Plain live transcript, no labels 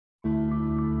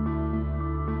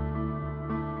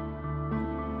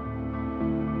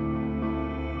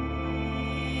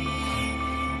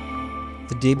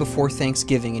The day before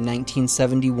Thanksgiving in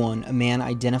 1971, a man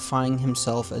identifying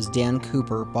himself as Dan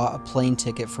Cooper bought a plane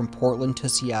ticket from Portland to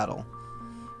Seattle.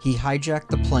 He hijacked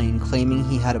the plane, claiming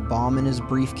he had a bomb in his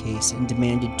briefcase, and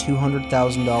demanded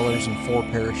 $200,000 and 4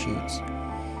 parachutes.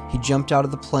 He jumped out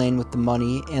of the plane with the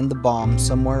money and the bomb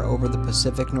somewhere over the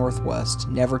Pacific Northwest,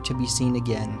 never to be seen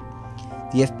again.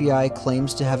 The FBI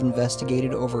claims to have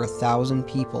investigated over 1,000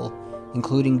 people,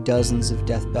 including dozens of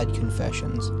deathbed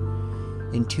confessions.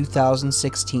 In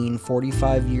 2016,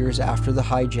 45 years after the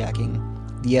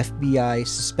hijacking, the FBI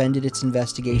suspended its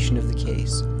investigation of the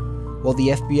case. While the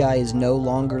FBI is no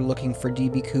longer looking for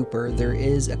D.B. Cooper, there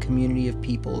is a community of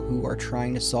people who are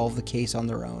trying to solve the case on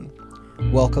their own.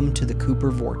 Welcome to the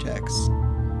Cooper Vortex.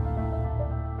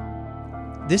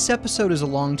 This episode is a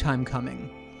long time coming.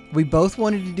 We both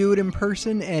wanted to do it in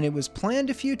person, and it was planned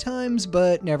a few times,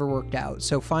 but never worked out.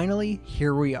 So finally,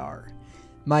 here we are.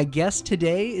 My guest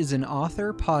today is an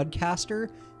author, podcaster,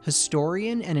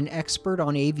 historian, and an expert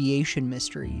on aviation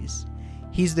mysteries.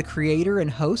 He's the creator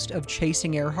and host of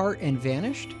Chasing Earhart and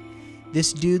Vanished.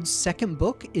 This dude's second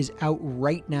book is out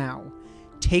right now.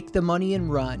 Take the Money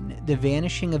and Run, The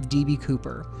Vanishing of D.B.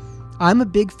 Cooper. I'm a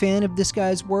big fan of this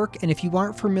guy's work, and if you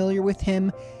aren't familiar with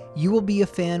him, you will be a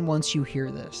fan once you hear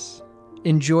this.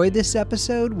 Enjoy this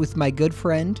episode with my good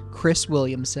friend, Chris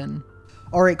Williamson.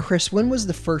 All right, Chris, when was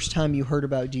the first time you heard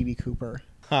about D.B. Cooper?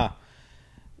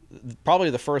 Probably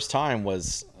the first time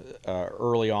was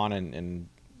early on in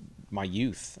my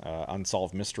youth.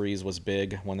 Unsolved Mysteries was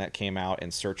big when that came out,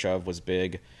 and Search Of was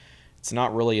big. It's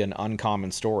not really an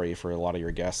uncommon story for a lot of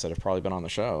your guests that have probably been on the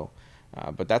show.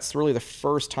 But that's really the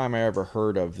first time I ever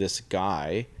heard of this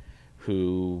guy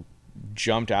who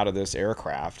jumped out of this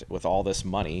aircraft with all this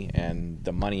money, and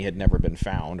the money had never been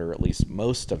found, or at least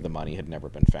most of the money had never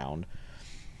been found.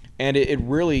 And it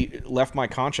really left my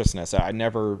consciousness. I'd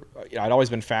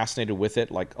always been fascinated with it,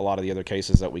 like a lot of the other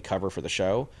cases that we cover for the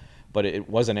show, but it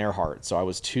wasn't Earhart. So I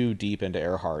was too deep into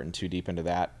Earhart and too deep into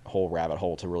that whole rabbit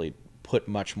hole to really put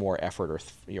much more effort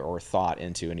or thought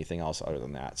into anything else other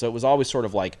than that. So it was always sort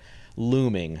of like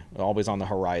looming, always on the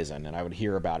horizon, and I would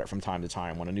hear about it from time to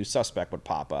time when a new suspect would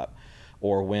pop up,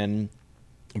 or when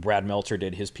Brad Meltzer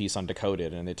did his piece on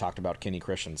Decoded, and they talked about Kenny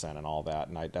Christensen and all that.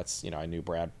 And I knew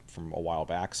Brad from a while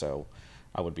back, so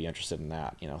I would be interested in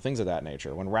that, things of that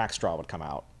nature. When Rackstraw would come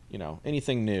out,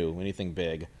 anything new, anything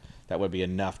big that would be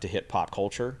enough to hit pop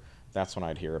culture, that's when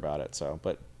I'd hear about it. So,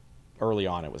 but early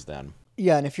on it was then.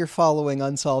 Yeah, and if you're following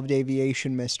Unsolved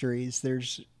Aviation Mysteries,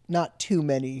 there's not too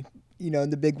many,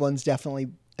 and the big ones definitely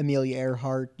Amelia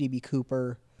Earhart, D.B.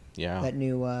 Cooper, that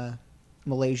new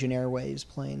Malaysian Airways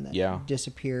plane that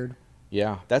disappeared.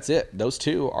 Yeah, that's it. Those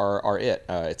two are it.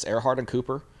 It's Earhart and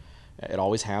Cooper. It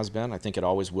always has been. I think it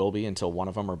always will be until one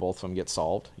of them or both of them get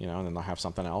solved, and then they'll have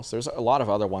something else. There's a lot of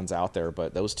other ones out there,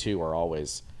 but those two are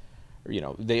always,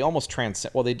 they almost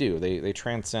transcend. Well, they do. They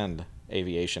transcend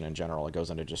aviation in general. It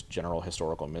goes into just general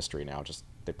historical mystery now. Just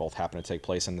they both happen to take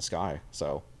place in the sky.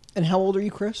 So. And how old are you,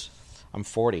 Chris? I'm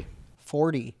 40.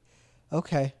 40.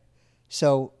 Okay.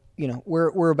 So,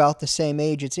 we're about the same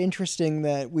age. It's interesting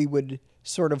that we would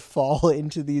sort of fall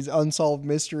into these unsolved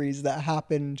mysteries that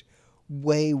happened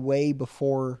way, way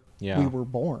before we were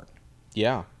born.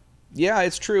 Yeah. Yeah,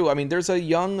 it's true. I mean, there's a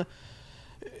young,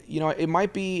 it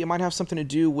might have something to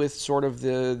do with sort of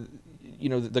the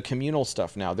communal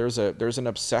stuff now. There's an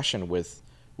obsession with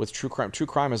true crime. True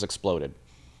crime has exploded,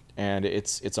 and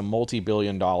it's a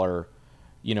multi-billion-dollar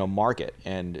market,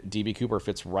 and D.B. Cooper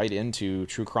fits right into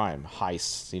true crime,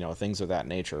 heists, things of that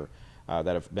nature that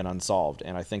have been unsolved.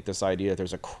 And I think this idea that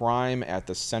there's a crime at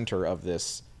the center of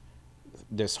this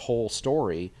whole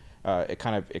story, it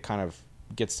kind of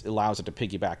allows it to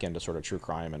piggyback into sort of true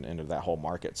crime and into that whole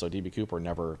market. So D.B. Cooper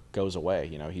never goes away.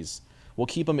 We'll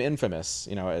keep him infamous,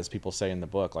 as people say in the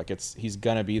book. Like he's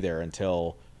gonna be there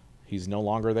until he's no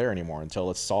longer there anymore,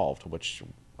 until it's solved. Which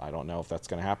I don't know if that's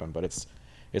gonna happen, but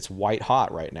it's white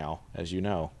hot right now, as you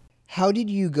know. How did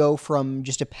you go from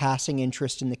just a passing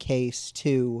interest in the case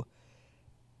to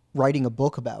writing a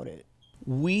book about it?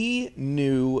 We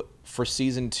knew for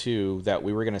season 2 that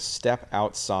we were going to step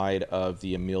outside of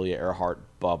the Amelia Earhart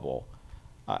bubble.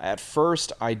 At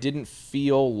first, I didn't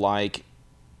feel like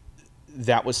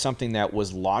that was something that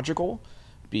was logical,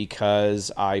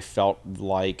 because I felt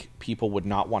like people would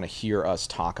not want to hear us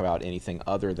talk about anything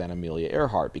other than Amelia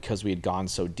Earhart, because we had gone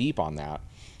so deep on that.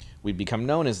 We'd become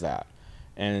known as that.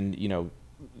 And,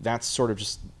 that's sort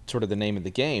of the name of the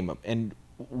game. And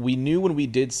we knew when we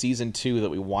did season 2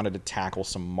 that we wanted to tackle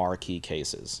some marquee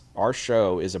cases. Our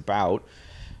show is about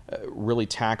really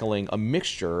tackling a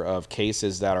mixture of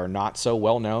cases that are not so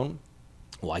well known,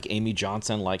 like Amy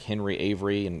Johnson, like Henry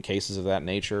Avery, and cases of that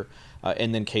nature,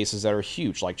 and then cases that are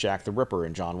huge, like Jack the Ripper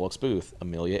and John Wilkes Booth,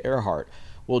 Amelia Earhart.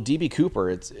 Well, D.B. Cooper,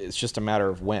 it's just a matter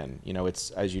of when.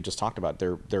 It's, as you just talked about,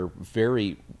 they're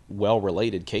very well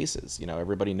related cases.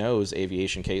 Everybody knows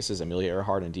aviation cases, Amelia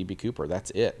Earhart and D.B. Cooper.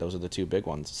 That's it. Those are the two big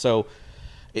ones. So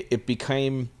it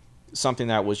became something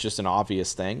that was just an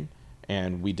obvious thing,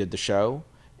 and we did the show.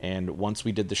 And once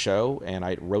we did the show and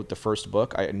I wrote the first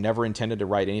book, I never intended to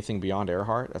write anything beyond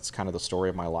Earhart. That's kind of the story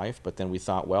of my life. But then we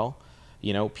thought, well,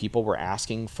 people were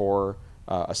asking for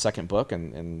a second book,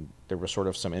 and there was sort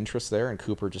of some interest there, and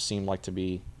Cooper just seemed like to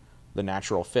be the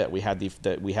natural fit. We had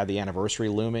the anniversary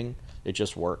looming. It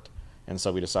just worked. And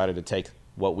so we decided to take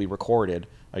what we recorded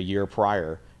a year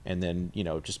prior and then,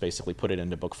 just basically put it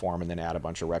into book form and then add a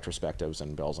bunch of retrospectives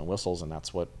and bells and whistles, and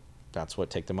that's what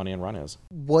Take the Money and Run is.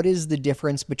 What is the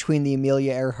difference between the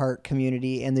Amelia Earhart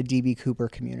community and the D.B. Cooper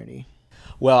community?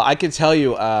 Well, I can tell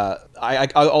you, I'll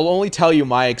only tell you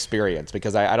my experience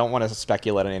because I don't want to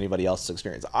speculate on anybody else's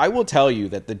experience. I will tell you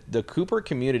that the Cooper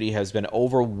community has been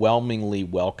overwhelmingly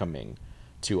welcoming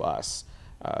to us.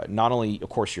 Not only, of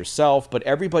course, yourself, but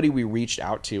everybody we reached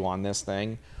out to on this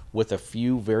thing, with a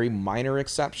few very minor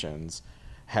exceptions,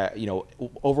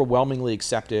 overwhelmingly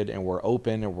accepted, and were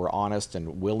open and were honest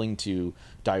and willing to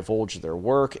divulge their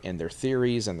work and their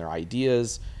theories and their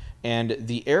ideas. And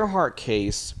the Earhart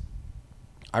case,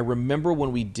 I remember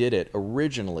when we did it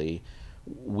originally,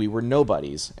 we were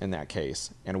nobodies in that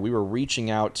case, and we were reaching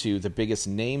out to the biggest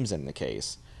names in the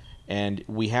case. And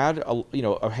we had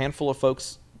a handful of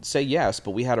folks say yes,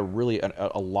 but we had a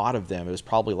lot of them. It was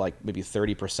probably like maybe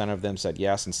 30% of them said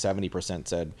yes and 70%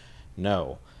 said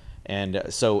no. And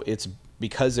so it's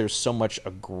because there's so much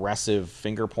aggressive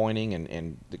finger pointing,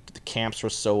 and the camps were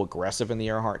so aggressive in the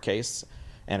Earhart case,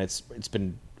 and it's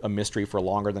been a mystery for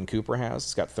longer than Cooper has.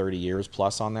 It's got 30 years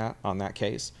plus on that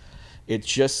case. It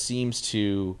just seems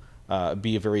to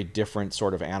be a very different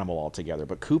sort of animal altogether.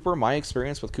 But Cooper, my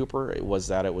experience with Cooper was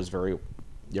that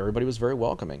everybody was very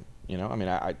welcoming.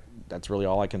 That's really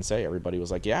all I can say. Everybody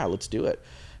was like, yeah, let's do it.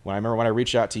 I remember when I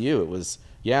reached out to you, it was,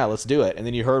 yeah, let's do it. And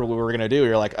then you heard what we were going to do.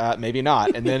 You're like, maybe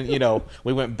not. And then,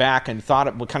 we went back and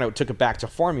we kind of took it back to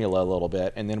formula a little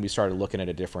bit. And then we started walking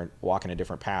a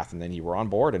different path. And then you were on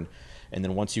board. And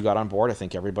then once you got on board, I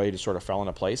think everybody just sort of fell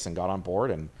into place and got on board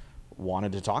and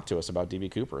wanted to talk to us about D.B.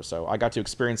 Cooper. So I got to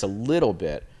experience a little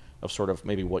bit of sort of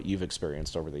maybe what you've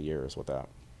experienced over the years with that.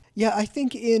 Yeah, I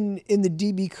think in the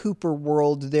D.B. Cooper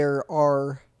world, there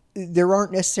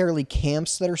aren't necessarily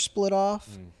camps that are split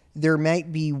off. There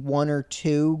might be one or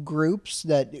two groups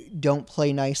that don't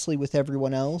play nicely with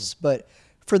everyone else, but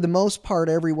for the most part,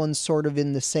 everyone's sort of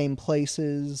in the same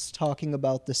places, talking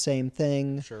about the same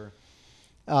thing. Sure.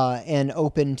 And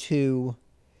open to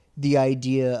the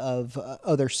idea of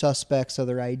other suspects,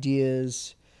 other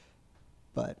ideas.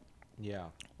 But yeah,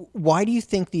 why do you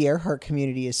think the Earhart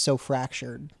community is so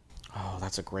fractured? Oh,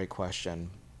 that's a great question.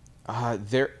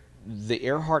 The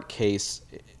Earhart case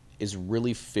is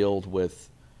really filled with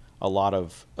a lot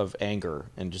of anger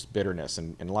and just bitterness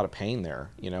and a lot of pain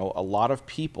there. A lot of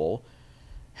people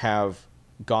have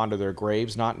gone to their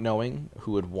graves not knowing,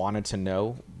 who had wanted to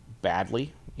know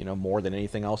badly, more than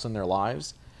anything else in their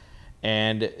lives.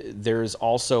 And there's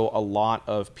also a lot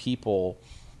of people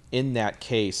in that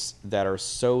case that are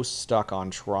so stuck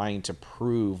on trying to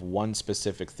prove one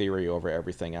specific theory over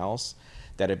everything else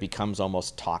that it becomes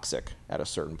almost toxic at a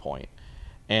certain point.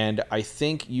 And I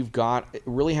think it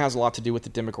really has a lot to do with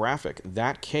the demographic.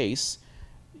 That case,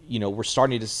 we're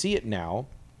starting to see it now,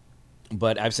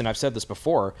 but I've said this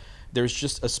before, there's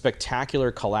just a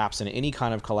spectacular collapse in any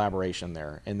kind of collaboration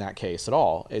there in that case at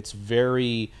all. It's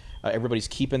very, everybody's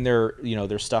keeping their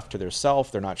stuff to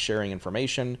themselves. They're not sharing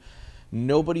information.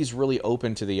 Nobody's really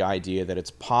open to the idea that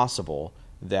it's possible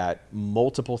that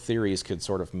multiple theories could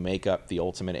sort of make up the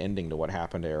ultimate ending to what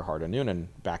happened to Earhart and Noonan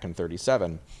back in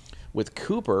 1937. With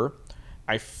Cooper,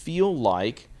 I feel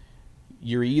like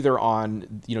you're either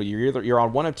on, you're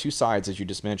on one of two sides, as you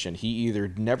just mentioned. He either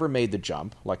never made the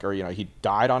jump, he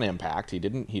died on impact. He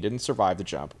didn't survive the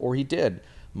jump, or he did.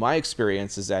 My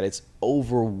experience is that it's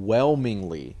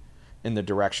overwhelmingly in the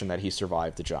direction that he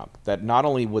survived the jump. That not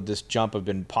only would this jump have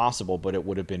been possible, but it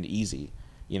would have been easy,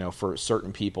 for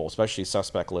certain people, especially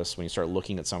suspect lists. When you start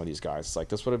looking at some of these guys, it's like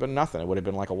this would have been nothing. It would have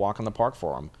been like a walk in the park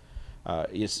for him.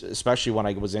 Especially when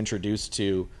I was introduced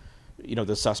to,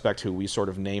 the suspect who we sort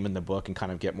of name in the book and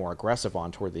kind of get more aggressive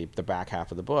on toward the back half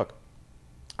of the book.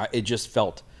 It just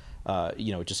felt,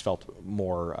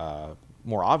 more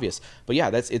obvious. But yeah,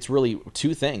 it's really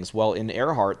two things. Well, in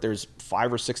Earhart, there's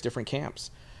 5 or 6 different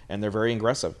camps. and they're very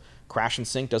aggressive. Crash and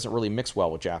Sink doesn't really mix well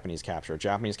with Japanese capture.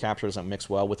 Japanese capture doesn't mix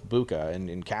well with Buka,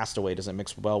 and Castaway doesn't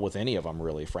mix well with any of them,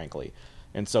 really, frankly.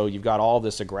 And so you've got all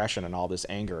this aggression and all this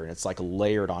anger, and it's like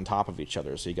layered on top of each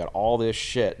other. So you got all this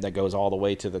shit that goes all the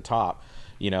way to the top,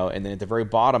 and then at the very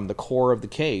bottom, the core of the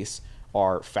case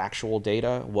are factual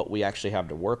data, what we actually have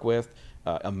to work with,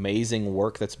 amazing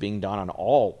work that's being done on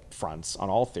all fronts, on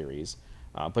all theories.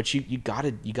 But you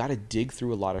gotta dig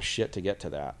through a lot of shit to get to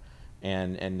that.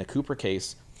 And the Cooper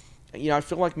case, I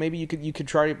feel like maybe you could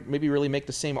try to maybe really make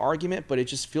the same argument, but it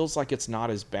just feels like it's not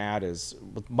as bad as,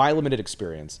 with my limited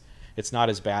experience, it's not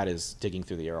as bad as digging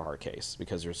through the Earhart case,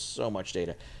 because there's so much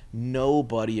data.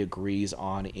 Nobody agrees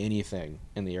on anything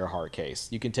in the Earhart case.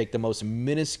 You can take the most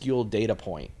minuscule data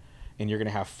point, and you're going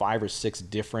to have 5 or 6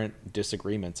 different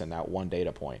disagreements in that one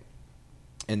data point.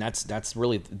 And that's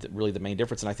really the main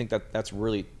difference. And I think that's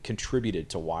really contributed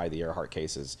to why the Earhart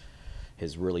case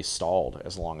has really stalled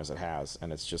as long as it has.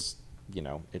 And it's just,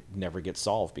 it never gets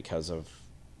solved because of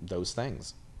those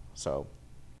things. So,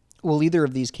 will either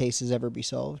of these cases ever be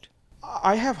solved?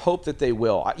 I have hope that they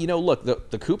will. Look,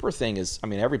 the Cooper thing is,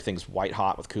 everything's white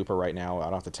hot with Cooper right now. I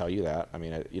don't have to tell you that.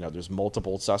 There's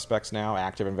multiple suspects now,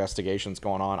 active investigations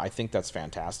going on. I think that's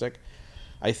fantastic.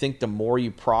 I think the more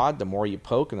you prod, the more you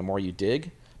poke, and the more you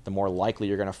dig, the more likely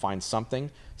you're going to find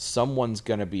something. Someone's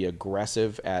going to be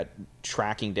aggressive at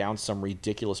tracking down some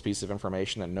ridiculous piece of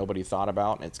information that nobody thought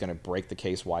about, and it's going to break the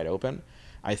case wide open.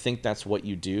 I think that's what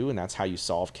you do, and that's how you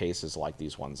solve cases like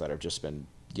these ones that have just been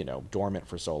dormant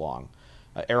for so long.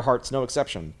 Earhart's no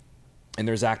exception, and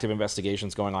there's active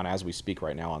investigations going on as we speak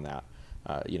right now on that.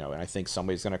 And I think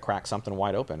somebody's going to crack something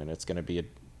wide open, and it's going to be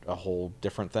a whole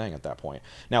different thing at that point.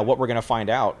 Now, what we're going to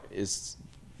find out is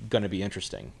going to be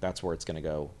interesting. That's where it's going to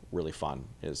go really fun,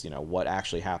 is what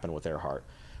actually happened with Earhart.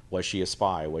 Was she a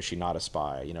spy? Was she not a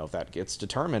spy? If that gets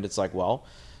determined, it's like, well,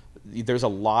 there's a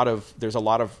lot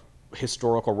of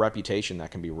historical reputation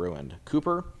that can be ruined.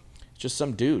 Cooper, just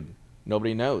some dude.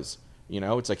 Nobody knows.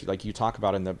 It's like you talk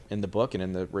about in the book and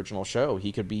in the original show.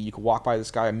 You could walk by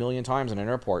this guy a million times in an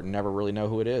airport and never really know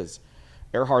who it is.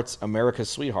 Earhart's America's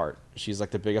sweetheart. She's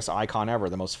like the biggest icon ever,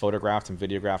 the most photographed and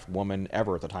videographed woman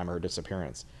ever at the time of her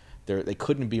disappearance. They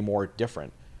couldn't be more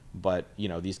different. But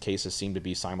these cases seem to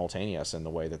be simultaneous in the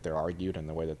way that they're argued and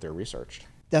the way that they're researched.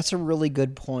 That's a really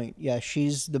good point. Yeah,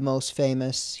 she's the most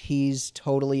famous. He's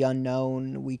totally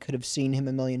unknown. We could have seen him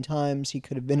a million times. He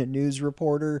could have been a news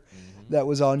reporter that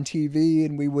was on TV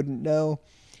and we wouldn't know.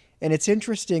 And it's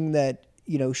interesting that,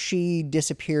 she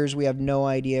disappears. We have no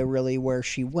idea really where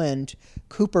she went.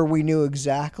 Cooper, we knew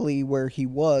exactly where he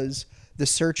was. The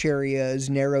search area is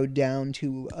narrowed down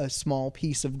to a small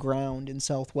piece of ground in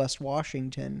southwest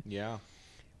Washington. Yeah.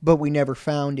 But we never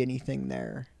found anything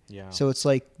there. Yeah. So it's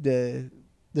like the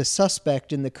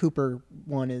suspect in the Cooper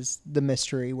one is the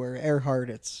mystery, where Earhart,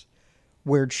 it's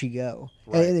where'd she go?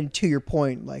 Right. And then to your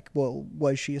point, like, well,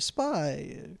 was she a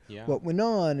spy? Yeah. What went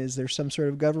on? Is there some sort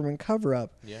of government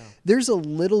cover-up? Yeah. There's a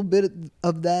little bit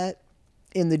of that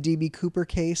in the D.B. Cooper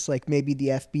case, like maybe the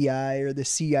FBI or the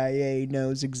CIA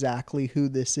knows exactly who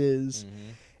this is,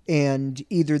 and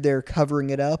either they're covering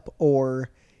it up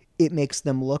or it makes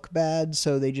them look bad,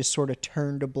 so they just sort of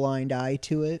turned a blind eye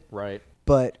to it. Right.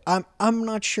 But I'm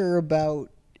not sure about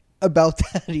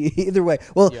that either way.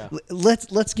 Well, yeah.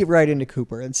 let's get right into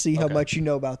Cooper and see how much you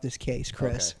know about this case,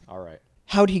 Chris. Okay. All right.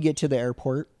 How'd he get to the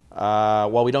airport?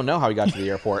 Well, we don't know how he got to the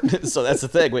airport. So that's the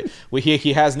thing.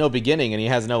 He has no beginning and he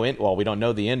has no end. Well, we don't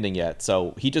know the ending yet.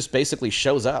 So he just basically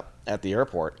shows up at the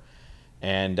airport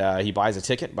and he buys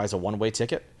a one-way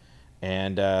ticket.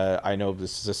 And I know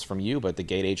this is from you, but the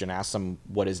gate agent asks him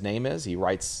what his name is.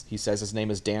 He says his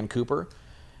name is Dan Cooper.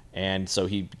 And so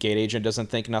gate agent doesn't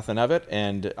think nothing of it.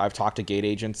 And I've talked to gate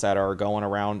agents that are going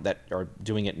around that are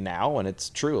doing it now. And it's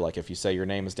true. Like if you say your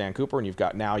name is Dan Cooper and you've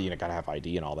got now, you got to have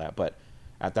ID and all that. But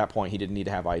at that point, he didn't need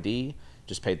to have ID,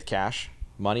 just paid the cash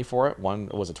money for it.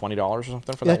 Was it $20 or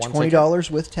something for that one ticket?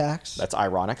 $20 with tax. That's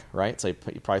ironic, right? So he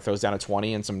probably throws down a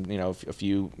 20 and some, a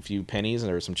few pennies and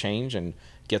there's some change and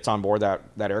gets on board that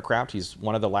aircraft. He's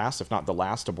one of the last, if not the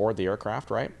last, to board the aircraft,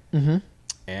 right? Mm-hmm.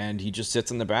 And he just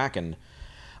sits in the back. And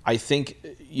I think,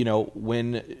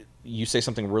 when you say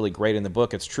something really great in the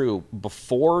book, it's true.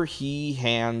 Before he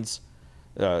hands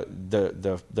the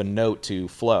note to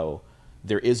Flo,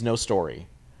 there is no story.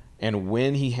 And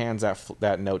when he hands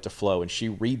that note to Flo and she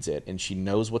reads it and she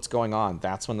knows what's going on,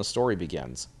 that's when the story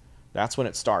begins. That's when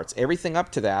it starts. Everything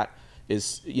up to that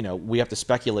is, we have to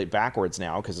speculate backwards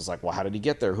now because it's like, well, how did he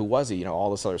get there? Who was he? All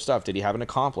this other stuff. Did he have an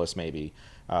accomplice maybe?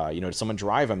 Did someone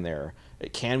drive him there?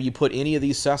 Can you put any of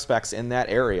these suspects in that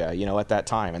area, at that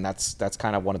time? And that's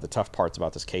kind of one of the tough parts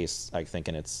about this case, I think,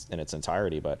 in its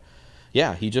entirety. But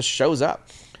yeah, he just shows up,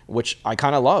 which I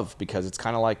kind of love because it's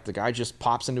kind of like the guy just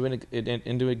pops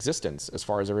into existence as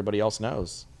far as everybody else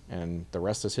knows. And the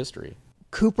rest is history.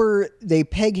 Cooper, they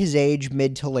peg his age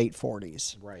mid to late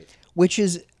 40s. Right. Which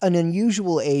is an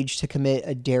unusual age to commit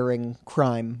a daring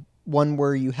crime, one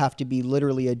where you have to be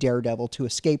literally a daredevil to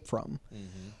escape from. Mm-hmm.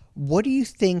 What do you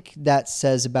think that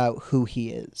says about who he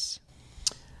is?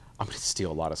 I'm going to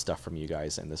steal a lot of stuff from you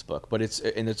guys in this book, but it's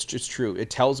just true. It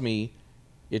tells me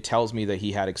that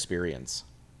he had experience,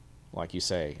 like you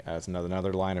say. That's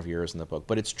another line of yours in the book.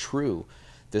 But it's true.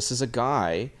 This is a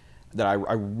guy that I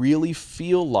really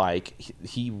feel like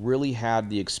he really had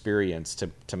the experience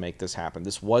to make this happen.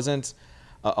 This wasn't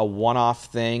a one-off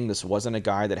thing. This wasn't a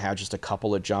guy that had just a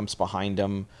couple of jumps behind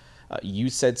him. You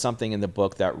said something in the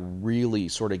book that really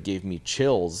sort of gave me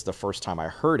chills the first time I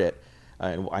heard it.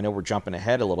 And I know we're jumping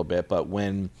ahead a little bit, but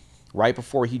when right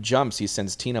before he jumps, he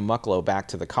sends Tina Mucklow back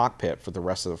to the cockpit for the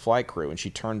rest of the flight crew, and she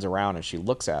turns around and she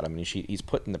looks at him, and he's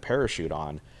putting the parachute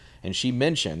on, and she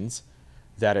mentions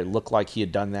that it looked like he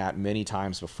had done that many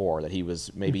times before, that he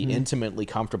was maybe intimately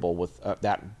comfortable with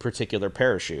that particular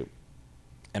parachute.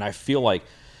 And I feel like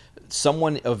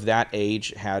someone of that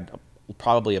age had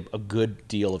probably a good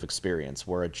deal of experience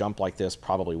where a jump like this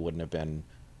probably wouldn't have been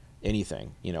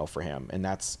anything, for him. And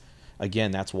that's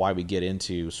why we get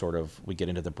into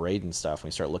the Braden stuff. When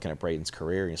you start looking at Braden's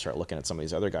career and you start looking at some of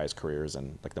these other guys' careers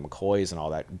and like the McCoys and all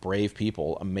that, brave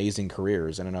people, amazing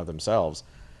careers in and of themselves.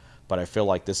 But I feel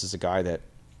like this is a guy that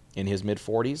in his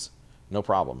mid-40s, no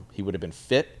problem. He would have been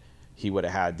fit. He would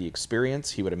have had the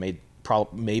experience. He would have made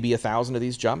maybe 1,000 of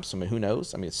these jumps. I mean, who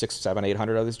knows? I mean, 600, 700,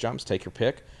 800 of these jumps, take your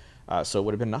pick. So it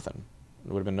would have been nothing.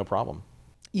 It would have been no problem.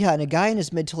 Yeah, and a guy in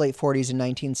his mid to late 40s in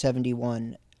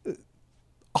 1971,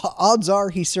 odds are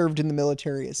he served in the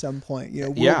military at some point.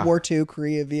 World War II,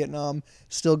 Korea, Vietnam,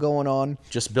 still going on.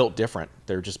 Just built different.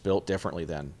 They're just built differently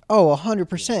then. Oh,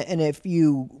 100%. And if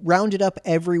you rounded up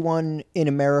everyone in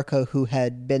America who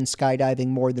had been skydiving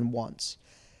more than once,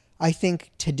 I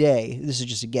think today, this is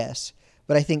just a guess,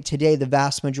 but I think today the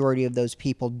vast majority of those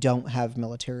people don't have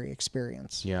military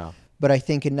experience. Yeah. But I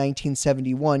think in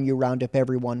 1971, you round up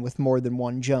everyone with more than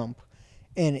one jump,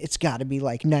 and it's got to be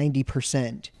like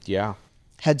 90%. Yeah.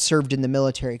 Had served in the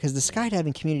military, because the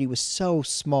skydiving community was so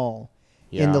small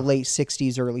in the late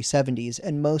 60s, early 70s,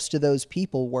 and most of those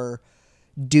people were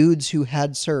dudes who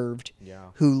had served,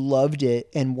 who loved it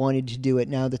and wanted to do it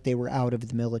now that they were out of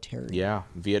the military. Yeah,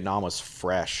 Vietnam was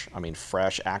fresh. I mean,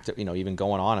 fresh, active, even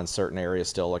going on in certain areas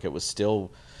still. Like it was still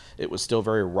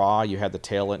very raw. You had the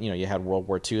tail end, you had World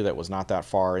War II that was not that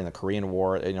far, in the Korean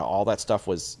War, all that stuff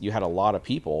was, you had a lot of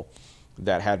people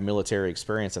that had military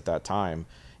experience at that time.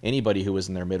 Anybody who was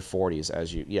in their mid-40s,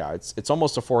 it's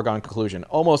almost a foregone conclusion,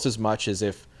 almost as much as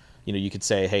if, you could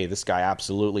say, hey, this guy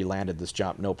absolutely landed this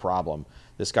jump, no problem.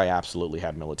 This guy absolutely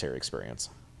had military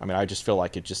experience. I mean, I just feel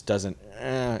like it just doesn't,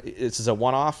 this is a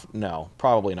one-off? No,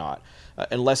 probably not.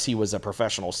 Unless he was a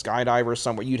professional skydiver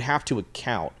somewhere, you'd have to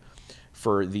account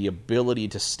for the ability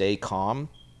to stay calm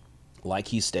like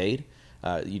he stayed,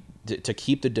 to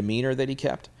keep the demeanor that he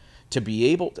kept, to be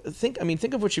able to think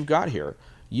of what you've got here.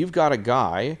 You've got a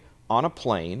guy on a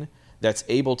plane that's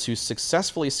able to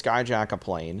successfully skyjack a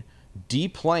plane,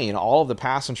 deplane all of the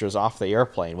passengers off the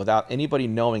airplane without anybody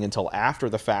knowing until after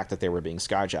the fact that they were being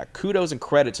skyjacked. Kudos and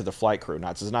credit to the flight crew.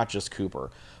 It's not just Cooper,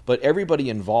 but everybody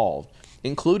involved,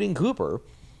 including Cooper,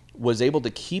 was able to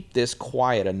keep this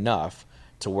quiet enough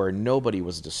to where nobody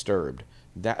was disturbed.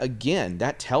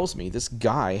 That tells me this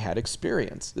guy had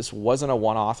experience. This wasn't a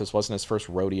one-off. This wasn't his first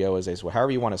rodeo,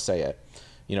 however you want to say it.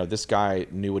 This guy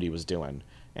knew what he was doing,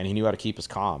 and he knew how to keep his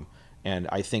calm. And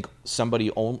I think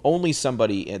only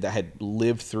somebody that had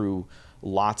lived through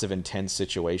lots of intense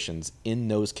situations in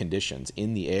those conditions,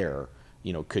 in the air,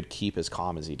 could keep as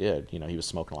calm as he did. He was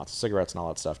smoking lots of cigarettes and all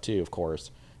that stuff too, of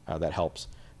course. That helps.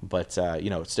 But,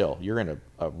 still, you're in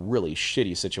a really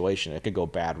shitty situation. It could go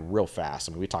bad real fast.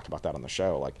 I mean, we talked about that on the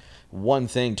show. Like, one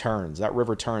thing turns, that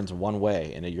river turns one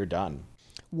way, and you're done.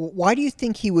 Why do you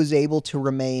think he was able to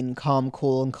remain calm,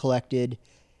 cool, and collected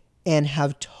and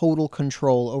have total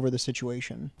control over the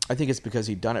situation? I think it's because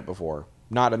he'd done it before.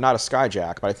 Not a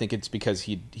skyjack, but I think it's because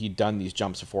he'd done these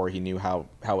jumps before. He knew how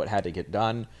it had to get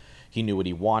done. He knew what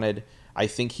he wanted. I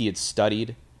think he had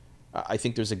studied. I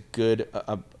think there's a good...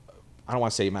 I don't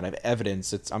want to say amount of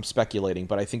evidence. I'm speculating,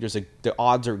 but I think the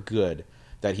odds are good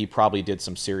that he probably did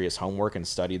some serious homework and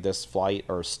studied this flight,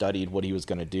 or studied what he was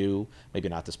going to do. Maybe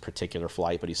not this particular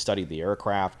flight, but he studied the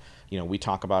aircraft. We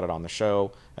talk about it on the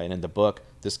show and in the book.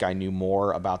 This guy knew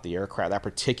more about the aircraft, that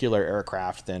particular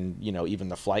aircraft, than, even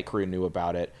the flight crew knew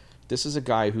about it. This is a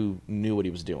guy who knew what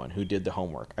he was doing, who did the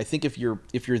homework. I think if you're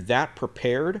that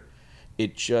prepared,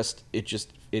 it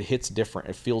hits different.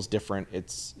 It feels different.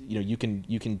 It's, you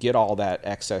can get all that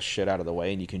excess shit out of the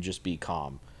way, and you can just be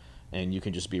calm, and you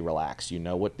can just be relaxed. You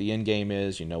know what the end game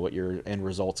is. You know what your end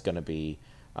result's going to be,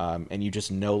 and you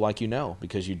just know,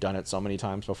 because you've done it so many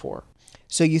times before.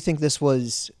 So you think this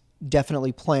was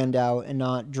definitely planned out and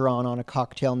not drawn on a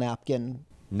cocktail napkin?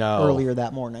 No. Earlier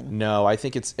that morning. No, I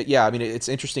think it's it's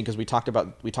interesting because we talked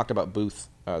about Booth,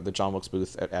 the John Wilkes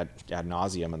Booth ad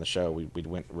nauseum in the show. We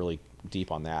went really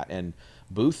deep on that, and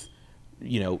Booth,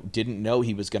 didn't know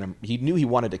he knew he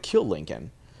wanted to kill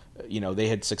Lincoln. They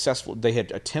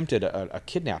had attempted a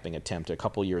kidnapping attempt a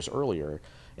couple years earlier,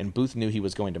 and Booth knew he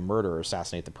was going to murder or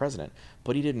assassinate the president,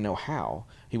 but he didn't know how.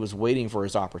 He was waiting for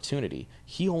his opportunity.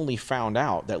 He only found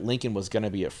out that Lincoln was going to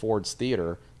be at Ford's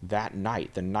Theater that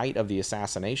night, the night of the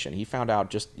assassination. He found out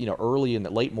just, early in the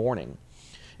late morning.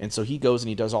 And so he goes and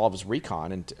he does all of his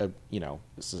recon, and,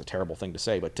 this is a terrible thing to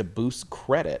say, but to Booth's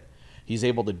credit, he's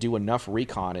able to do enough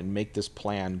recon and make this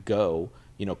plan go,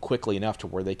 quickly enough to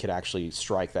where they could actually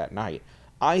strike that night.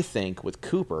 I think with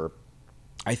Cooper,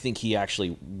 he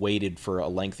actually waited for a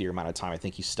lengthier amount of time. I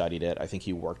think he studied it. I think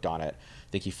he worked on it.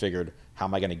 I think he figured, how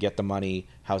am I going to get the money?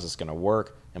 How's this going to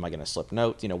work? Am I going to slip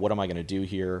notes? What am I going to do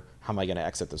here? How am I going to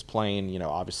exit this plane?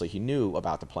 Obviously he knew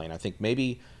about the plane. I think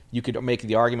maybe you could make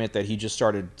the argument that he just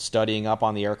started studying up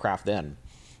on the aircraft then.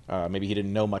 Maybe he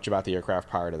didn't know much about the aircraft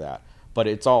prior to that. But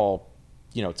it's all,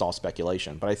 it's all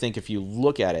speculation. But I think if you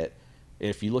look at it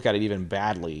even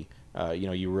badly,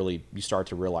 you start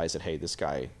to realize that, hey, this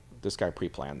guy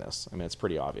pre-planned this. I mean, it's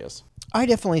pretty obvious. I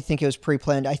definitely think it was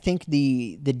pre-planned. I think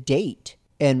the date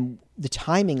and the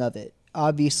timing of it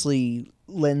obviously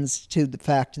lends to the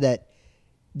fact that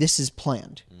this is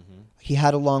planned. Mm-hmm. He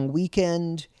had a long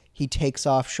weekend. He takes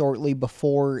off shortly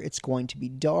before it's going to be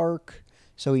dark,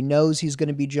 so he knows he's going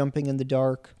to be jumping in the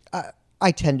dark.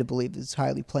 I tend to believe it's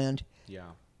highly planned.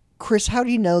 Yeah. Chris, how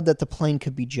do you know that the plane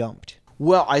could be jumped?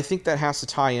 Well, I think that has to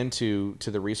tie into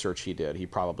the research he did. He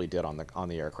probably did on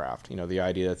the aircraft. The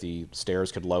idea that the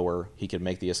stairs could lower, he could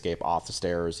make the escape off the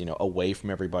stairs, away from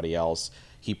everybody else.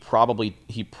 He probably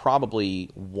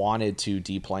wanted to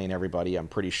deplane everybody. I'm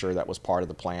pretty sure that was part of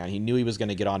the plan. He knew he was going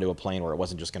to get onto a plane where it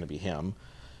wasn't just going to be him.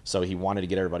 So he wanted to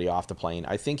get everybody off the plane.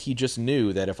 I think he just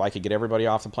knew that if I could get everybody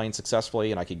off the plane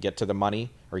successfully and I could get to the money,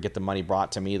 or get the money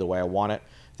brought to me the way I want it,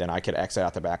 then I could exit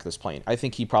out the back of this plane. I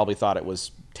think he probably thought it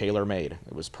was tailor-made.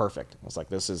 It was perfect. It was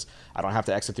like, I don't have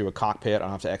to exit through a cockpit. I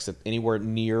don't have to exit anywhere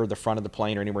near the front of the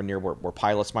plane or anywhere near where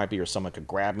pilots might be, or someone could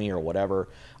grab me or whatever.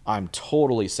 I'm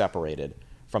totally separated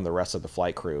from the rest of the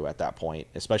flight crew at that point,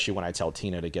 especially when I tell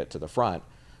Tina to get to the front.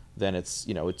 Then it's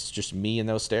just me and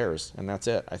those stairs, and that's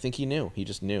it. I think he knew. He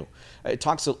just knew.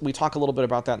 We talk a little bit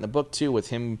about that in the book too, with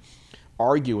him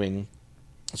arguing,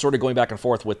 sort of going back and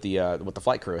forth with the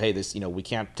flight crew. Hey, this, we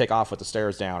can't take off with the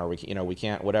stairs down, or we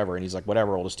can't whatever. And he's like,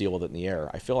 whatever, we'll just deal with it in the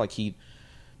air. I feel like he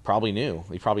probably knew.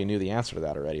 He probably knew the answer to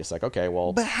that already. It's like, okay,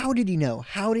 well. But how did he know?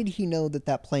 How did he know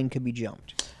that plane could be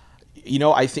jumped?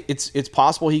 I think it's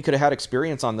possible he could have had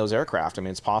experience on those aircraft. I mean,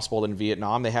 it's possible in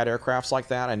Vietnam they had aircrafts like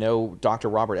that. I know Dr.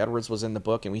 Robert Edwards was in the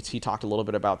book, and he talked a little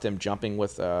bit about them jumping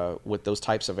with those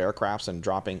types of aircrafts and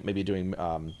dropping, maybe doing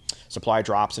supply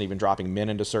drops and even dropping men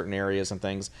into certain areas and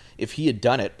things. If he had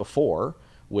done it before,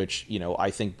 which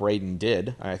I think Braden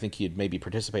did, I think he had maybe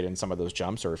participated in some of those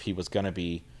jumps, or if he was going to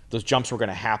be, those jumps were going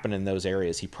to happen in those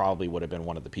areas, he probably would have been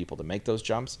one of the people to make those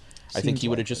jumps. I think he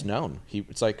would have just known.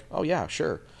 It's like, oh yeah,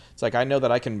 sure. It's like, I know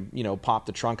that I can, pop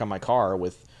the trunk on my car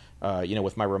with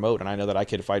my remote, and I know that I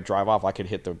could, if I drive off, I could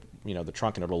hit the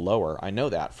trunk and it'll lower. I know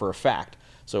that for a fact.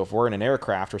 So if we're in an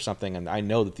aircraft or something, and I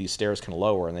know that these stairs can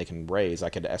lower and they can raise, I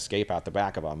could escape out the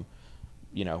back of them.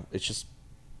 It's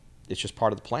just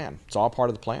part of the plan. It's all part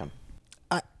of the plan.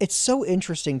 It's so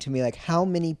interesting to me, like, how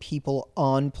many people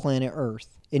on planet Earth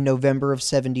in November of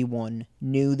 71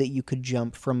 knew that you could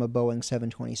jump from a Boeing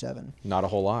 727. Not a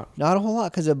whole lot. Not a whole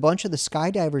lot, because a bunch of the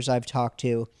skydivers I've talked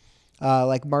to,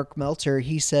 like Mark Meltzer,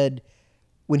 he said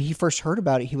when he first heard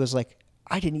about it, he was like,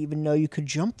 I didn't even know you could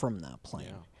jump from that plane.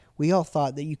 Yeah. We all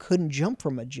thought that you couldn't jump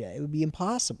from a jet. It would be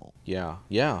impossible.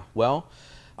 Yeah. Well,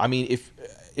 I mean,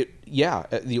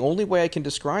 the only way I can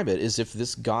describe it is if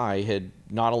this guy had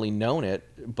not only known it,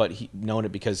 but known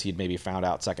it because he'd maybe found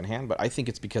out secondhand, but I think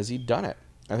it's because he'd done it.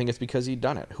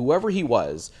 Whoever he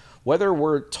was, whether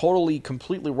we're totally,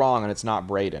 completely wrong and it's not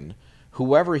Braden,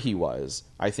 whoever he was,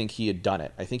 I think he had done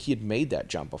it. I think he had made that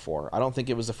jump before. I don't think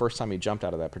it was the first time he jumped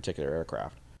out of that particular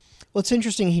aircraft. Well, it's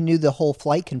interesting he knew the whole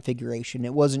flight configuration.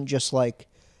 It wasn't just like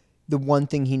the one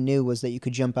thing he knew was that you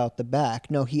could jump out the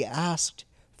back. No, he asked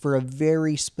for a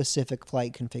very specific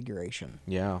flight configuration.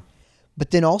 Yeah.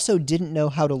 But then also didn't know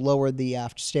how to lower the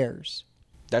aft stairs.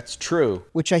 That's true.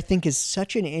 Which I think is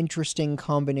such an interesting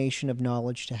combination of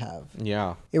knowledge to have.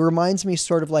 Yeah. It reminds me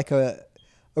sort of like a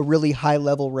really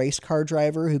high-level race car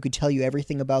driver who could tell you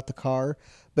everything about the car,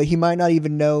 but he might not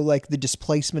even know like the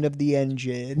displacement of the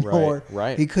engine, or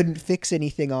he couldn't fix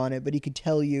anything on it, but he could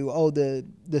tell you, oh, the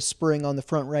spring on the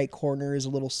front right corner is a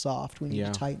little soft. We need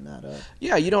to tighten that up.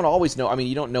 Yeah, you don't always know. I mean,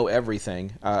 you don't know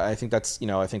everything. I think that's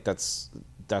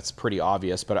pretty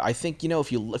obvious. But I think,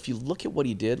 if you look at what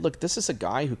he did, look, this is a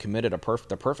guy who committed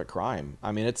the perfect crime.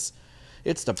 I mean, it's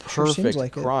the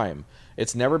perfect crime.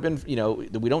 It's never been,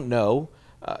 we don't know.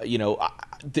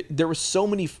 There were so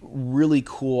many really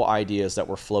cool ideas that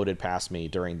were floated past me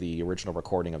during the original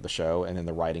recording of the show and then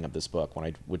the writing of this book when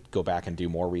I would go back and do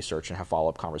more research and have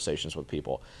follow-up conversations with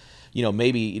people.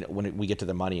 Maybe when we get to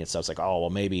the money and stuff, it's like, oh, well,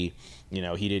 maybe,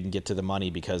 he didn't get to the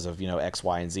money because of, X,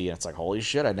 Y, and Z. And it's like, holy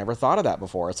shit, I never thought of that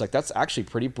before. It's like, that's actually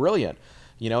pretty brilliant,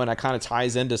 and it kind of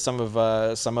ties into some of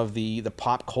the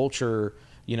pop culture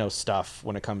stuff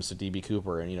when it comes to DB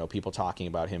Cooper and, people talking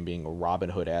about him being Robin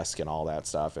Hood-esque and all that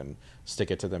stuff and stick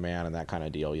it to the man and that kind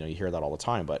of deal. You hear that all the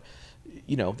time, but,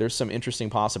 there's some interesting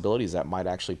possibilities that might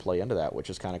actually play into that, which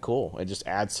is kind of cool. It just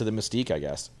adds to the mystique, I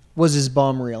guess. Was his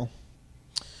bomb real?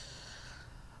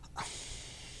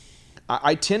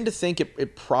 I tend to think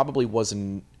it probably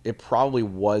wasn't. It probably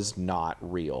was not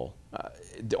real.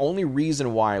 The only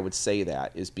reason why I would say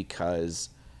that is because,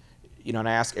 and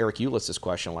I asked Eric Eulis this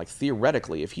question, like,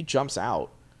 theoretically, if he jumps out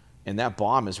and that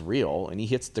bomb is real and he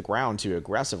hits the ground too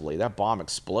aggressively, that bomb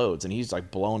explodes and he's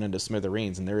like blown into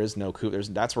smithereens and there is no coup.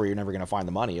 That's where you're never going to find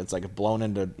the money. It's like blown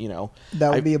into,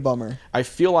 That would be a bummer. I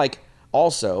feel like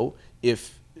also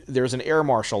if there's an air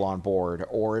marshal on board,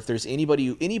 or if there's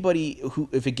anybody who,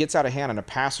 if it gets out of hand and a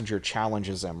passenger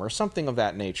challenges them or something of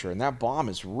that nature, and that bomb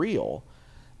is real,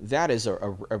 that is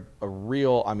a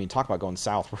real, I mean, talk about going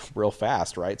south real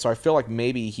fast, right? So I feel like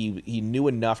maybe he knew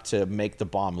enough to make the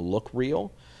bomb look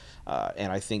real,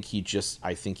 and I think he just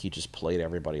played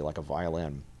everybody like a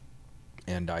violin.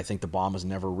 And I think the bomb was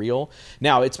never real.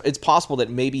 Now it's possible that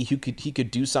maybe he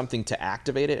could do something to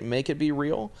activate it and make it be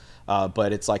real,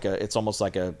 but it's almost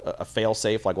like a fail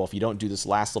safe. Like, well, if you don't do this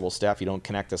last little step, you don't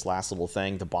connect this last little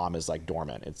thing, the bomb is like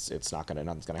dormant.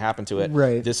 Nothing's gonna happen to it.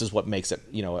 Right. This is what makes it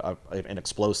an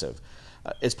explosive.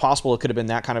 It's possible it could have been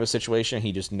that kind of a situation.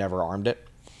 He just never armed it.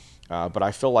 But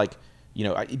I feel like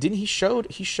didn't he showed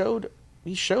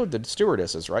the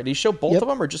stewardesses, right? Did he show both of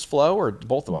them or just Flo or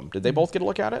both of them? Did they both get a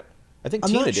look at it? I think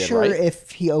Tina did, right? I'm not sure if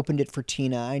he opened it for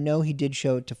Tina. I know he did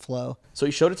show it to Flo. So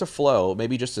he showed it to Flo,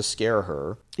 maybe just to scare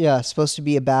her. Yeah, it's supposed to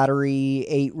be a battery,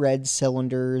 8 red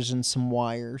cylinders, and some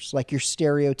wires. Like your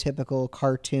stereotypical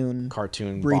cartoon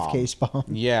briefcase bomb.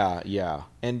 Yeah.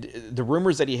 And the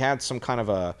rumors that he had some kind of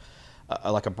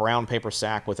a brown paper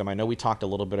sack with him. I know we talked a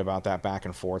little bit about that back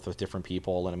and forth with different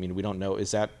people. And I mean, we don't know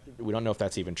if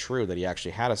that's even true that he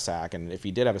actually had a sack. And if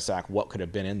he did have a sack, what could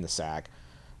have been in the sack?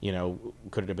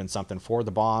 Could it have been something for the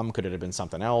bomb? Could it have been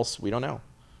something else? We don't know.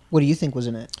 What do you think was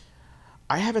in it?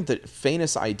 I haven't the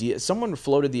faintest idea. Someone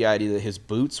floated the idea that his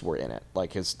boots were in it,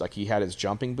 like he had his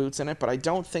jumping boots in it. But I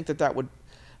don't think that would.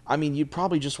 I mean, you'd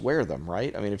probably just wear them,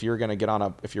 right? I mean, if you're going to get on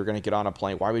a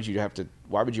plane, why would you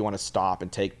want to stop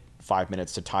and take 5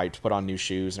 minutes to put on new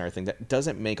shoes and everything? That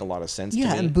doesn't make a lot of sense to me.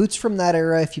 Yeah, and boots from that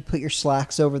era, if you put your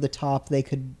slacks over the top, they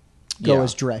could go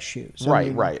as dress shoes.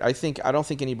 Right. I don't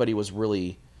think anybody was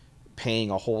really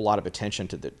paying a whole lot of attention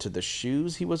to the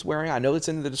shoes he was wearing. I know it's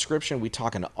in the description. We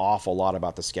talk an awful lot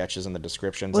about the sketches and the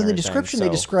descriptions. Well, in the description, they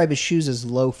describe his shoes as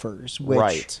loafers,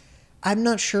 which I'm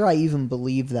not sure I even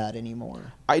believe that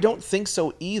anymore. I don't think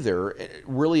so either.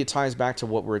 It ties back to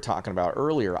what we were talking about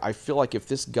earlier. I feel like if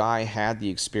this guy had the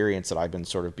experience that I've been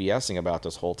sort of BSing about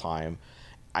this whole time,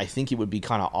 I think it would be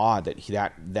kind of odd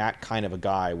that kind of a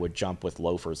guy would jump with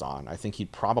loafers on. I think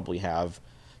he'd probably have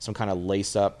some kind of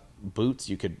lace-up boots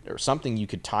or something you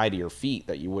could tie to your feet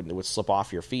that it would slip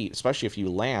off your feet, especially if you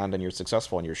land and you're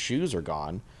successful and your shoes are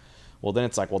gone. Well, then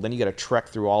it's like, then you got to trek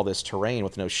through all this terrain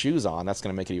with no shoes on. That's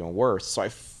going to make it even worse. So I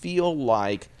feel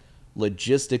like,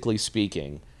 logistically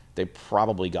speaking, they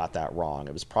probably got that wrong.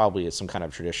 It was probably some kind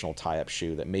of traditional tie-up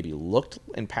shoe that maybe looked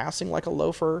in passing like a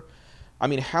loafer. I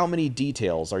mean, how many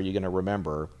details are you going to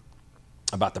remember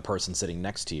about the person sitting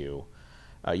next to you?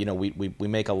 We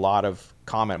make a lot of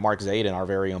comment. Mark Zaid in our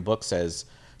very own book says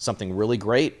something really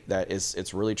great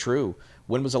it's really true.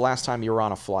 When was the last time you were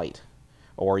on a flight?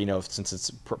 Or, since it's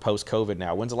post-COVID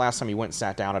now, when's the last time you went and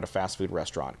sat down at a fast food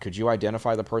restaurant? Could you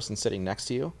identify the person sitting next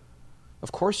to you?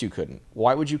 Of course you couldn't.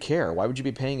 Why would you care? Why would you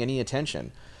be paying any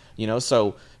attention?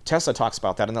 So Tessa talks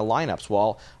about that in the lineups.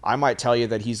 Well, I might tell you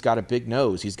that he's got a big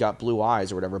nose, he's got blue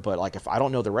eyes or whatever, but like if I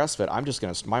don't know the rest of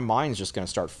it, my mind's just going to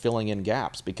start filling in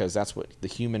gaps, because that's what the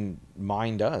human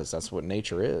mind does. That's what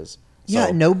nature is.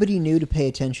 Yeah, nobody knew to pay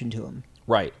attention to him.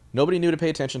 Right. Nobody knew to pay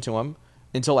attention to him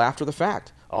until after the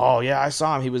fact. Oh, yeah, I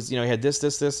saw him. He was, he had this,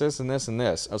 and this, and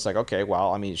this. I was like, okay,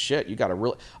 well, I mean, shit, you got to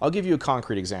really... I'll give you a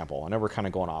concrete example. I know we're kind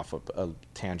of going off a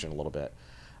tangent a little bit.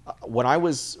 When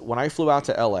I flew out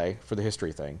to L.A. for the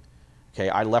history thing, okay,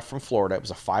 I left from Florida. It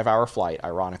was a 5-hour flight,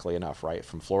 ironically enough, right,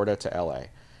 from Florida to L.A.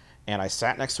 And I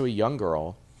sat next to a young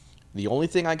girl. The only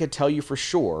thing I could tell you for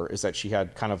sure is that she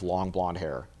had kind of long blonde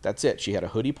hair. That's it. She had a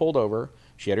hoodie pulled over.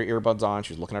 She had her earbuds on.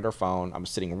 She was looking at her phone. I was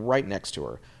sitting right next to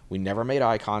her. We never made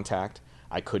eye contact.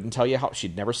 I couldn't tell you how...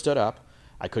 She'd never stood up.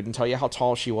 I couldn't tell you how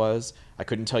tall she was. I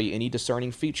couldn't tell you any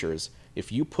discerning features.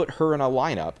 If you put her in a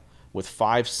lineup with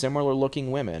 5 similar-looking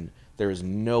women, there is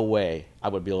no way I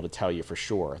would be able to tell you for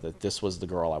sure that this was the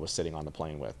girl I was sitting on the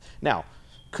plane with. Now,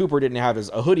 Cooper didn't have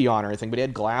a hoodie on or anything, but he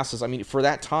had glasses. I mean, for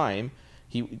that time,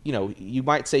 you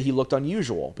might say he looked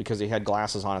unusual because he had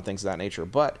glasses on and things of that nature.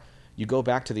 But you go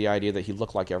back to the idea that he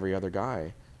looked like every other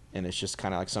guy. And it's just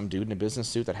kind of like some dude in a business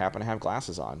suit that happened to have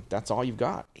glasses on. That's all you've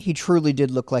got. He truly did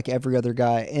look like every other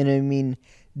guy. And I mean,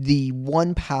 the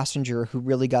one passenger who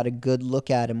really got a good look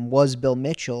at him was Bill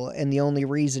Mitchell. And the only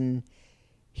reason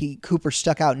Cooper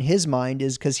stuck out in his mind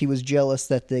is because he was jealous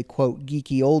that the, quote,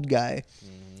 geeky old guy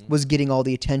was getting all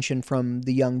the attention from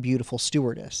the young, beautiful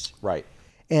stewardess. Right.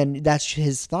 And that's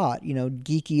his thought,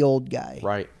 geeky old guy.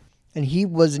 Right. And he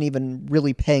wasn't even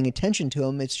really paying attention to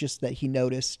him. It's just that he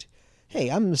noticed... Hey,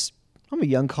 I'm a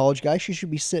young college guy. She should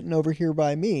be sitting over here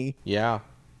by me. Yeah.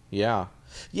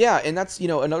 And that's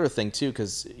another thing too,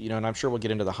 because and I'm sure we'll get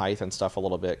into the height and stuff a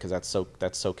little bit, because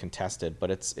that's so contested.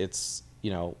 But it's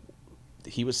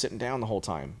he was sitting down the whole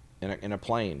time in a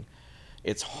plane.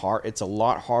 It's hard. It's a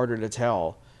lot harder to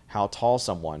tell how tall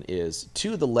someone is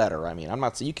to the letter. I mean, I'm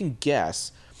not saying you can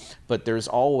guess, but there's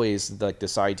always like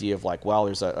this idea of like, well,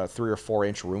 there's a 3 or 4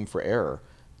 inch room for error.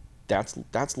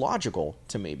 That's logical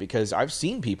to me, because I've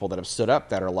seen people that have stood up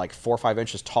that are like 4 or 5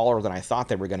 inches taller than I thought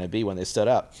they were going to be when they stood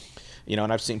up, and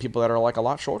I've seen people that are like a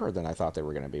lot shorter than I thought they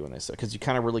were going to be when they stood, because you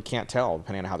kind of really can't tell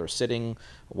depending on how they're sitting,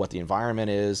 what the environment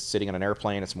is. Sitting on an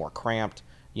airplane, it's more cramped.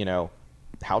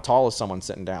 How tall is someone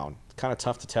sitting down? It's kind of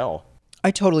tough to tell.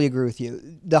 I totally agree with you.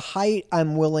 The height,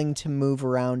 I'm willing to move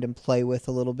around and play with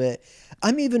a little bit.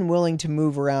 I'm even willing to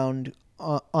move around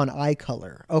on eye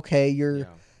color. Okay,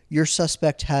 your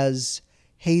suspect has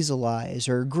hazel eyes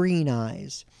or green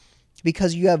eyes,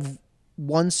 because you have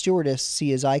one stewardess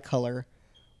see his eye color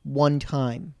one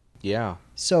time. Yeah.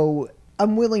 So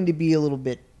I'm willing to be a little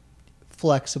bit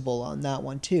flexible on that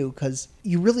one too, because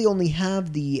you really only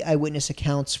have the eyewitness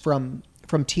accounts from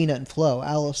Tina and Flo.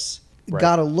 Alice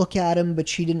got a look at him, but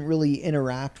she didn't really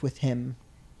interact with him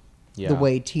the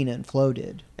way Tina and Flo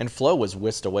did. And Flo was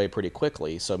whisked away pretty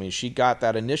quickly. So, I mean, she got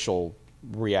that initial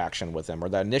reaction with him, or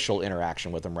that initial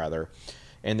interaction with him rather,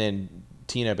 and then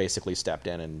Tina basically stepped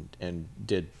in and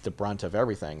did the brunt of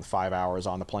everything. 5 hours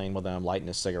on the plane with him, lighting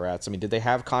his cigarettes. I mean, did they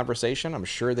have conversation? I'm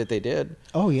sure that they did.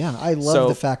 Oh yeah, I love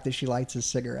the fact that she lights his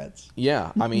cigarettes.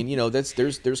 Yeah, I mean,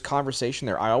 there's conversation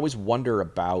there. I always wonder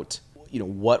about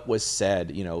what was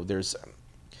said. There's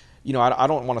I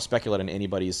don't want to speculate on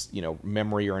anybody's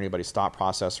memory or anybody's thought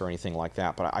process or anything like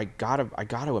that, but I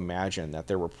gotta imagine that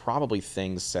there were probably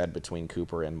things said between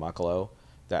Cooper and Mucklow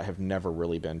that have never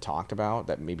really been talked about,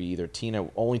 that maybe either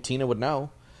only Tina would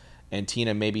know, and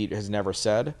Tina maybe has never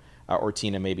said, or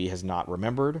Tina maybe has not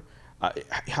remembered.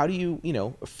 How do you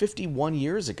 51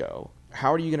 years ago,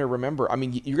 how are you going to remember? I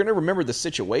mean, you're going to remember the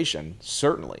situation,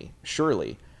 certainly,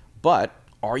 surely, but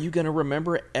are you going to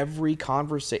remember every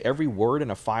word in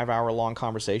a 5-hour-long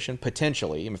conversation?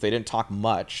 Potentially. If they didn't talk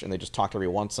much and they just talked every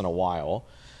once in a while,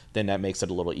 then that makes it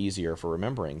a little easier for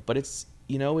remembering. But it's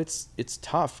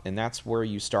tough, and that's where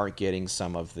you start getting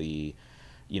some of the,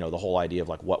 the whole idea of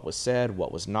like what was said,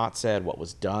 what was not said, what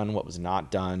was done, what was not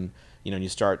done.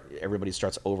 And everybody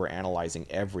starts overanalyzing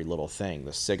every little thing,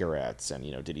 the cigarettes, and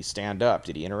did he stand up?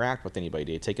 Did he interact with anybody?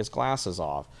 Did he take his glasses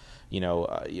off?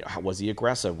 Was he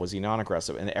aggressive? Was he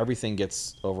non-aggressive? And everything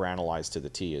gets overanalyzed to the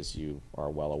T, as you are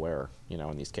well aware,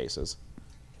 in these cases.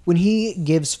 When he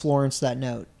gives Florence that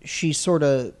note, she sort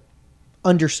of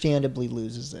understandably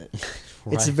loses it.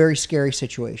 Right. It's a very scary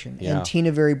situation. Yeah. And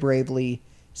Tina very bravely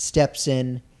steps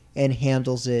in and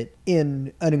handles it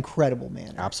in an incredible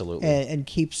manner. Absolutely. And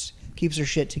keeps her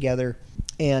shit together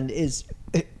and is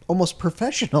almost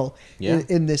professional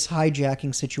in this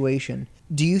hijacking situation.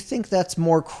 Do you think that's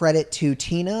more credit to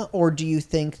Tina, or do you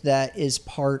think that is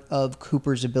part of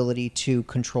Cooper's ability to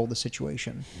control the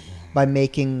situation by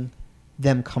making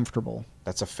them comfortable?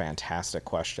 That's a fantastic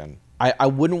question. I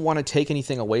wouldn't want to take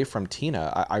anything away from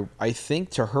Tina. I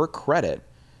think, to her credit,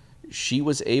 she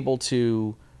was able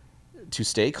to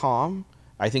stay calm.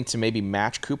 I think to maybe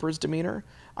match Cooper's demeanor.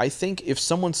 I think if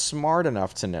someone's smart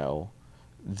enough to know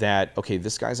that, okay,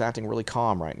 this guy's acting really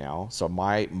calm right now, so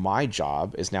my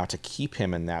job is now to keep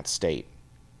him in that state.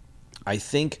 I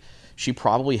think she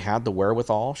probably had the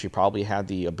wherewithal. She probably had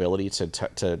the ability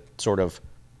to sort of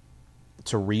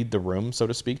to read the room, so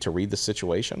to speak, to read the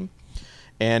situation.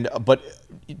 But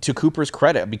to Cooper's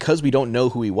credit, because we don't know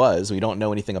who he was, we don't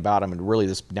know anything about him, and really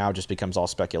this now just becomes all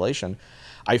speculation,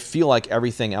 I feel like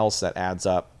everything else that adds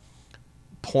up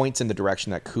points in the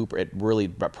direction that Cooper, it really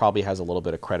probably has a little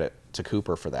bit of credit to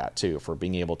Cooper for that too, for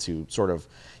being able to sort of,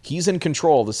 he's in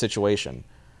control of the situation,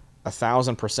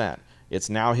 1,000%. It's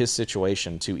now his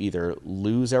situation to either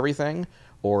lose everything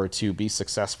or to be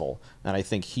successful. And I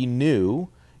think he knew,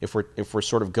 if we're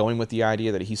sort of going with the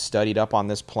idea that he studied up on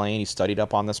this plane, he studied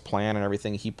up on this plan and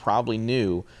everything, he probably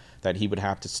knew that he would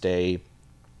have to stay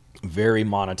very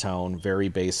monotone, very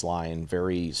baseline,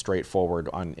 very straightforward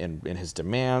in his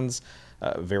demands,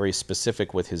 very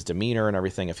specific with his demeanor and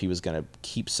everything if he was going to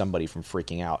keep somebody from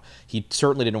freaking out. He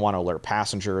certainly didn't want to alert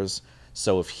passengers,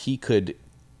 so if he could,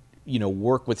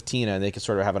 work with Tina and they could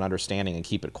sort of have an understanding and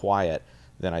keep it quiet,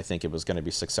 then I think it was going to be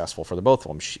successful for the both of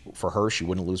them. For her, she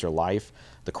wouldn't lose her life.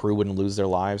 The crew wouldn't lose their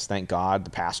lives, thank God.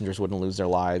 The passengers wouldn't lose their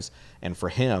lives. And for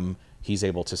him, he's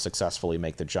able to successfully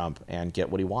make the jump and get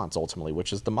what he wants ultimately,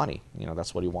 which is the money.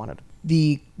 That's what he wanted.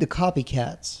 The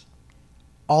copycats,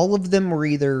 all of them were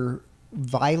either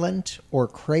violent or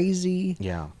crazy.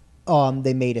 Yeah.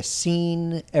 They made a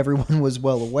scene. Everyone was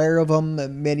well aware of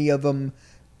them. Many of them,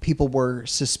 people were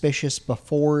suspicious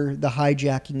before the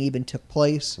hijacking even took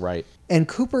place. Right. And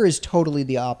Cooper is totally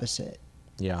the opposite.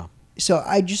 Yeah. So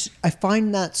I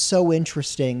find that so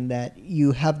interesting that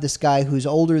you have this guy who's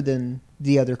older than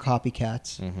the other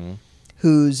copycats, mm-hmm.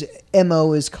 whose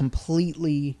MO is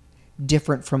completely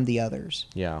different from the others.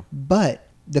 Yeah. But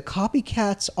the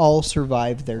copycats all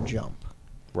survived their jump.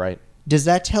 Right. Does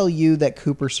that tell you that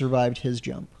Cooper survived his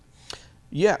jump?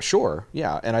 Yeah, sure.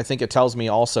 Yeah. And I think it tells me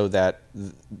also that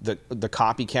the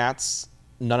copycats,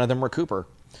 none of them were Cooper.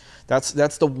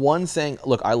 That's the one thing.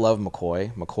 Look, I love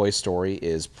McCoy. McCoy's story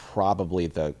is probably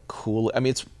the coolest. I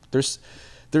mean,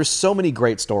 there's so many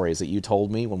great stories that you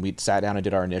told me when we sat down and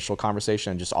did our initial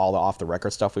conversation, and just all the off the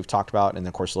record stuff we've talked about, and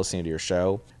of course listening to your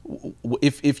show.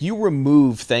 If you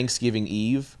remove Thanksgiving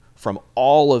Eve from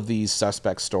all of these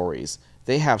suspect stories,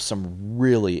 they have some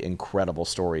really incredible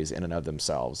stories in and of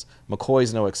themselves.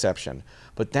 McCoy's no exception.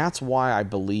 But that's why I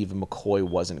believe McCoy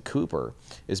wasn't Cooper,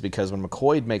 is because when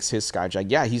McCoy makes his skyjack,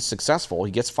 yeah, he's successful.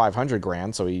 He gets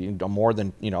 $500,000, so he more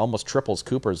than, almost triples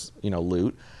Cooper's,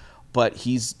 loot. But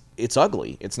it's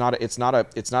ugly. It's not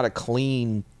a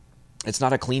clean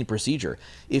procedure.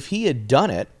 If he had done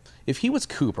it, if he was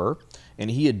Cooper and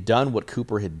he had done what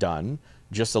Cooper had done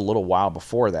just a little while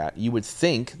before that, you would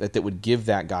think that would give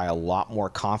that guy a lot more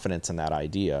confidence in that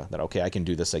idea that, okay, I can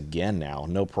do this again now,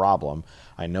 no problem.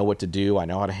 I know what to do. I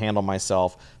know how to handle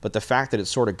myself. But the fact that it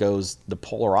sort of goes the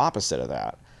polar opposite of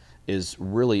that is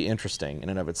really interesting in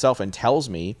and of itself, and tells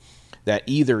me that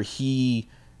either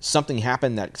something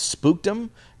happened that spooked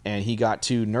him and he got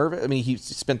too nervous. I mean, he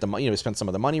spent he spent some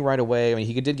of the money right away. I mean,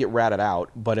 he did get ratted out,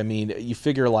 but I mean, you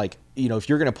figure if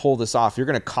you're going to pull this off, you're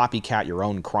going to copycat your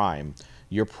own crime.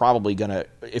 You're probably going to,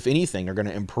 if anything, you're going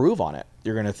to improve on it.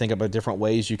 You're going to think about different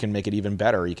ways you can make it even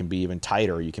better. You can be even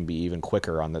tighter. You can be even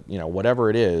quicker on the, whatever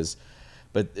it is.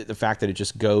 But the fact that it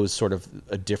just goes sort of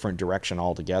a different direction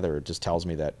altogether, it just tells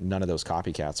me that none of those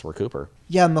copycats were Cooper.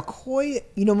 Yeah,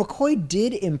 McCoy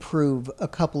did improve a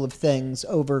couple of things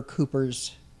over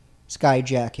Cooper's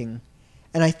skyjacking.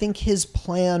 And I think his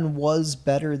plan was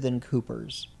better than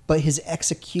Cooper's. But his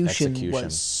execution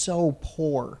was so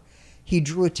poor. He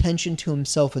drew attention to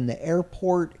himself in the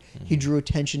airport. Mm-hmm. He drew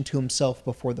attention to himself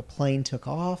before the plane took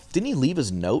off. Didn't he leave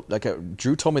his note?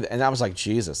 Drew told me that, and I was like,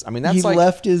 Jesus. I mean, that's he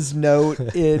left his note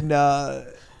in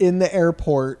the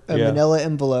airport, a manila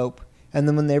envelope. And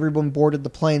then when everyone boarded the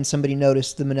plane, somebody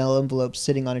noticed the manila envelope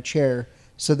sitting on a chair.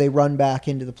 So they run back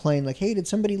into the plane like, hey, did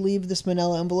somebody leave this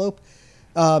manila envelope?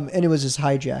 And it was his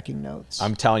hijacking notes.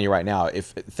 I'm telling you right now,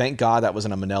 thank God that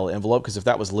wasn't a manila envelope, because if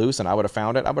that was loose and I would have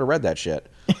found it, I would have read that shit.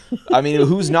 I mean,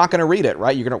 who's not going to read it,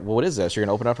 right? Well, what is this? You're going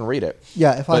to open it up and read it.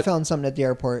 Yeah, if I found something at the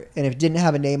airport and if it didn't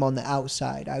have a name on the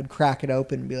outside, I would crack it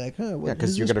open and be like, oh, what yeah,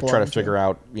 because you're going to try to figure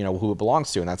out, who it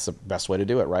belongs to, and that's the best way to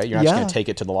do it, right? You're not just going to take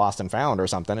it to the lost and found or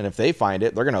something, and if they find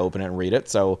it, they're going to open it and read it.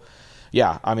 So,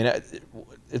 yeah, I mean,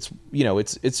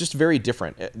 it's just very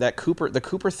different. The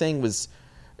Cooper thing was,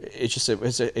 it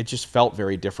just felt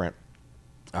very different.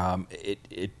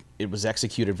 It was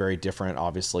executed very different,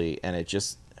 obviously, and it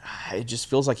just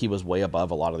feels like he was way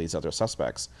above a lot of these other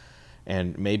suspects,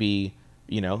 and maybe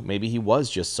he was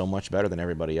just so much better than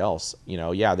everybody else.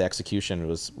 Yeah, the execution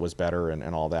was better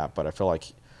and all that, but I feel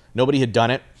like nobody had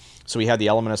done it, so we had the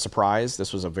element of surprise.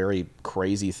 This was a very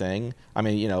crazy thing. I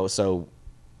mean, so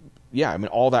yeah, I mean,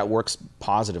 all that works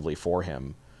positively for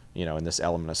him, in this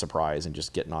element of surprise and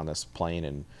just getting on this plane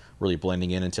and really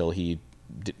blending in until he,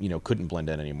 couldn't blend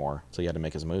in anymore. So he had to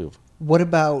make his move. What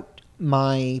about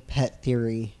my pet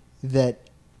theory that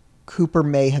Cooper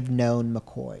may have known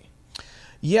McCoy?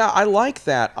 Yeah, I like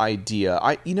that idea.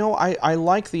 I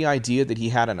like the idea that he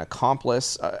had an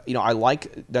accomplice.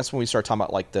 That's when we start talking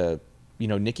about like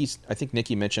I think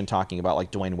Nikki mentioned talking about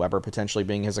like Dwayne Weber potentially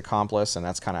being his accomplice, and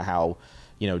that's kind of how,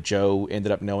 Joe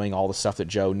ended up knowing all the stuff that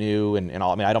Joe knew and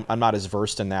all. I mean, I'm not as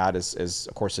versed in that as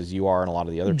of course as you are and a lot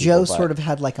of the other people. Joe sort of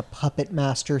had like a puppet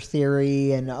master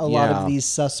theory, and a lot of these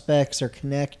suspects are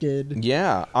connected.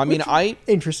 Yeah, I mean,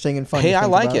 interesting and fun. Hey, I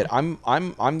like it.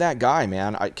 I'm that guy,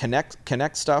 man. I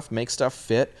connect stuff, make stuff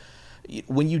fit.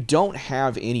 When you don't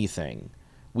have anything,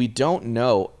 we don't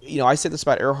know. I say this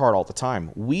about Earhart all the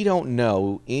time. We don't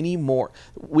know anymore.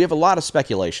 We have a lot of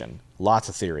speculation, lots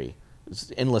of theory,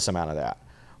 endless amount of that.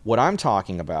 What I'm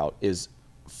talking about is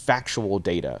factual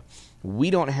data. We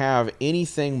don't have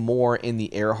anything more in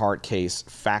the Earhart case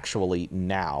factually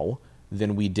now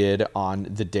than we did on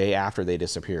the day after they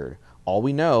disappeared. All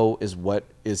we know is what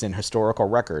is in historical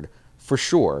record, for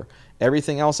sure.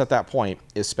 Everything else at that point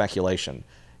is speculation.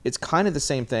 It's kind of the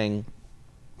same thing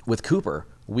with Cooper.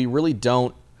 We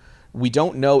don't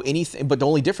know anything, but the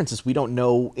only difference is we don't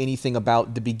know anything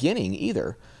about the beginning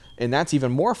either. And that's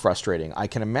even more frustrating, I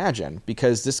can imagine,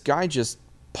 because this guy just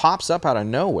pops up out of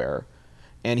nowhere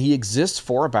and he exists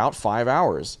for about 5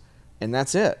 hours and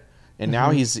that's it. And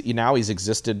now he's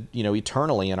existed,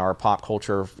 eternally in our pop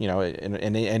culture,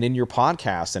 and in your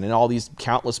podcast and in all these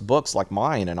countless books like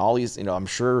mine and all these, I'm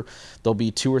sure there'll be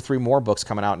 2 or 3 more books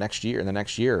coming out in the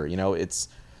next year.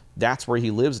 That's where he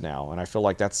lives now. And I feel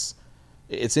like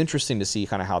it's interesting to see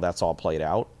kind of how that's all played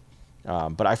out.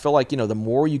 But I feel like, the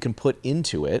more you can put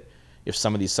into it, if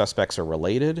some of these suspects are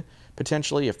related,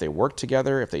 potentially, if they work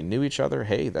together, if they knew each other,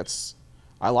 hey,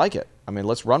 I like it. I mean,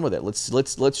 let's run with it.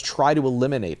 Let's try to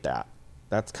eliminate that.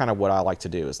 That's kind of what I like to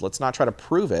do, is let's not try to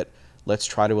prove it. Let's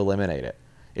try to eliminate it.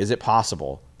 Is it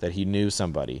possible that he knew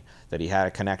somebody, that he had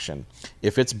a connection?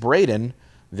 If it's Braden,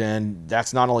 then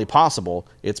that's not only possible,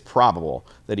 it's probable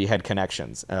that he had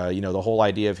connections. The whole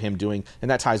idea of him doing, and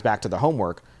that ties back to the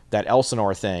homework, that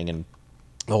Elsinore thing and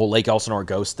the whole Lake Elsinore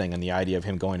ghost thing, and the idea of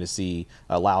him going to see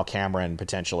Lyle Cameron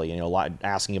potentially,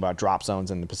 asking about drop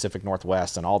zones in the Pacific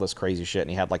Northwest and all this crazy shit, and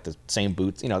he had like the same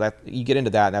boots. That you get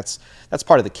into that, and that's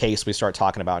part of the case we start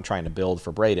talking about and trying to build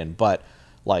for Braden. But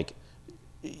like,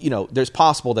 there's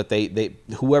possible that they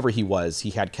whoever he was,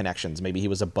 he had connections. Maybe he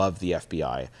was above the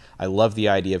FBI. I love the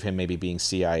idea of him maybe being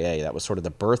CIA. That was sort of the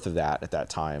birth of that at that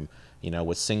time.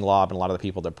 With Singlob and a lot of the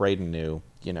people that Braden knew.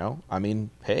 I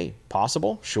mean, hey,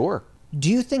 possible, sure. Do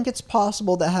you think it's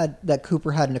possible that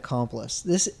Cooper had an accomplice?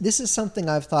 This is something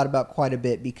I've thought about quite a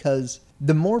bit, because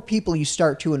the more people you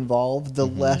start to involve, the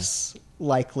less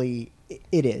likely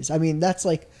it is. I mean, that's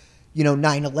like,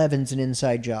 9/11's an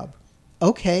inside job.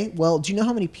 Okay, well, do you know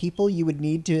how many people you would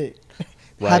need to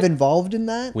have involved in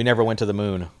that? We never went to the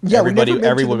moon. Yeah, everybody would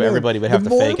have to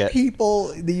fake it. The more people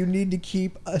that you need to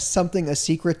keep something a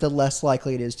secret, the less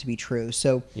likely it is to be true.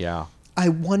 So yeah. I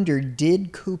wonder,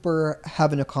 did Cooper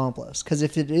have an accomplice? Because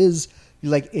if it is,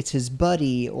 like, it's his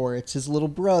buddy, or it's his little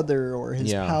brother, or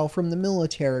his pal from the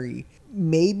military,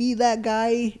 maybe that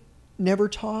guy never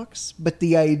talks. But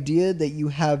the idea that you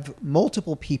have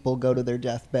multiple people go to their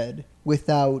deathbed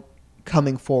without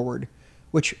coming forward,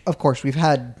 which, of course, we've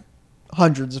had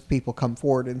hundreds of people come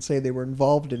forward and say they were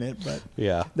involved in it, but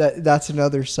that's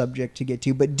another subject to get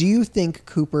to. But do you think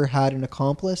Cooper had an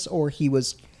accomplice, or he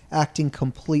was acting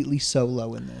completely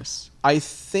solo in this? I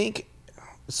think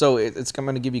so. I'm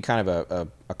going to give you kind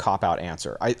of a cop-out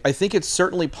answer. I think it's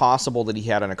certainly possible that he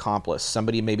had an accomplice,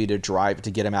 somebody maybe to drive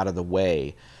to get him out of the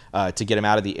way, to get him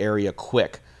out of the area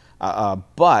quick.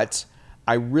 But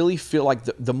I really feel like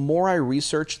the more I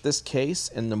research this case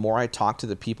and the more I talk to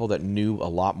the people that knew a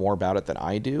lot more about it than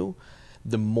I do,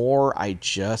 the more I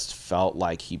just felt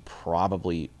like he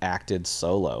probably acted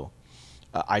solo.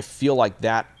 I feel like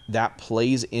that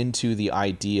plays into the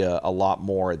idea a lot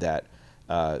more that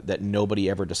that nobody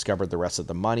ever discovered the rest of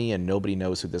the money and nobody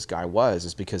knows who this guy was,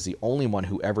 is because the only one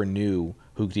who ever knew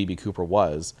who D.B. Cooper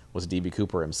was D.B.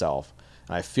 Cooper himself.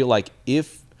 And I feel like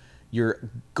if you're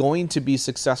going to be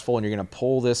successful and you're going to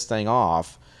pull this thing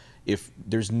off, if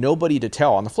there's nobody to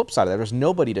tell, on the flip side of that, there's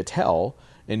nobody to tell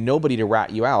and nobody to rat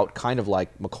you out, kind of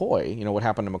like McCoy, what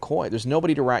happened to McCoy. There's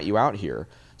nobody to rat you out here.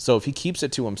 So if he keeps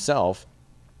it to himself,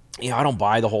 I don't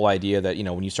buy the whole idea that,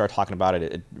 when you start talking about it,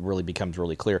 it really becomes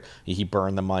really clear. He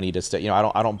burned the money to stay.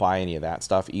 I don't buy any of that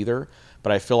stuff either.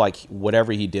 But I feel like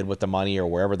whatever he did with the money or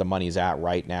wherever the money's at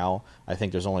right now, I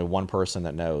think there's only one person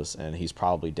that knows, and he's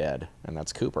probably dead, and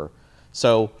that's Cooper.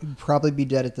 So he'd probably be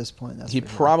dead at this point. He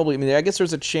probably. I mean, I guess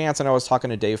there's a chance, and I was talking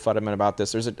to Dave Futterman about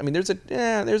this. There's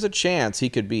a chance he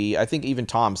could be. I think even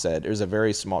Tom said there's a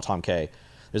very small Tom K.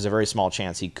 There's a very small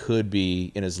chance he could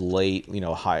be in his late,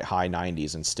 high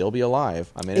 90s and still be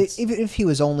alive. I mean, even if he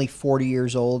was only 40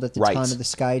 years old at the right. time of the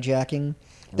skyjacking,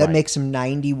 that right. makes him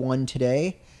 91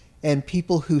 today. And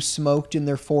people who smoked in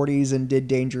their 40s and did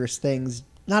dangerous things,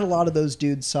 not a lot of those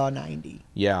dudes saw 90.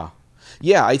 Yeah.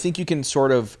 Yeah, I think you can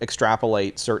sort of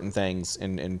extrapolate certain things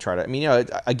and try to. I mean,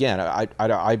 again,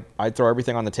 I'd throw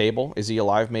everything on the table. Is he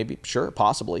alive? Maybe, sure,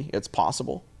 possibly, it's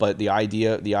possible. But the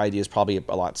idea is probably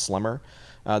a lot slimmer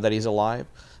that he's alive.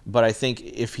 But I think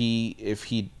if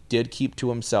he did keep to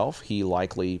himself,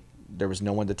 there was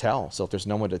no one to tell. So if there's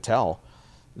no one to tell,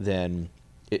 then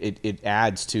it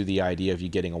adds to the idea of you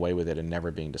getting away with it and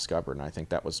never being discovered. And I think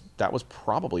that was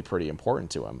probably pretty important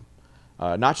to him.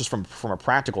 Not just from a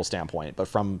practical standpoint, but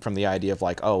from the idea of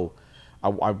like, oh,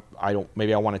 I don't,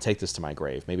 maybe I want to take this to my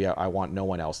grave. Maybe I want no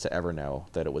one else to ever know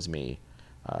that it was me,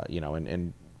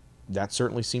 and that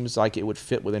certainly seems like it would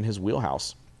fit within his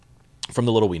wheelhouse from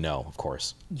the little we know, of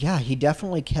course. Yeah, he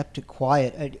definitely kept it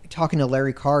quiet. Talking to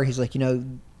Larry Carr, he's like,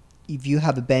 if you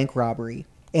have a bank robbery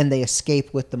and they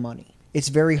escape with the money, it's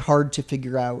very hard to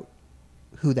figure out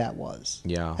who that was.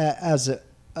 Yeah. As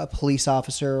a police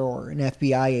officer or an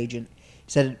FBI agent,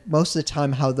 he said most of the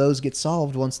time how those get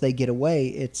solved once they get away,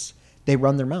 it's they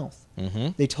run their mouth. Mm-hmm.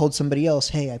 They told somebody else,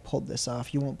 hey, I pulled this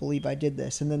off. You won't believe I did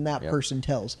this. And then that person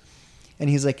tells. And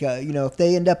he's like, if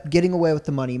they end up getting away with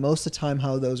the money, most of the time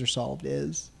how those are solved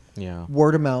is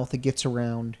word of mouth. It gets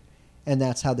around, and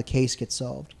that's how the case gets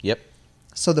solved. Yep.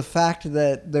 So the fact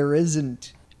that there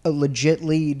isn't a legit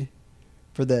lead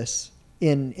for this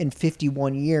in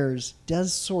 51 years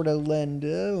does sort of lend,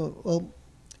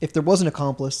 if there was an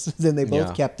accomplice, then they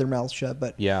both kept their mouths shut.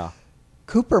 But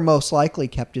Cooper most likely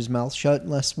kept his mouth shut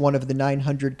unless one of the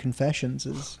 900 confessions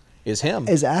is him.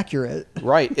 Is accurate.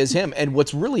 Right, is him. And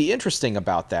what's really interesting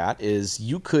about that is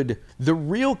the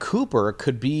real Cooper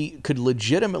could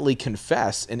legitimately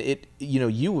confess, and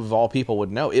you of all people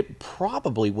would know, it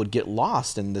probably would get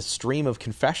lost in the stream of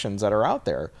confessions that are out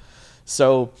there.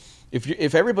 So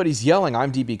if everybody's yelling,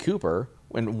 I'm D.B. Cooper,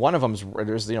 when one of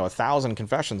there's 1,000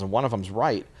 confessions and one of them's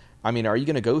right, I mean, are you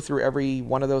going to go through every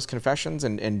one of those confessions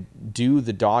and do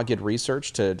the dogged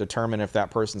research to determine if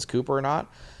that person's Cooper or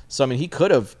not? So, I mean, he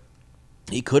could have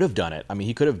done it. I mean,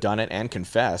 he could have done it and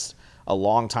confessed a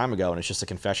long time ago, and it's just a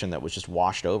confession that was just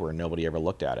washed over and nobody ever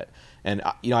looked at it. And,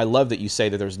 I love that you say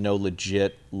that there's no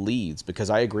legit leads, because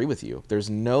I agree with you. There's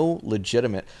no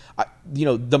legitimate,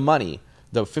 the money,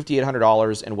 the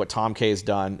 $5,800 and what Tom K has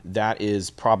done, that is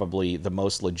probably the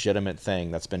most legitimate thing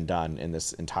that's been done in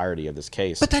this entirety of this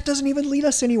case. But that doesn't even lead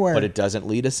us anywhere. But it doesn't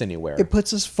lead us anywhere. It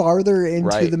puts us farther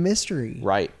into the mystery.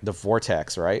 Right. The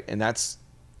vortex, right? And that's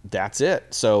it.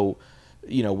 So,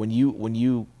 when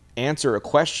you answer a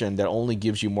question that only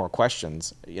gives you more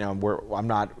questions, I'm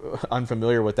not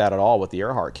unfamiliar with that at all with the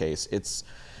Earhart case.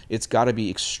 It's got to be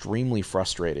extremely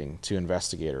frustrating to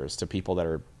investigators, to people that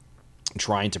are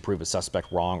trying to prove a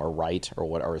suspect wrong or right,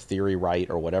 or a theory right,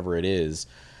 or whatever it is.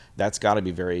 That's got to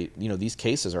be very, these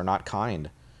cases are not kind.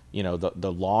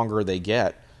 The longer they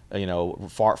get,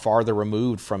 farther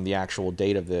removed from the actual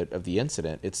date of the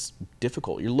incident, it's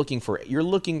difficult. You're looking for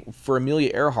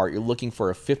Amelia Earhart. You're looking for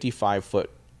a 55-foot,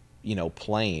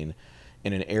 plane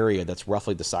in an area that's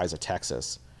roughly the size of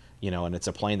Texas, and it's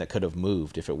a plane that could have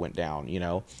moved if it went down.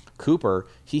 Cooper,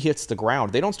 he hits the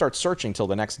ground. They don't start searching till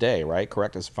the next day, right?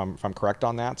 Correct? If I'm correct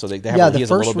on that. So they have the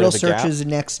first real search is the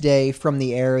next day from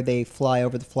the air. They fly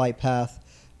over the flight path,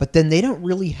 But then they don't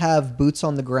really have boots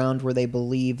on the ground where they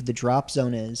believe the drop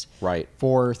zone is. Right.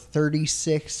 For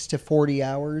 36 to 40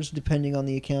 hours, depending on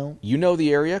the account. You know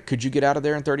the area. Could you get out of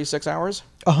there in 36 hours?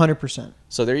 100%.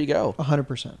 So there you go.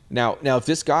 100%. Now if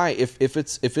this guy, if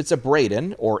it's a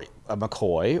Braden or a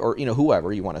McCoy or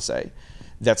whoever you want to say,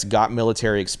 that's got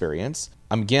military experience.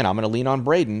 Again, I'm going to lean on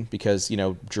Braden because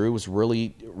Drew was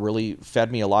really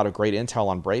fed me a lot of great intel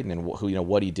on Braden and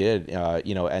what he did,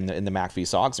 and in the MACV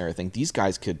SOGs and everything. These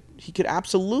guys he could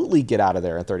absolutely get out of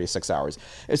there in 36 hours,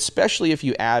 especially if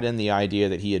you add in the idea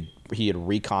that he had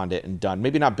reconned it and done,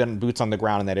 maybe not been boots on the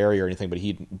ground in that area or anything, but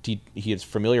he had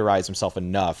familiarized himself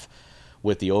enough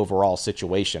with the overall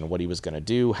situation, what he was going to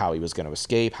do, how he was going to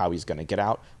escape, how he's going to get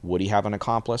out. Would he have an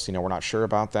accomplice? We're not sure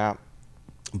about that.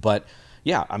 But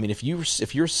yeah, I mean, if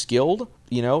you're skilled,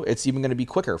 it's even going to be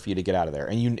quicker for you to get out of there,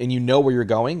 and you know where you're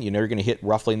going. You're going to hit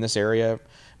roughly in this area.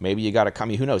 Maybe you got to come.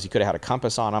 Who knows? He could have had a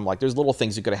compass on him. Like there's little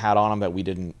things he could have had on him that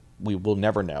we will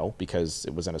never know because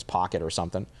it was in his pocket or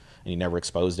something, and he never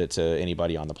exposed it to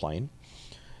anybody on the plane.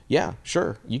 Yeah,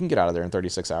 sure, you can get out of there in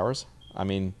 36 hours. I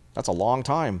mean, that's a long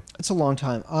time. It's a long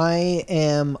time. I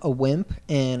am a wimp,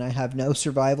 and I have no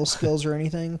survival skills or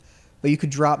anything. But you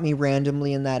could drop me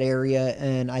randomly in that area,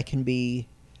 and I can be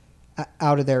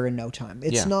out of there in no time.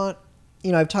 It's not,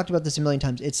 I've talked about this a million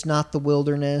times. It's not the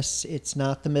wilderness. It's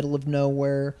not the middle of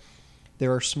nowhere.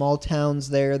 There are small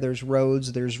towns there. There's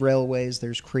roads. There's railways.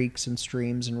 There's creeks and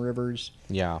streams and rivers.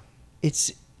 Yeah.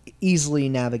 It's easily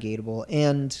navigatable,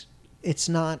 and it's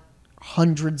not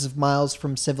hundreds of miles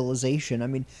from civilization. I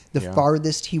mean, the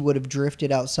farthest he would have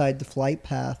drifted outside the flight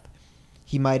path,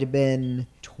 he might have been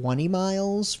 20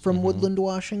 miles from Woodland,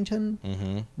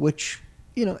 Washington, which,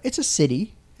 it's a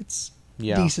city. It's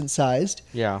decent sized.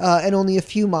 Yeah. And only a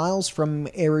few miles from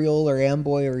Ariel or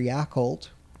Amboy or Yakult.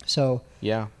 So,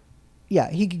 yeah,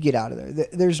 he could get out of there.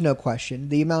 There's no question.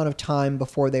 The amount of time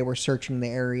before they were searching the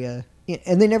area,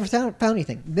 and they never found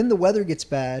anything. Then the weather gets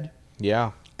bad.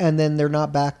 Yeah. And then they're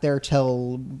not back there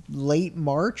till late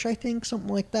March, I think,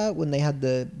 something like that, when they had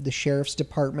the sheriff's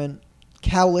department,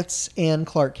 Cowlitz and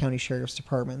Clark County Sheriff's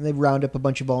Department. They round up a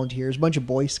bunch of volunteers, a bunch of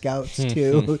Boy Scouts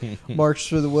too, marched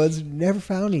through the woods, never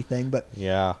found anything. But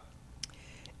yeah,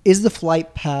 is the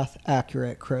flight path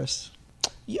accurate, Chris?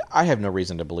 Yeah, I have no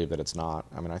reason to believe that it's not.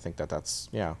 I mean, I think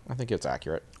I think it's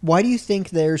accurate. Why do you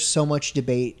think there's so much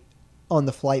debate on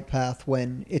the flight path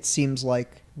when it seems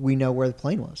like we know where the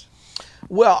plane was?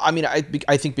 Well, I mean, I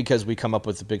think because we come up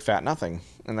with the big fat nothing,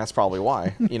 and that's probably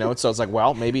why. So it's like,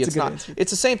 well, maybe it's not. Answer.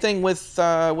 It's the same thing with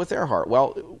Earhart.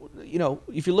 Well,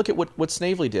 if you look at what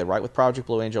Snavely did, right, with Project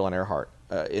Blue Angel and Earhart,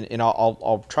 and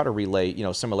I'll try to relay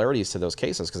similarities to those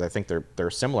cases because I think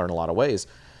they're similar in a lot of ways.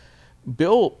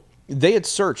 Bill, they had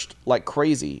searched like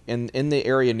crazy in the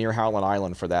area near Howland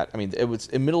Island for that. I mean, it was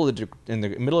in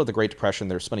the middle of the Great Depression.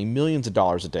 They're spending millions of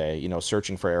dollars a day,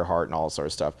 searching for Earhart and all that sort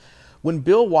of stuff. When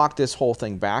Bill walked this whole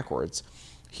thing backwards,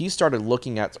 he started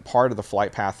looking at part of the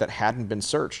flight path that hadn't been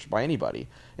searched by anybody.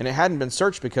 And it hadn't been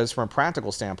searched because from a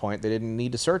practical standpoint, they didn't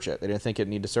need to search it. They didn't think it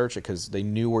needed to search it because they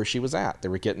knew where she was at. They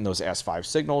were getting those S5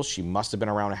 signals. She must have been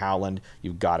around Howland.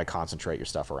 You've got to concentrate your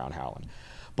stuff around Howland.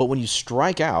 But when you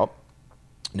strike out,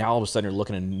 now all of a sudden you're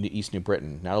looking at East New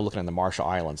Britain. Now you're looking at the Marshall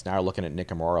Islands. Now you're looking at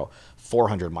Nicomoro,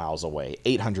 400 miles away,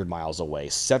 800 miles away,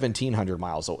 1,700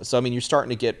 miles away. So, I mean, you're starting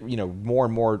to get, more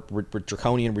and more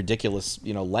draconian, ridiculous,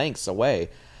 lengths away.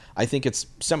 I think it's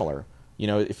similar.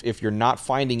 If you're not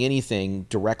finding anything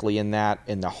directly in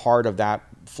the heart of that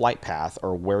flight path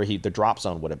or where the drop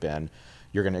zone would have been,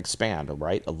 you're going to expand,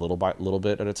 right? A little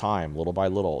bit at a time, little by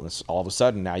little. And it's all of a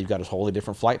sudden now you've got a totally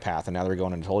different flight path, and now they're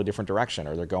going in a totally different direction,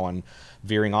 or they're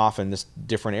veering off in this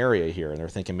different area here, and they're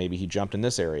thinking maybe he jumped in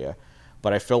this area.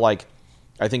 But I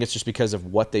think it's just because of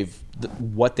what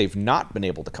they've not been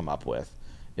able to come up with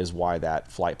is why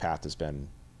that flight path has been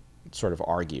sort of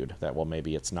argued that, well,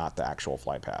 maybe it's not the actual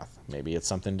flight path. Maybe it's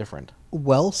something different.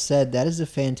 Well said. That is a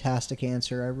fantastic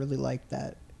answer. I really like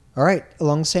that. All right,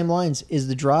 along the same lines, is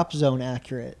the drop zone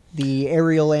accurate? The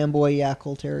Ariel, Amboy,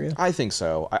 Yakult area? I think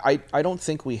so. I don't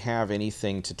think we have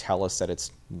anything to tell us that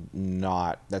it's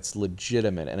not, that's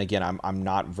legitimate. And again, I'm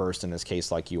not versed in this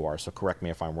case like you are, so correct me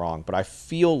if I'm wrong. But I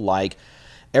feel like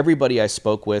everybody I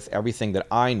spoke with, everything that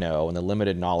I know, and the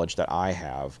limited knowledge that I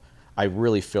have, I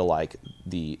really feel like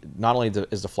not only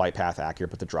is the flight path accurate,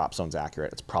 but the drop zone's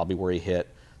accurate. It's probably where he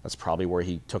hit. That's probably where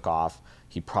he took off.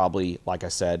 He probably, like I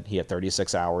said, he had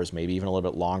 36 hours, maybe even a little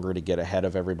bit longer to get ahead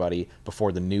of everybody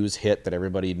before the news hit that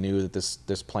everybody knew that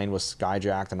this plane was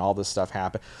skyjacked and all this stuff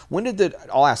happened.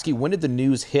 I'll ask you, when did the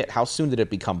news hit? How soon did it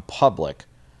become public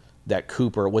that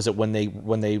Cooper, was it when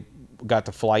they got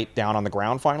the flight down on the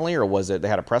ground finally, or was it they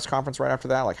had a press conference right after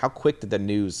that? Like, how quick did the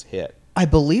news hit? I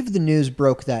believe the news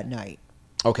broke that night.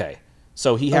 Okay,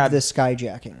 so he had the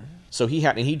skyjacking. So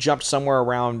he jumped somewhere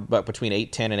around, but between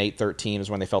 8:10 and 8:13 is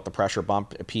when they felt the pressure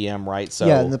bump at PM, right? So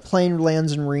yeah, and the plane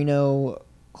lands in Reno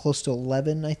close to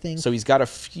 11, I think. So he's got a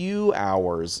few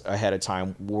hours ahead of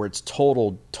time where it's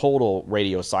total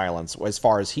radio silence as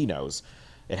far as he knows.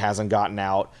 It hasn't gotten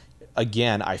out.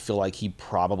 Again, I feel like he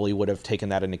probably would have taken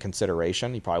that into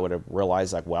consideration. He probably would have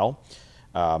realized, like, well,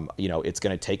 it's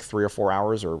going to take 3 or 4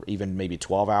 hours or even maybe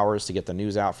 12 hours to get the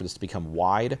news out for this to become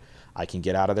wide. I can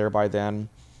get out of there by then.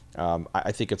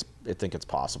 I think it's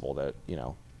possible that,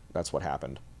 that's what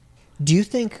happened. Do you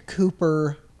think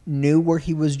Cooper knew where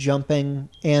he was jumping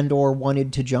and or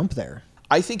wanted to jump there?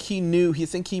 I think he knew.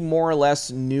 He more or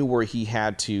less knew where he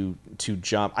had to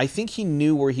jump. I think he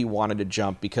knew where he wanted to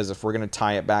jump because if we're going to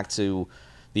tie it back to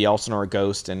the Elsinore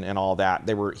ghost and all that,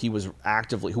 he was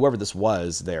actively, whoever this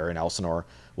was there in Elsinore,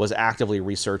 was actively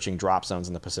researching drop zones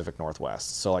in the Pacific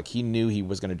Northwest. So like he knew he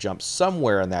was going to jump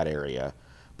somewhere in that area.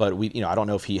 But I don't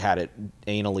know if he had it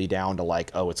anally down to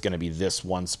like, oh, it's going to be this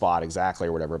one spot exactly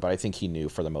or whatever. But I think he knew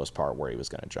for the most part where he was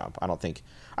going to jump.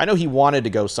 I know he wanted to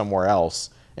go somewhere else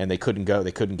and they couldn't go.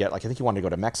 They couldn't get, like, I think he wanted to go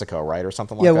to Mexico, right? Or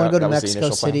something like that. Yeah, want to go to Mexico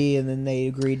City and then they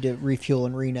agreed to refuel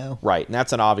in Reno. Right. And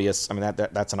that's an obvious,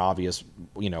 that's an obvious,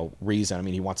 reason. I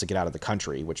mean, he wants to get out of the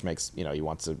country, which makes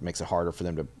it harder for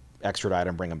them to extradite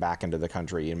and bring him back into the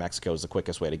country. And Mexico is the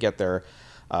quickest way to get there.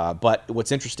 But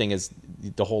what's interesting is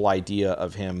the whole idea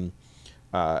of him.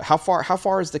 How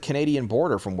far is the Canadian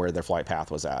border from where their flight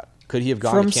path was at? Could he have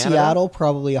gone to Canada? From Seattle,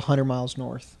 probably 100 miles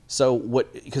north. So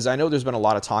because I know there's been a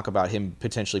lot of talk about him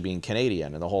potentially being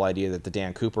Canadian, and the whole idea that the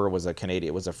Dan Cooper was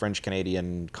a French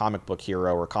Canadian comic book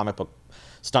hero or comic book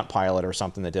stunt pilot or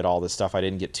something that did all this stuff. I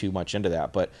didn't get too much into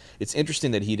that, but it's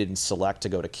interesting that he didn't select to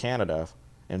go to Canada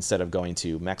instead of going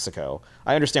to Mexico.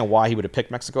 I understand why he would have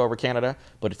picked Mexico over Canada,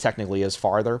 but it technically is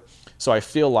farther. So I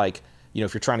feel like,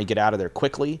 if you're trying to get out of there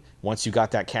quickly, once you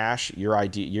got that cash,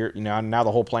 now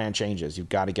the whole plan changes. You've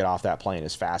got to get off that plane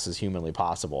as fast as humanly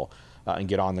possible and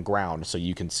get on the ground so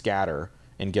you can scatter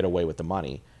and get away with the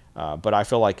money. But I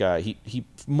feel like he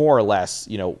more or less,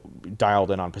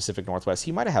 dialed in on Pacific Northwest.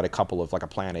 He might have had a couple of like a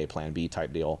plan A, plan B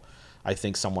type deal. I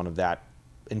think someone of that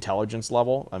intelligence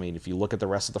level, I mean, if you look at the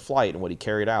rest of the flight and what he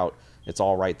carried out, it's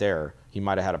all right there. He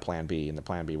might have had a plan B, and the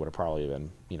plan B would have probably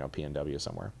been, PNW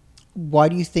somewhere. Why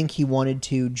do you think he wanted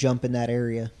to jump in that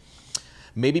area?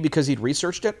 Maybe because he'd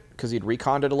researched it, because he'd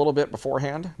reconned it a little bit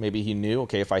beforehand. Maybe he knew,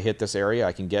 okay, if I hit this area,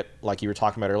 I can get, like you were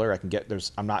talking about earlier,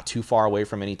 I'm not too far away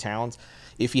from any towns.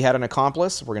 If he had an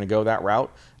accomplice, we're going to go that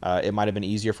route. It might have been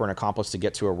easier for an accomplice to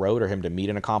get to a road or him to meet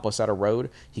an accomplice at a road.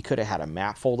 He could have had a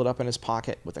map folded up in his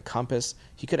pocket with a compass.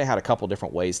 He could have had a couple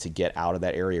different ways to get out of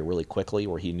that area really quickly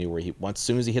where he knew as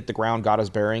soon as he hit the ground, got his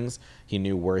bearings, he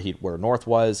knew where north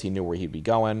was, he knew where he'd be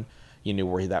going. He knew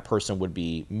where that person would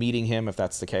be meeting him if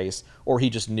that's the case. Or he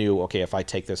just knew, okay, if I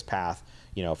take this path,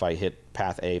 if I hit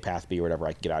path A, path B, or whatever,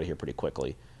 I can get out of here pretty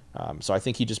quickly. So I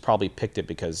think he just probably picked it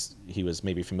because he was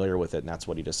maybe familiar with it, and that's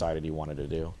what he decided he wanted to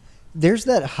do. There's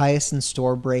that Hyacinth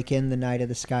store break-in the night of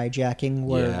the skyjacking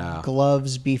where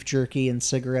gloves, beef jerky, and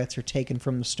cigarettes are taken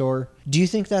from the store. Do you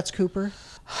think that's Cooper?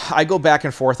 I go back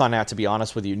and forth on that, to be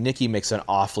honest with you. Nicky makes an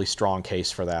awfully strong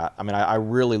case for that. I mean, I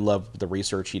really love the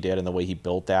research he did and the way he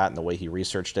built that and the way he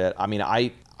researched it. I mean,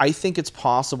 I think it's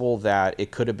possible that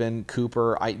it could have been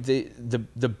Cooper.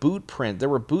 The boot print, there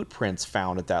were boot prints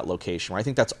found at that location. Right? I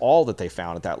think that's all that they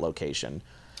found at that location.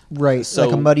 Right, so,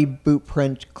 like a muddy boot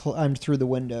print climbed through the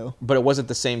window. But it wasn't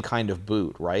the same kind of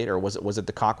boot, right? Or was it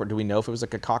the Cochrane? Do we know if it was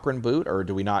like a Cochrane boot, or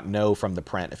do we not know from the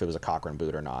print if it was a Cochrane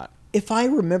boot or not? If I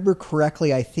remember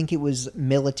correctly, I think it was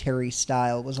military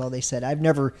style was all they said. I've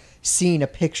never seen a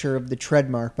picture of the tread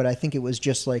mark, but I think it was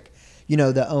just like,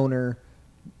 the owner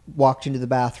walked into the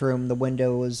bathroom, the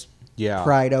window was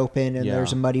pried open, and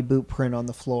there's a muddy boot print on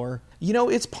the floor.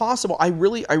 It's possible. I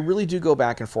really do go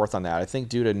back and forth on that. I think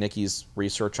due to Nicky's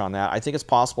research on that, I think it's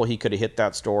possible he could have hit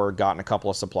that store, gotten a couple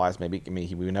of supplies. Maybe,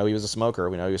 we know he was a smoker.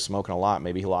 We know he was smoking a lot.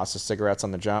 Maybe he lost his cigarettes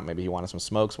on the jump. Maybe he wanted some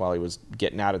smokes while he was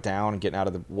getting out of town and getting out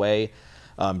of the way.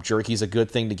 Jerky's a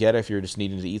good thing to get if you're just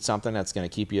needing to eat something. That's going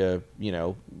to keep you,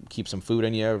 keep some food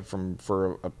in you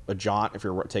for a jaunt if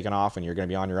you're taking off and you're going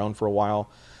to be on your own for a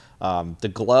while. The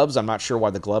gloves, I'm not sure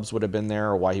why the gloves would have been there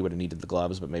or why he would have needed the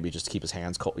gloves, but maybe just to keep his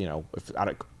hands cold. If it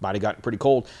might have gotten pretty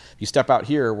cold. If you step out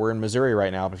here, we're in Missouri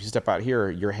right now, but if you step out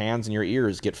here, your hands and your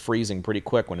ears get freezing pretty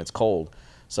quick when it's cold.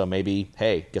 So maybe,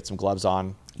 hey, get some gloves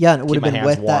on. Yeah, and it would have been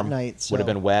wet warm. That night. So. Would have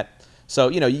been wet. So,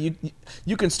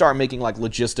 you can start making like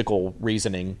logistical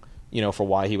reasoning for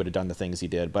why he would have done the things he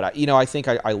did. But I think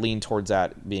I lean towards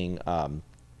that being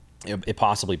it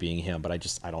possibly being him, but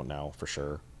I don't know for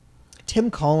sure.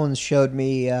 Tim Collins showed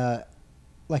me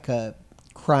like a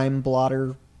crime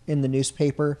blotter in the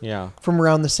newspaper from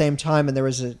around the same time, and there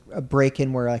was a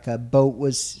break-in where like a boat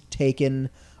was taken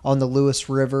on the Lewis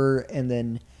River, and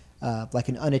then like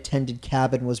an unattended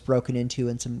cabin was broken into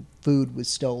and some food was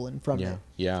stolen from it.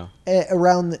 Yeah.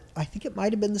 Around, I think it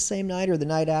might have been the same night or the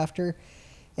night after.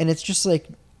 And it's just like,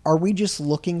 are we just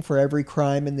looking for every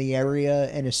crime in the area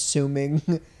and assuming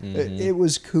it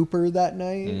was Cooper that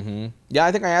night? Mm-hmm. Yeah,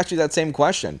 I think I asked you that same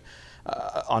question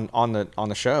on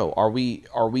the show. Are we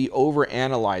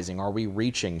overanalyzing? Are we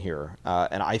reaching here?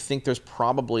 And I think there's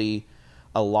probably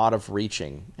a lot of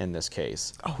reaching in this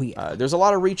case. Oh, yeah. There's a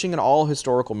lot of reaching in all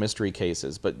historical mystery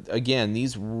cases. But again,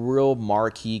 these real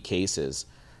marquee cases,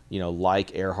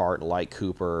 like Earhart, like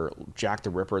Cooper, Jack the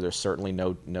Ripper, there's certainly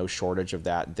no shortage of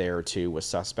that there too with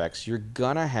suspects. You're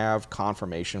going to have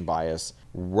confirmation bias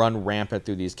run rampant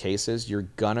through these cases. You're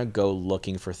going to go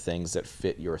looking for things that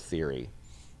fit your theory,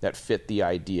 that fit the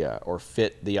idea, or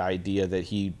fit the idea that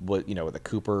he was, that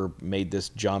Cooper made this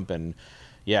jump and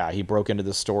he broke into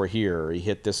the store here, or he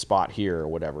hit this spot here, or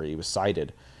whatever. He was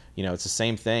cited. It's the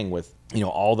same thing with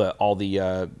all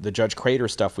the Judge Crater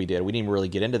stuff we did. We didn't really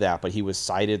get into that, but he was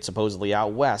cited supposedly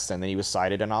out west, and then he was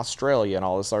cited in Australia and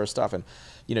all this other stuff. And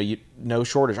no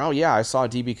shortage. Oh yeah, I saw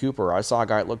DB Cooper. I saw a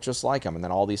guy that looked just like him. And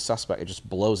then all these suspects, it just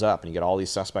blows up, and you get all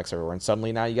these suspects everywhere. And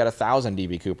suddenly now you got 1,000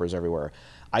 DB Coopers everywhere.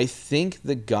 I think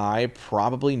the guy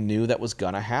probably knew that was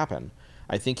gonna happen.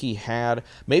 I think he had,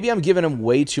 maybe I'm giving him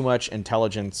way too much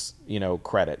intelligence,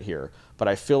 credit here, but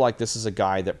I feel like this is a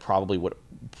guy that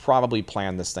probably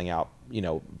planned this thing out,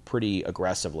 pretty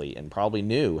aggressively, and probably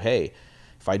knew, hey,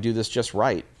 if I do this just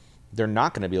right, they're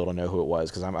not going to be able to know who it was,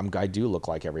 because I do look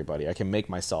like everybody. I can make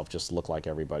myself just look like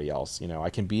everybody else. I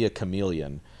can be a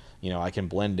chameleon. I can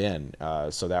blend in,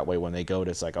 so that way when they go to,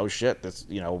 it's like, oh shit, this,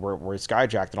 we're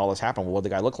skyjacked and all this happened. Well, what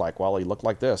did the guy look like? Well, he looked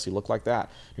like this. He looked like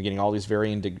that. You're getting all these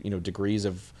varying, degrees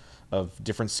of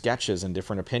different sketches and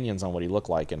different opinions on what he looked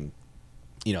like, and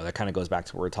that kind of goes back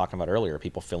to what we were talking about earlier.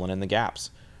 People filling in the gaps.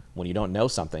 When you don't know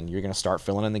something, you're going to start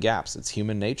filling in the gaps. It's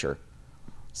human nature.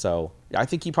 So I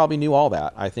think he probably knew all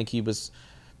that. I think he was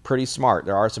pretty smart.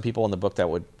 There are some people in the book that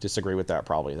would disagree with that,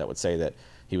 probably, that would say that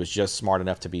he was just smart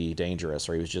enough to be dangerous,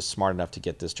 or he was just smart enough to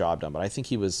get this job done. But I think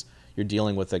you're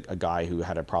dealing with a guy who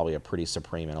had probably a pretty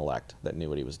supreme intellect that knew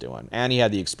what he was doing. And he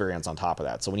had the experience on top of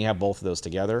that. So when you have both of those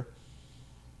together,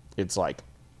 it's like,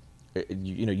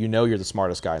 you're the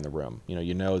smartest guy in the room.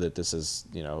 You know that this is,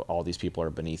 all these people are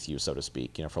beneath you, so to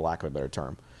speak, for lack of a better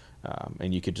term.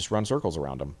 And you could just run circles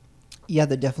around them. Yeah,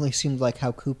 that definitely seemed like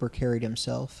how Cooper carried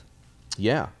himself.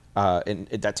 Yeah. And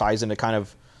that ties into kind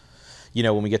of,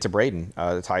 when we get to Braden,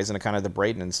 it ties into kind of the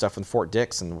Braden and stuff with Fort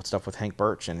Dix and stuff with Hank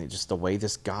Birch, and just the way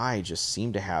this guy just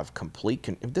seemed to have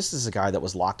this is a guy that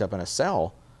was locked up in a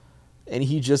cell, and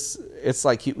it's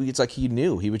like he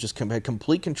knew he was just had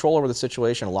complete control over the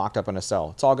situation, locked up in a cell.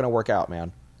 It's all going to work out,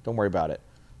 man. Don't worry about it.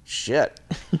 Shit.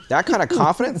 That kind of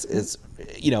confidence is,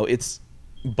 it's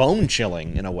bone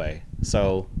chilling in a way.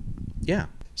 So, yeah.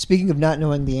 Speaking of not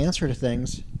knowing the answer to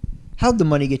things, how'd the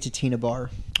money get to Tina Barr?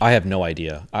 I have no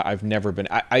idea. I've never been.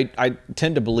 I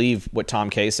tend to believe what Tom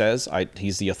Kay says.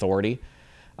 He's the authority.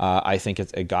 I think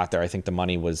it got there. I think the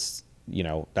money was,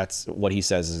 that's what he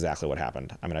says is exactly what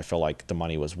happened. I mean, I feel like the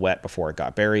money was wet before it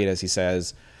got buried, as he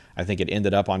says. I think it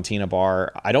ended up on Tina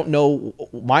Barr. I don't know.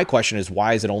 My question is,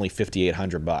 why is it only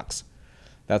 $5,800?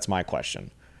 That's my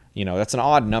question. That's an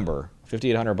odd number.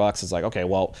 $5,800 is like, okay,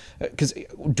 well, because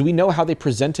do we know how they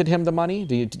presented him the money?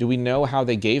 Do we know how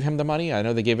they gave him the money? I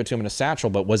know they gave it to him in a satchel,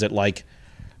 but was it like,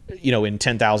 in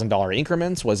 $10,000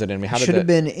 increments? Was it in? How did should have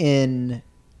been in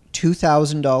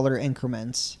 $2,000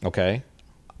 increments. Okay.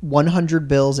 100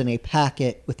 bills in a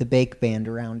packet with a bake band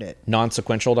around it.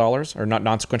 Non-sequential dollars, or not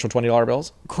non-sequential $20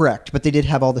 bills? Correct, but they did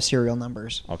have all the serial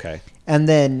numbers. Okay. And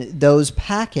then those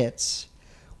packets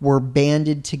were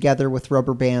banded together with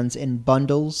rubber bands in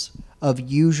bundles of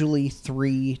usually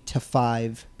 3 to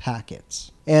 5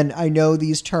 packets. And I know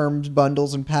these terms,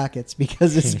 bundles and packets,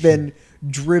 because it's been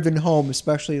driven home,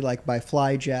 especially like by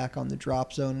Flyjack on the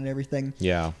drop zone and everything.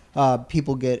 Yeah.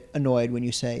 People get annoyed when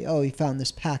you say, oh, he found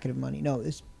this packet of money. No,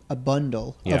 it's a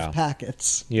bundle of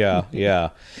packets. Yeah,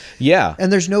 yeah. Yeah.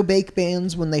 And there's no bake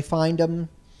bands when they find them.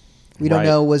 We don't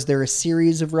know, was there a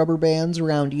series of rubber bands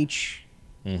around each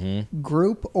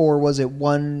group, or was it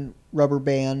one rubber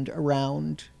band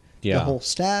around the whole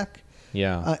stack?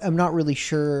 Yeah. I'm not really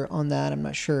sure on that. I'm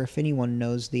not sure if anyone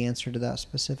knows the answer to that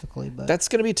specifically, but that's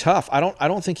going to be tough. I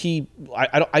don't think he,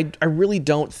 I really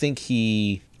don't think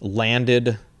he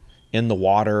landed in the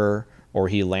water, or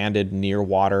he landed near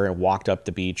water and walked up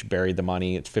the beach, buried the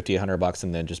money, it's $5,100,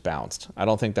 and then just bounced. I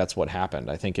don't think that's what happened.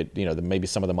 I think it, maybe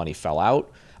some of the money fell out.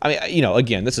 I mean,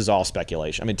 again, this is all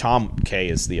speculation. I mean, Tom K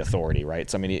is the authority, right?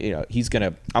 So, I mean,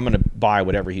 I'm going to buy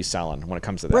whatever he's selling when it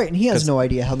comes to that. Right, and he has no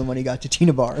idea how the money got to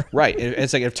Tina Bar. Right.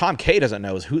 It's like if Tom K doesn't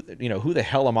know, who the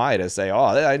hell am I to say,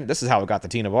 this is how it got to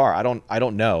Tina Bar? I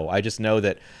don't know. I just know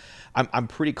that I'm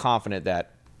pretty confident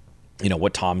that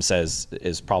what Tom says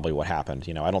is probably what happened.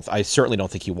 I certainly don't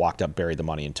think he walked up, buried the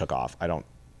money, and took off.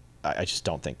 I just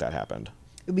don't think that happened.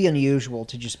 It would be unusual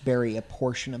to just bury a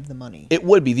portion of the money. It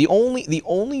would be. The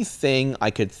only thing I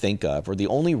could think of, or the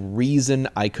only reason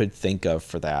I could think of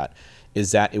for that,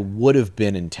 is that it would have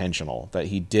been intentional, that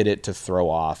he did it to throw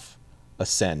off a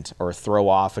scent or throw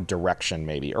off a direction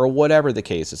maybe, or whatever the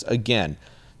case is. Again,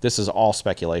 this is all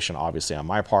speculation, obviously, on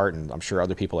my part, and I'm sure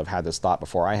other people have had this thought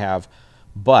before I have,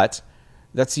 but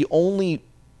that's the only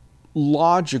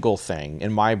logical thing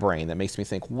in my brain that makes me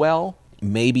think, well,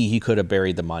 maybe he could have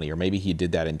buried the money, or maybe he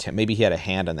did that intent. Maybe he had a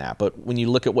hand in that. But when you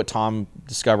look at what Tom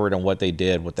discovered and what they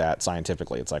did with that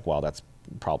scientifically, it's like, well, that's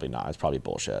probably not. It's probably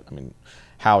bullshit. I mean,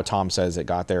 how Tom says it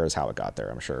got there is how it got there,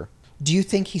 I'm sure. Do you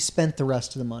think he spent the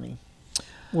rest of the money?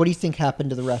 What do you think happened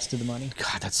to the rest of the money?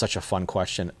 God, that's such a fun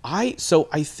question. I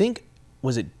think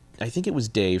it was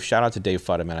Dave. Shout out to Dave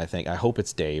Futterman, I hope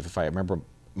it's Dave, if I remember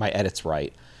my edits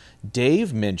right.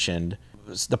 Dave mentioned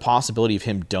the possibility of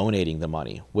him donating the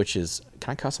money, which is,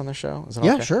 can I cuss on the show? Is that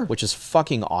yeah, okay? Sure. Which is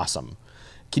fucking awesome.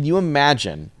 Can you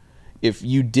imagine if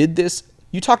you did this?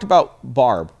 You talked about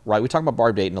Barb, right? We talked about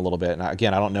Barb Dayton a little bit. And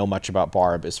again, I don't know much about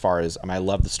Barb as far as, I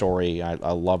love the story. I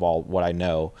love all what I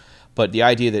know. But the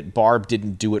idea that Barb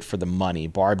didn't do it for the money.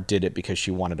 Barb did it because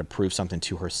she wanted to prove something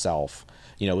to herself.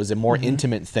 It was a more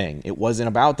intimate thing. It wasn't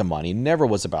about the money. Never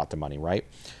was about the money, right?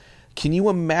 Can you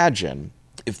imagine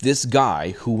if this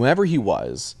guy, whomever he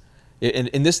was,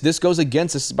 and this goes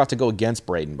against, this is about to go against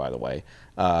Braden, by the way.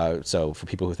 So for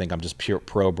people who think I'm just pure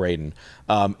pro Braden,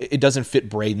 it doesn't fit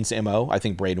Braden's MO. I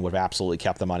think Braden would have absolutely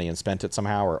kept the money and spent it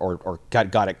somehow, or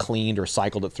got it cleaned, or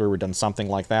cycled it through, or done something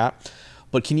like that.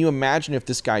 But can you imagine if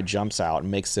this guy jumps out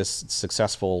and makes this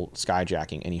successful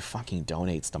skyjacking, and he fucking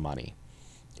donates the money?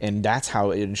 And that's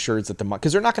how it ensures that the money,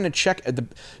 because they're not going to check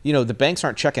the banks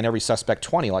aren't checking every suspect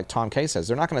 20 like Tom K says.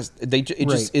 They're not going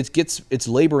to. It's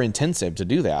labor intensive to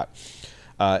do that.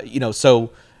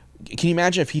 So can you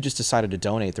imagine if he just decided to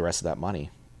donate the rest of that money?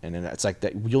 And then it's like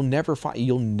that. You'll never find.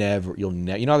 You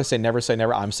know how they say never.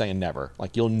 I'm saying never.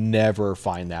 Like, you'll never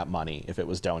find that money if it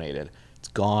was donated. It's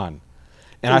gone.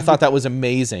 And I thought that was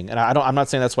amazing. And I'm not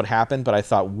saying that's what happened, but I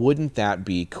thought, wouldn't that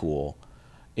be cool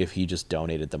if he just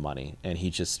donated the money? And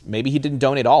maybe he didn't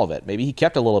donate all of it. Maybe he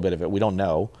kept a little bit of it. We don't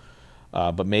know.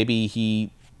 But maybe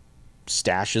he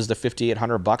stashes the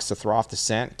 $5,800 to throw off the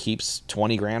scent, keeps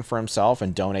 $20,000 for himself,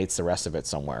 and donates the rest of it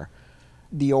somewhere.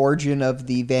 The origin of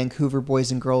the Vancouver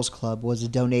Boys and Girls Club was a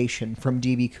donation from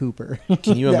D.B. Cooper.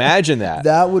 Can you imagine that?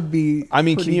 That would be. Can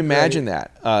you imagine great.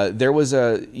 that? There was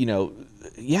I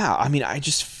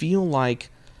just feel like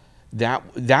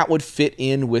that would fit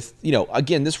in with,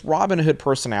 again, this Robin Hood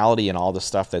personality and all the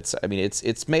stuff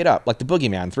it's made up, like the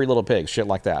Boogeyman, Three Little Pigs, shit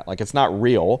like that. Like, it's not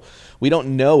real. We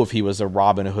don't know if he was a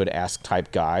Robin Hood-esque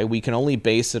type guy. We can only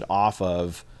base it off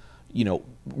of,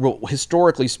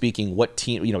 historically speaking, what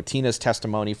Tina's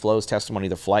testimony, Flo's testimony,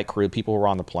 the flight crew, people who were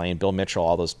on the plane, Bill Mitchell,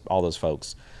 all those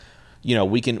folks.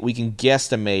 We can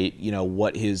guesstimate,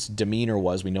 what his demeanor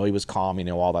was. We know he was calm.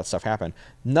 All that stuff happened.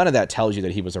 None of that tells you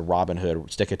that he was a Robin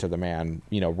Hood, stick it to the man,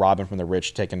 robbing from the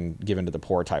rich, given to the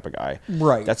poor type of guy.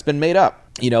 Right. That's been made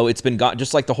up. It's been got,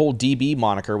 just like the whole DB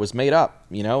moniker was made up.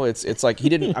 It's like he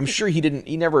didn't. I'm sure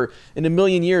he never in a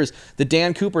million years. The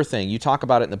Dan Cooper thing, you talk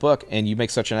about it in the book, and you make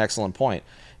such an excellent point.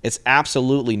 It's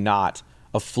absolutely not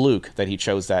a fluke that he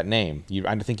chose that name.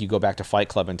 I think you go back to Fight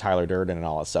Club and Tyler Durden and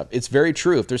all that stuff. It's very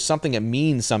true. If there's something that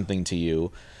means something to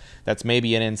you, that's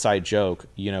maybe an inside joke.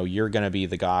 You're going to be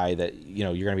the guy that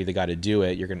you're going to be the guy to do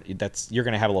it. You're going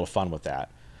to have a little fun with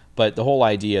that. But the whole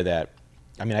idea that,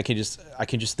 I can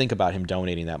just think about him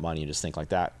donating that money and just think like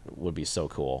that would be so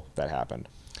cool if that happened.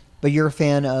 But you're a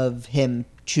fan of him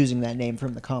choosing that name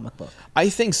from the comic book. I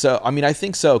think so. I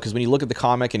think so, because when you look at the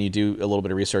comic and you do a little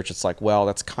bit of research, it's like, well,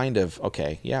 that's kind of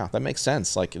okay. Yeah, that makes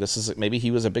sense. Like, maybe he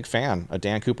was a big fan, a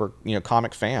Dan Cooper,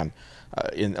 comic fan,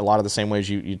 in a lot of the same ways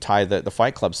you tie the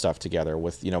Fight Club stuff together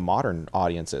with, modern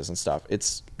audiences and stuff.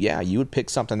 You would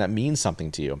pick something that means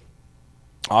something to you.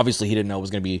 Obviously, he didn't know it was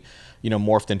going to be,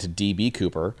 morphed into DB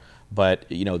Cooper, But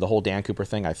the whole Dan Cooper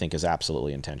thing, I think, is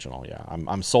absolutely intentional. Yeah,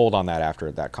 I'm sold on that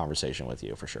after that conversation with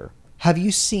you for sure. Have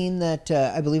you seen that?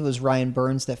 I believe it was Ryan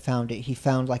Burns that found it. He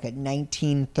found like a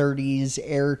 1930s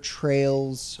Air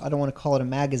Trails. I don't want to call it a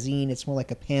magazine. It's more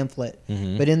like a pamphlet.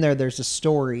 Mm-hmm. But in there's a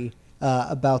story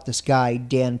about this guy,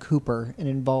 Dan Cooper, and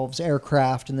it involves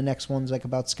aircraft. And the next one's like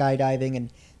about skydiving.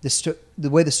 And the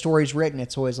way the story's written,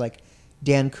 it's always like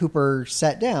Dan Cooper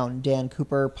sat down. Dan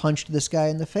Cooper punched this guy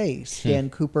in the face. Dan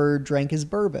Cooper drank his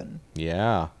bourbon.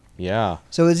 Yeah. Yeah.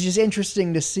 So it's just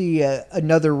interesting to see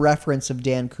another reference of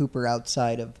Dan Cooper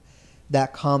outside of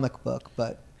that comic book.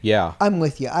 But yeah, I'm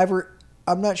with you.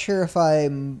 I'm not sure if I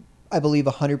believe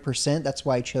 100%. That's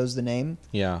why I chose the name.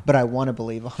 Yeah. But I want to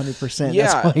believe 100%. Yeah.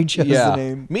 That's why I chose the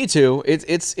name. Me too.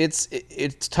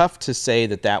 It's tough to say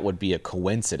that would be a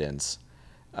coincidence.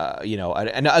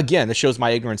 And again, this shows my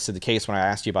ignorance to the case when I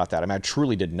asked you about that. I mean, I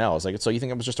truly didn't know. I was like, so you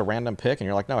think it was just a random pick? And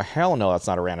you're like, no, hell no, that's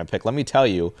not a random pick. Let me tell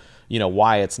you,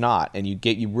 why it's not. And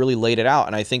you really laid it out.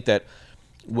 And I think that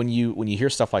when you hear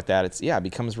stuff like that, it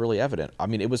becomes really evident. I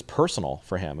mean, it was personal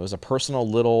for him. It was a personal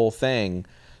little thing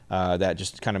that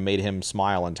just kind of made him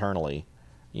smile internally.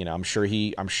 I'm sure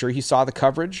he saw the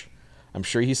coverage. I'm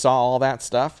sure he saw all that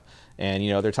stuff. And,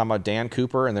 they're talking about Dan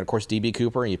Cooper and then, of course, D.B.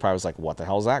 Cooper. And he probably was like, what the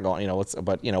hell is that going?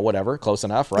 But whatever. Close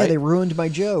enough, right? Yeah, they ruined my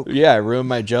joke. Yeah, I ruined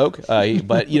my joke.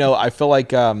 But, I feel like,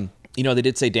 they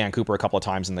did say Dan Cooper a couple of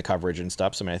times in the coverage and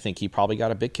stuff. So, I think he probably got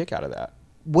a big kick out of that.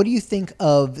 What do you think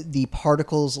of the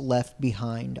particles left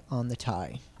behind on the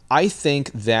tie? I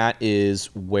think that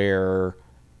is where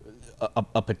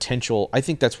a potential, I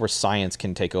think that's where science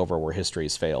can take over where history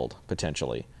has failed,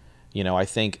 potentially. I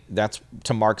think that's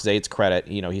to Mark Zaid's credit.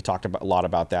 He talked a lot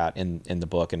about that in the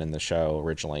book and in the show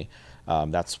originally.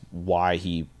 That's why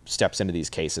he steps into these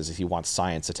cases, is he wants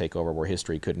science to take over where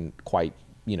history couldn't quite,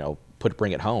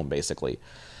 bring it home, basically.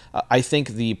 I think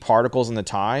the particles in the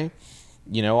tie,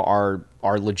 are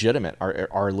legitimate,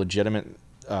 are legitimate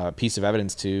piece of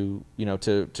evidence to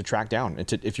track down.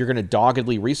 And if you're going to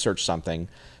doggedly research something,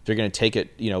 if you're going to take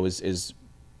it, as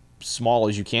small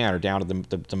as you can or down to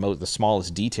the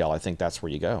smallest detail, I think that's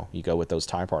where you go with those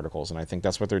tie particles. And I think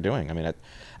that's what they're doing. I mean,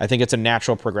 I think it's a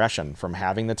natural progression from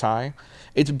having the tie.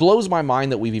 It blows my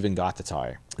mind that we've even got the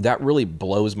tie. That really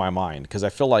blows my mind, because I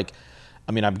feel like,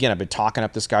 I've been talking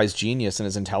up this guy's genius and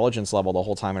his intelligence level the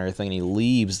whole time and everything, and he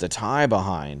leaves the tie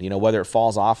behind, whether it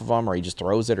falls off of him or he just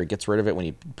throws it or gets rid of it when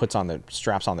he puts on the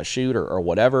straps on the chute or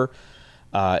whatever.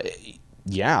 The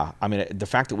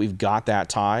fact that we've got that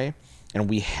tie, and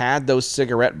we had those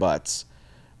cigarette butts.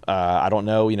 I don't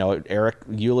know. Eric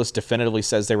Eulis definitively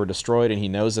says they were destroyed, and he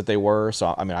knows that they were.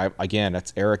 So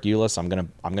that's Eric Eulis.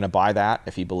 I'm gonna buy that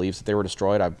if he believes that they were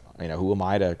destroyed. Who am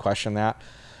I to question that?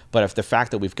 But if the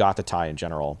fact that we've got the tie in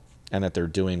general, and that they're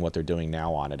doing what they're doing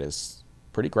now on it, is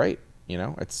pretty great.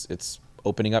 It's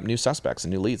opening up new suspects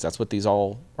and new leads. That's what these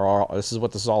all are. This is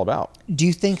what this is all about. Do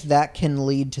you think that can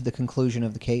lead to the conclusion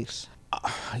of the case?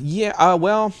 Yeah.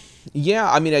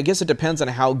 I guess it depends on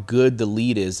how good the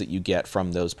lead is that you get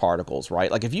from those particles,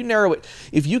 right? Like if you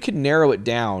can narrow it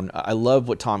down. I love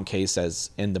what Tom Kay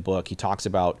says in the book. He talks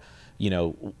about,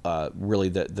 really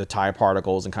the tie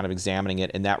particles and kind of examining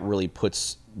it, and that really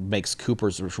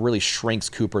really shrinks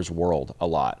Cooper's world a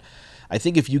lot. I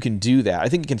think if you can do that, I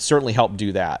think it can certainly help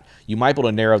do that. You might be able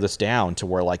to narrow this down to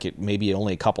where like it maybe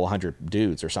only a couple hundred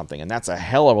dudes or something, and that's a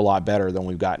hell of a lot better than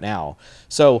we've got now.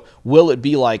 So will it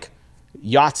be like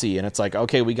Yahtzee, and it's like,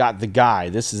 okay, we got the guy.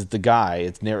 This is the guy.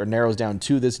 It narrows down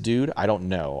to this dude. I don't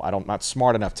know. I'm not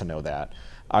smart enough to know that.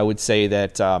 I would say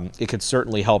that it could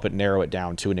certainly help it narrow it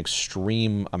down to an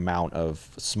extreme amount of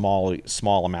small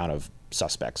amount of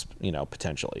suspects,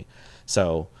 potentially.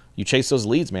 So you chase those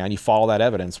leads, man. You follow that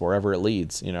evidence wherever it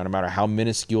leads, no matter how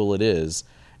minuscule it is.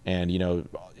 And,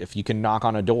 if you can knock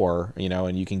on a door,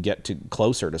 and you can get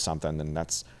closer to something, then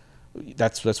that's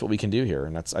what we can do here.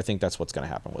 And I think that's what's going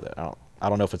to happen with it. I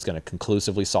don't know if it's going to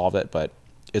conclusively solve it, but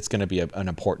it's going to be an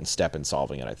important step in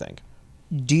solving it, I think.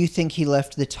 Do you think he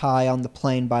left the tie on the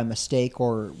plane by mistake,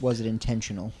 or was it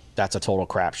intentional? That's a total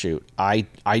crapshoot.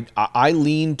 I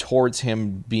lean towards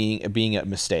him being a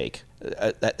mistake.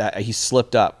 That he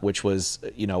slipped up, which was,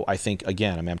 I think,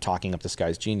 again, I'm talking up this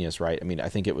guy's genius, right? I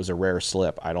think it was a rare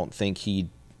slip. I don't think he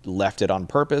left it on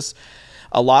purpose.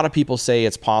 A lot of people say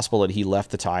it's possible that he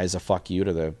left the tie as a fuck you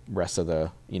to the rest of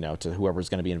the, to whoever's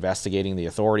going to be investigating, the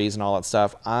authorities and all that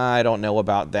stuff. I don't know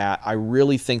about that. I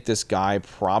really think this guy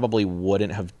probably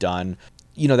wouldn't have done.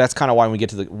 That's kind of why when we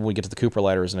get to the Cooper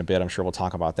letters in a bit, I'm sure we'll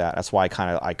talk about that. That's why I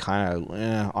kind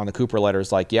of on the Cooper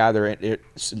letters, like, yeah,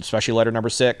 especially letter number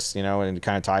 6, and it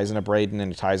kind of ties into Braden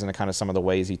and it ties into kind of some of the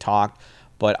ways he talked.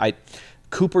 But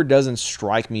Cooper doesn't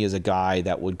strike me as a guy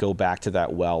that would go back to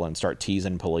that well and start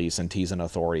teasing police and teasing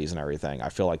authorities and everything. I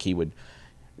feel like he would.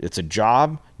 It's a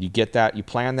job. You get that. You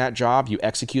plan that job. You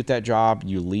execute that job.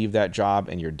 You leave that job,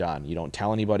 and you're done. You don't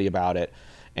tell anybody about it,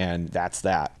 and that's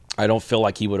that. I don't feel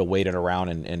like he would have waited around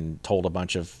and told a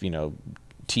bunch of,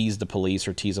 tease the police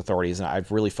or tease authorities. And I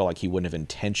really feel like he wouldn't have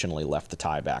intentionally left the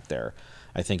tie back there.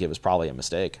 I think it was probably a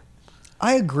mistake.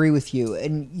 I agree with you,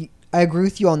 and I agree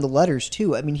with you on the letters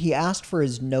too. I mean, he asked for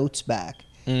his notes back.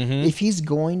 Mm-hmm. If he's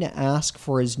going to ask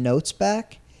for his notes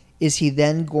back, is he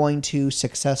then going to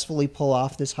successfully pull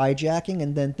off this hijacking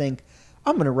and then think,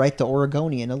 I'm going to write the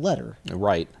Oregonian a letter?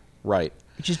 Right.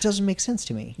 It just doesn't make sense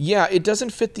to me. Yeah, it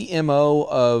doesn't fit the MO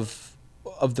of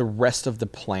the rest of the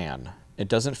plan. It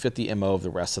doesn't fit the MO of the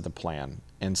rest of the plan.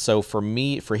 And so for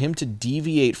him to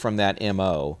deviate from that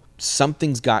MO,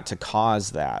 something's got to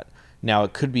cause that. Now,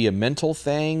 it could be a mental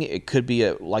thing. It could be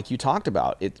like you talked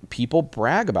about. People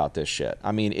brag about this shit.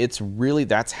 I mean, it's really,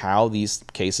 that's how these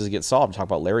cases get solved. Talk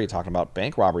about Larry talking about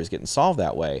bank robberies getting solved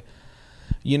that way.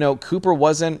 Cooper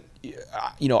wasn't,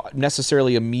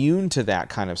 necessarily immune to that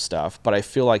kind of stuff, but I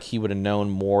feel like he would have known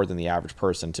more than the average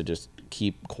person to just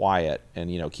keep quiet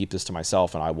and, keep this to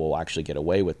myself and I will actually get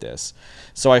away with this.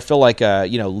 So I feel like,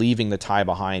 leaving the tie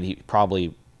behind, he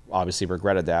probably obviously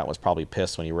regretted that, was probably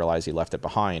pissed when he realized he left it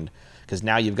behind. Because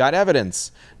now you've got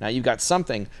evidence. Now you've got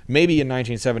something. Maybe in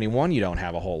 1971 you don't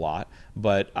have a whole lot,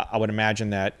 but I would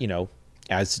imagine that,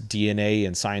 as DNA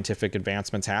and scientific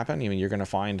advancements happen, you're going to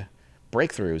find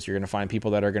breakthroughs. You're going to find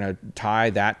people that are going to tie,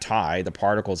 the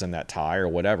particles in that tie or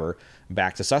whatever,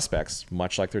 back to suspects,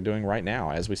 much like they're doing right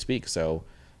now as we speak. So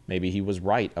maybe he was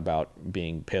right about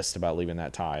being pissed about leaving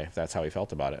that tie, if that's how he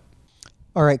felt about it.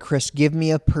 All right, Chris, give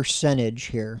me a percentage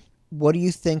here. What do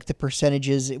you think the percentage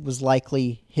is? It was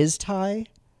likely his tie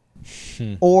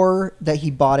or that he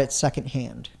bought it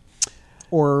secondhand,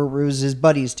 or it was his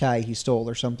buddy's tie he stole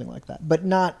or something like that, but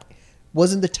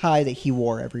wasn't the tie that he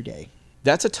wore every day?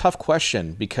 That's a tough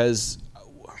question because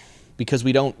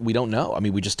we don't know. I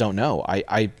mean, we just don't know.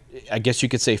 I guess you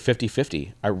could say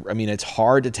 50-50. I mean, it's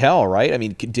hard to tell, right? I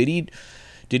mean, did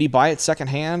he buy it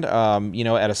secondhand,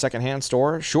 at a secondhand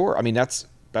store? Sure. I mean, that's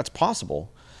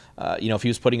possible. If he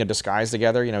was putting a disguise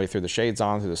together, he threw the shades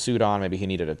on, threw the suit on, maybe he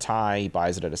needed a tie, he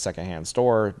buys it at a secondhand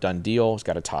store, done deal, he's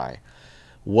got a tie.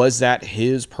 Was that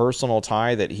his personal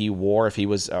tie that he wore if he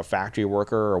was a factory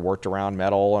worker or worked around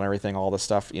metal and everything, all this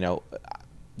stuff? Sure,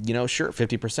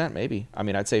 50% maybe. I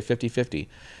mean, I'd say 50-50.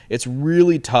 It's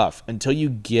really tough until you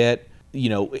get,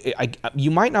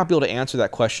 you might not be able to answer that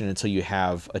question until you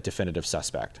have a definitive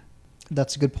suspect.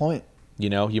 That's a good point.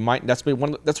 You might. That's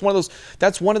one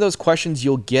of those questions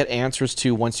you'll get answers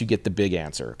to once you get the big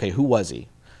answer. Okay, who was he?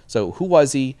 So who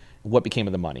was he? What became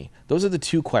of the money? Those are the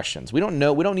two questions. We don't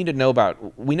know. We don't need to know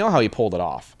about. We know how he pulled it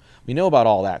off. We know about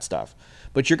all that stuff.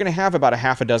 But you're going to have about a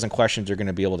half a dozen questions you're going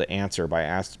to be able to answer by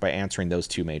answering those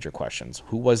two major questions.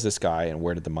 Who was this guy, and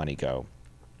where did the money go?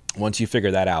 Once you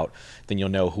figure that out, then you'll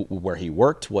know where he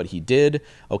worked, what he did.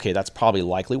 Okay, that's probably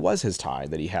likely was his tie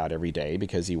that he had every day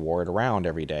because he wore it around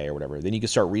every day or whatever. Then you can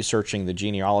start researching the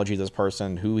genealogy of this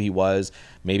person, who he was,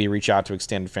 maybe reach out to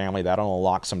extended family. That'll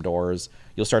unlock some doors.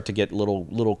 You'll start to get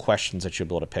little questions that you'll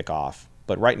be able to pick off.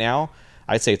 But right now,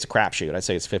 I'd say it's a crapshoot. I'd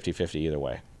say it's 50-50 either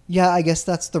way. Yeah, I guess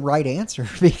that's the right answer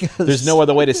because there's no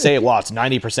other way to say it. Well, it's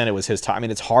 90% it was his tie. I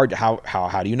mean, it's hard.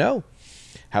 How do you know?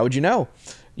 How would you know?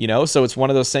 So it's one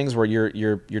of those things where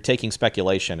you're taking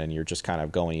speculation and you're just kind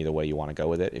of going either way you want to go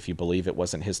with it. If you believe it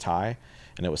wasn't his tie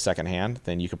and it was secondhand,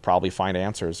 then you could probably find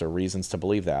answers or reasons to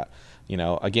believe that.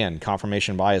 Again,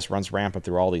 confirmation bias runs rampant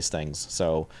through all these things.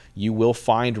 So you will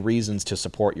find reasons to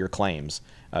support your claims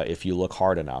if you look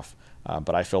hard enough.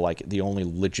 But I feel like the only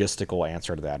logistical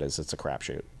answer to that is it's a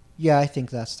crapshoot. Yeah, I think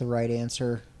that's the right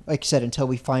answer. Like I said, until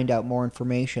we find out more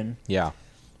information. Yeah.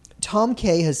 Tom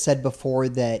Kay has said before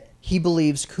that he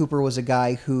believes Cooper was a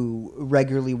guy who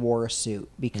regularly wore a suit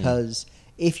because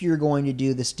if you're going to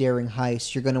do this daring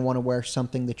heist, you're going to want to wear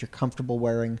something that you're comfortable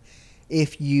wearing.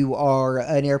 If you are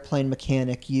an airplane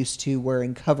mechanic used to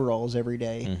wearing coveralls every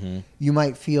day, you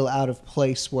might feel out of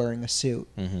place wearing a suit.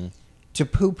 To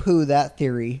poo-poo that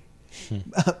theory,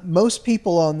 most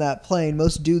people on that plane,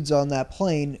 most dudes on that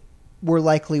plane, were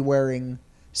likely wearing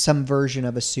some version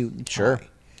of a suit and tie.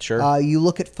 Sure. You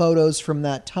look at photos from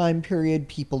that time period,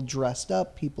 people dressed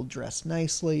up, people dressed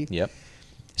nicely. Yep.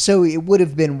 So it would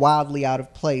have been wildly out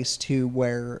of place to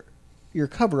wear your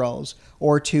coveralls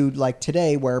or to, like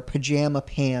today, wear pajama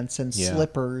pants and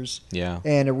slippers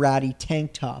and a ratty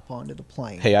tank top onto the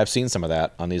plane. Hey, I've seen some of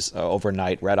that on these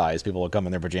overnight red eyes. People will come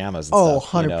in their pajamas and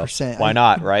stuff. 100%. Why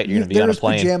not, right? You're going to be on a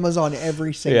plane. There's pajamas on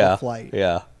every single flight.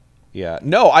 Yeah. Yeah.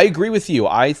 No, I agree with you.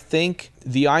 I think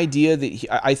the idea that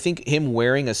I think him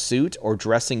wearing a suit or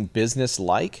dressing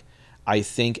business-like, I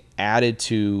think added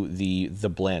to the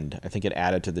blend. I think it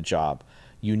added to the job.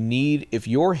 You need, if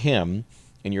you're him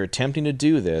and you're attempting to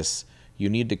do this, you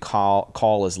need to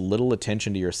call as little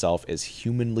attention to yourself as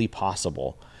humanly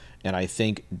possible. And I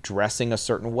think dressing a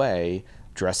certain way,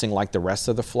 dressing like the rest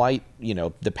of the flight,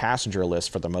 the passenger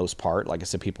list for the most part, like I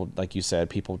said, people, like you said,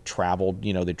 people traveled,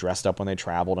 they dressed up when they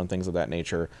traveled and things of that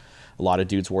nature. A lot of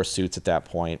dudes wore suits at that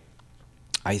point.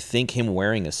 I think him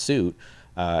wearing a suit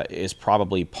is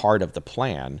probably part of the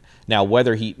plan. Now,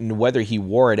 whether he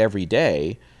wore it every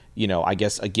day, I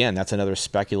guess, again, that's another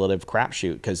speculative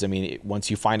crapshoot. Because,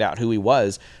 once you find out who he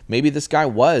was, maybe this guy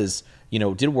was,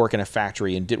 did work in a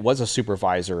factory and was a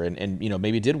supervisor and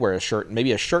maybe did wear a shirt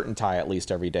and tie at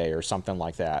least every day or something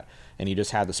like that. And he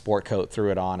just had the sport coat, threw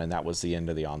it on, and that was the end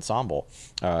of the ensemble.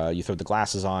 You throw the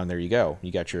glasses on, there you go.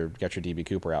 You got your DB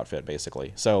Cooper outfit,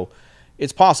 basically. So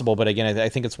it's possible, but again, I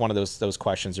think it's one of those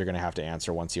questions you're going to have to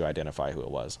answer once you identify who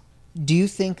it was. Do you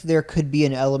think there could be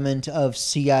an element of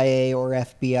CIA or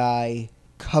FBI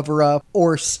cover-up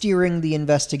or steering the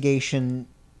investigation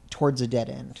towards a dead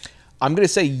end? I'm going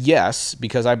to say yes,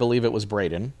 because I believe it was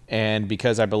Braden, and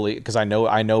because I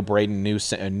know Braden knew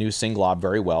Singlob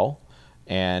very well,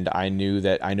 and I know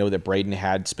that Braden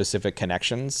had specific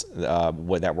connections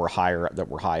that were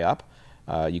high up.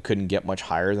 You couldn't get much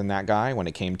higher than that guy when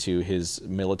it came to his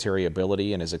military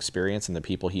ability and his experience and the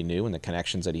people he knew and the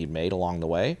connections that he'd made along the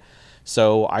way.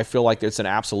 So I feel like it's an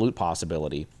absolute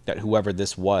possibility that whoever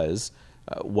this was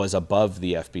above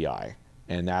the FBI,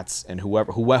 and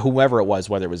whoever it was,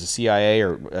 whether it was the CIA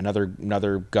or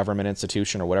another government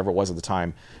institution or whatever it was at the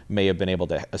time, may have been able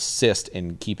to assist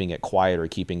in keeping it quiet or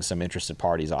keeping some interested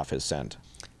parties off his scent.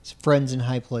 Friends in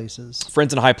high places.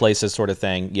 Friends in high places, sort of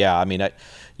thing. Yeah,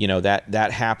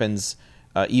 that happens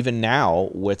even now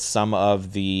with some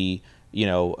of the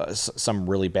some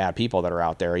really bad people that are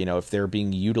out there. If they're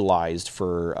being utilized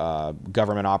for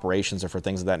government operations or for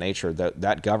things of that nature,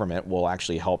 that government will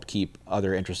actually help keep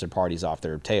other interested parties off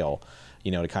their tail,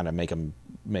 to kind of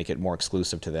make it more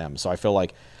exclusive to them. So I feel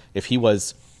like if he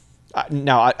was.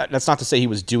 Now, that's not to say he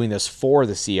was doing this for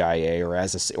the CIA or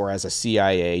as a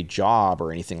CIA job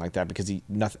or anything like that, because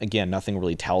nothing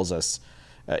really tells us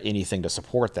anything to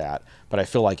support that. But I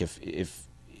feel like if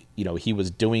he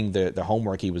was doing the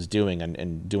homework he was doing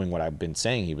and doing what I've been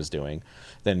saying he was doing,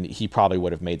 then he probably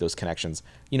would have made those connections.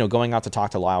 Going out to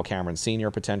talk to Lyle Cameron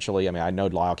Sr. potentially. I know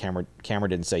Lyle Cameron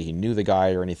didn't say he knew the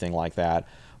guy or anything like that,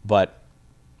 but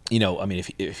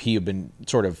if he had been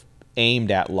sort of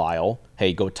aimed at Lyle,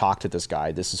 hey, go talk to this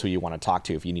guy. This is who you want to talk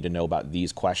to if you need to know about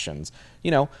these questions.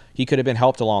 He could have been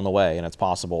helped along the way, and it's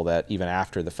possible that even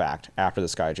after the fact, after the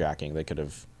skyjacking, they could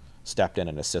have stepped in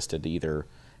and assisted to either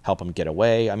help him get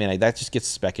away. That just gets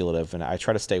speculative, and I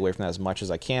try to stay away from that as much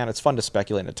as I can. It's fun to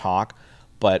speculate and to talk,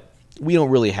 but we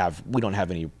don't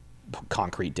have any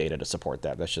concrete data to support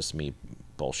that. That's just me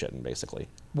bullshitting, basically.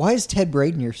 Why is Ted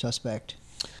Braden your suspect?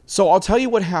 So I'll tell you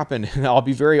what happened, and I'll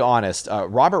be very honest.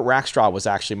 Robert Rackstraw was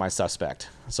actually my suspect.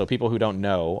 So people who don't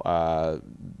know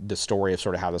the story of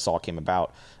sort of how this all came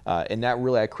about, and that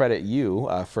really I credit you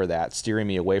for that, steering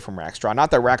me away from Rackstraw.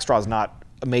 Not that Rackstraw is not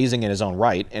amazing in his own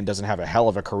right and doesn't have a hell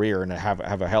of a career and have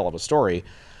a hell of a story,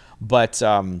 but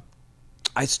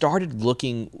I started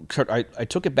looking. I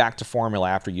took it back to Formula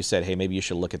after you said, hey, maybe you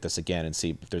should look at this again and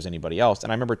see if there's anybody else.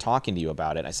 And I remember talking to you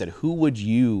about it. I said, who would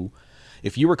you,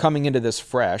 if you were coming into this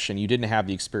fresh and you didn't have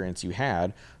the experience you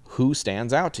had, who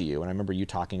stands out to you? And I remember you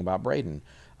talking about Braden.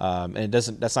 And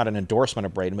that's not an endorsement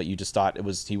of Braden, but you just thought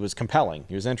he was compelling.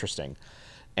 He was interesting.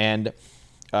 And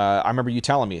I remember you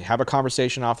telling me, have a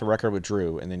conversation off the record with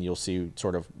Drew, and then you'll see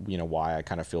sort of, why I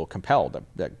kind of feel compelled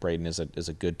that Braden is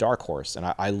a good dark horse.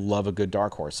 And I love a good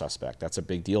dark horse suspect. That's a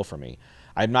big deal for me.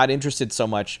 I'm not interested so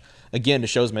much, again, it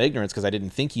shows my ignorance because I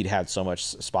didn't think he'd had so much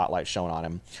spotlight shown on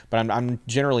him. But I'm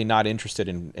generally not interested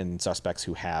in suspects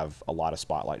who have a lot of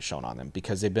spotlight shown on them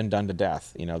because they've been done to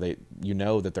death.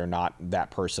 That they're not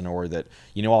that person, or that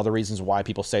all the reasons why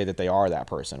people say that they are that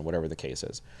person, whatever the case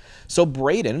is. So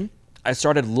Braden, I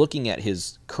started looking at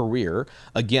his career.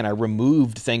 Again, I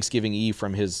removed Thanksgiving Eve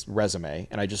from his resume,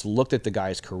 and I just looked at the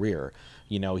guy's career.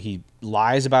 He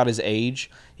lies about his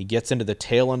age. He gets into the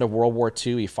tail end of World War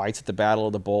II. He fights at the Battle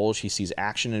of the Bulge. He sees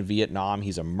action in Vietnam.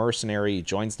 He's a mercenary. He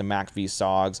joins the MACV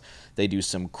SOGs. They do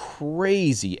some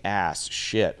crazy-ass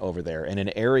shit over there in an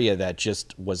area that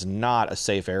just was not a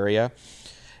safe area.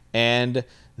 And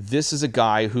this is a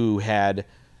guy who had...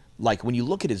 when you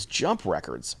look at his jump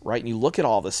records, right, and you look at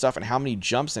all this stuff and how many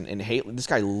jumps and this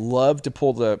guy loved to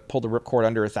pull the ripcord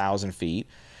under 1,000 feet.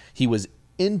 He was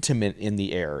intimate in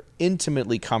the air,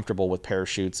 intimately comfortable with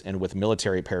parachutes and with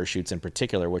military parachutes in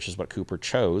particular, which is what Cooper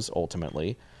chose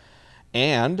ultimately.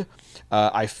 And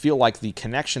I feel like the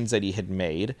connections that he had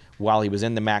made while he was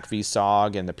in the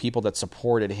MACV-SOG and the people that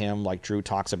supported him, like Drew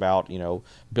talks about,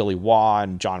 Billy Waugh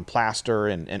and John Plaster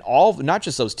and all, not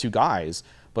just those two guys,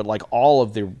 but like all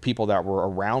of the people that were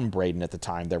around Braden at the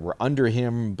time, that were under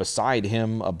him, beside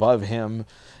him, above him,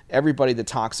 everybody that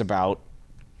talks about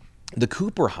the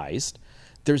Cooper heist,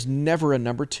 there's never a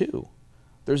number two.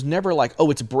 There's never like,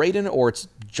 oh, it's Braden or it's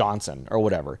Johnson or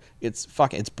whatever. It's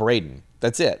Braden.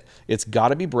 That's it. It's got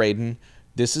to be Braden.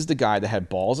 This is the guy that had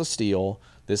balls of steel.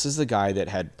 This is the guy that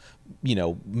had,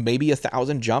 maybe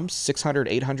 1,000 jumps, 600,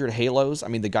 800 halos. I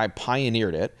mean, the guy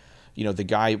pioneered it. The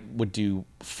guy would do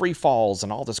free falls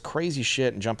and all this crazy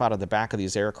shit and jump out of the back of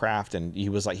these aircraft. And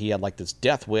he had like this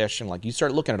death wish. And like, you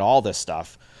start looking at all this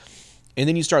stuff. And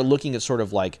then you start looking at sort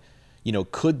of like,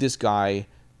 could this guy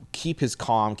keep his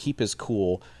calm, keep his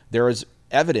cool? There is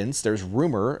evidence, there's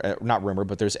not rumor,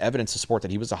 but there's evidence to support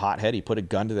that he was a hothead. He put a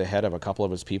gun to the head of a couple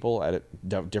of his people at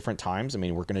different times. I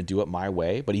mean, we're going to do it my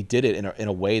way, but he did it in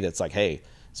a way that's like, hey,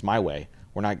 it's my way.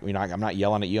 I'm not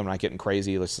yelling at you. I'm not getting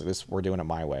crazy. We're doing it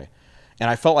my way. And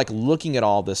I felt like looking at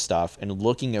all this stuff and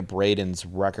looking at Braden's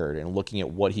record and looking at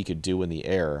what he could do in the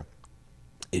air,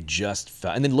 it just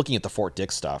felt, and then looking at the Fort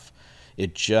Dix stuff,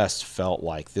 it just felt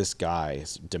like this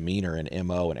guy's demeanor and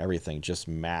MO and everything just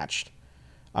matched.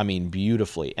 I mean,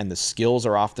 beautifully. And the skills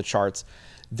are off the charts.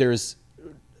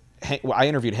 I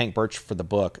interviewed Hank Birch for the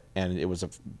book, and it was a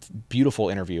beautiful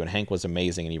interview, and Hank was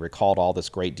amazing, and he recalled all this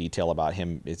great detail about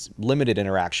him. It's limited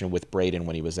interaction with Braden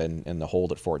when he was in the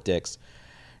hold at Fort Dix.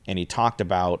 And he talked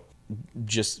about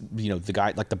just, the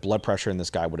guy, like the blood pressure in this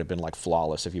guy would have been like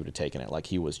flawless if he would have taken it. Like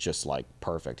he was just like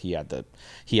perfect. He had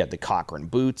the Cochrane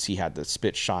boots, he had the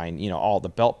spit shine, all the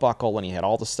belt buckle, and he had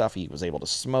all the stuff. He was able to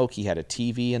smoke. He had a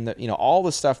TV and all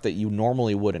the stuff that you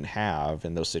normally wouldn't have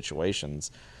in those situations.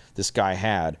 This guy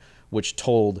had, which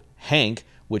told Hank,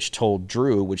 which told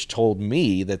Drew, which told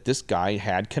me that this guy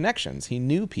had connections. He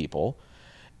knew people.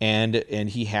 And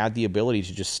he had the ability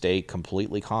to just stay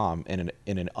completely calm in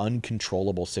an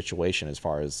uncontrollable situation as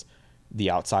far as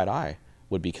the outside eye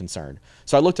would be concerned.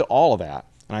 So I looked at all of that,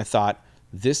 and I thought,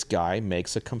 this guy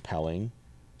makes a compelling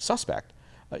suspect.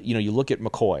 You look at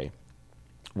McCoy,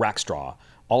 Rackstraw,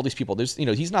 all these people. There's,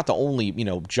 he's not the only,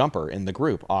 jumper in the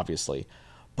group, obviously.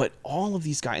 But all of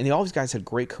these guys, and all these guys had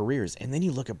great careers. And then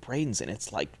you look at Braden's, and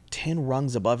it's like 10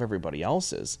 rungs above everybody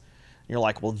else's. And you're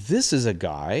like, well, this is a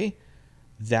guy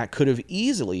that could have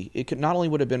not only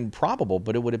would have been probable,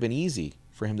 but it would have been easy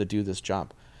for him to do this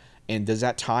jump. And does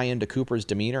that tie into Cooper's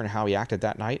demeanor and how he acted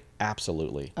that night?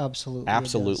 Absolutely.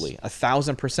 Absolutely.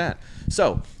 1,000%.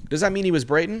 So does that mean he was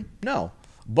Braden? No.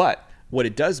 But what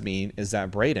it does mean is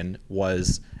that Braden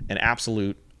was an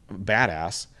absolute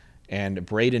badass, and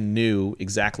Braden knew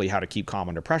exactly how to keep calm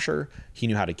under pressure. He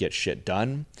knew how to get shit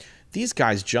done. These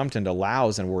guys jumped into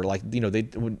Laos and were like,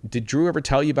 did Drew ever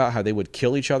tell you about how they would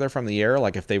kill each other from the air?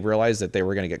 Like if they realized that they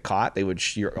were going to get caught,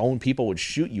 your own people would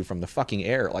shoot you from the fucking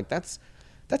air. Like that's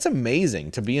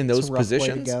amazing to be in those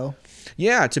positions. Way to go.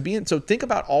 Yeah, so think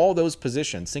about all those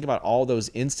positions. Think about all those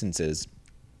instances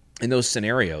in those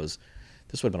scenarios.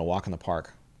 This would have been a walk in the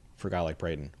park for a guy like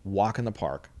Braden. Walk in the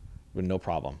park with no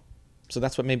problem. So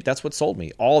that's what sold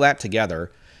me. All that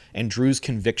together, and Drew's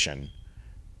conviction.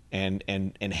 And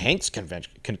Hank's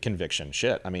conviction,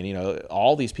 shit. I mean,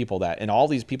 all these people that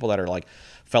are like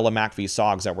fellow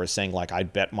MACV-SOGs that were saying like,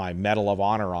 I'd bet my Medal of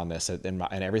Honor on this and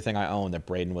everything I own that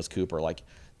Braden was Cooper. Like,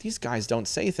 these guys don't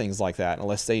say things like that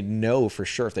unless they know for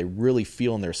sure, if they really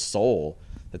feel in their soul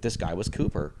that this guy was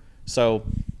Cooper. So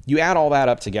you add all that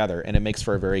up together, and it makes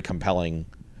for a very compelling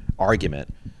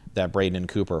argument that Braden and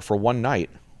Cooper, for one night,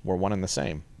 were one and the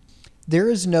same. There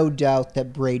is no doubt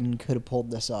that Braden could have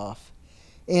pulled this off.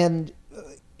 And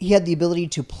he had the ability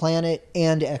to plan it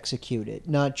and execute it,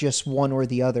 not just one or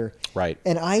the other. Right.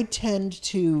 And I tend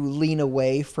to lean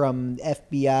away from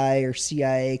FBI or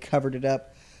CIA covered it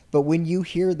up. But when you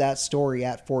hear that story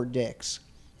at Fort Dix,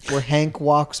 where Hank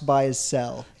walks by his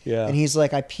cell, and he's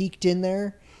like, I peeked in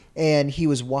there, and he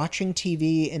was watching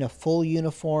TV in a full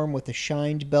uniform with a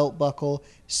shined belt buckle,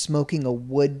 smoking a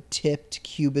wood-tipped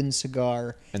Cuban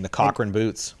cigar. And the Cochrane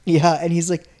boots. Yeah, and he's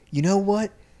like, you know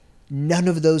what? None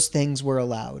of those things were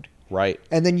allowed. Right.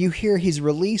 And then you hear he's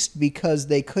released because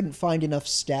they couldn't find enough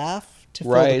staff to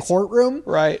fill the courtroom.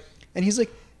 Right. And he's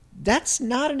like, that's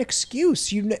not an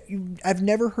excuse. I've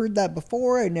never heard that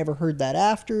before. I never heard that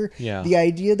after. Yeah. The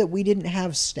idea that we didn't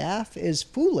have staff is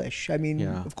foolish. I mean,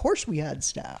 Of course we had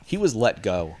staff. He was let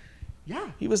go.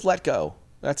 Yeah. He was let go.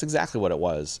 That's exactly what it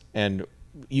was. And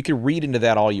you can read into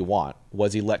that all you want.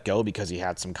 Was he let go because he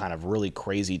had some kind of really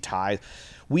crazy tie?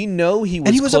 We know he was.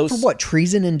 And he was close. up for what?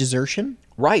 Treason and desertion?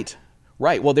 Right.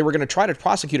 Well, they were going to try to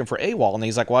prosecute him for AWOL, and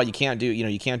he's like, "Well, you can't do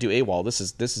AWOL. This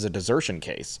is a desertion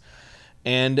case."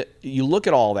 And you look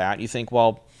at all that, you think,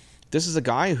 well, this is a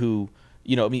guy who,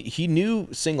 he knew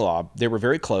Singlaw. They were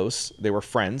very close. They were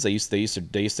friends. They used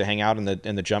to hang out in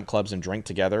the jump clubs and drink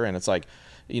together. And it's like,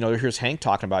 here's Hank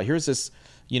talking about, here's this,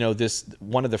 this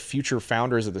one of the future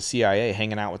founders of the CIA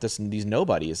hanging out with these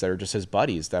nobodies that are just his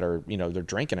buddies that are, they're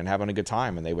drinking and having a good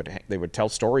time, and they would tell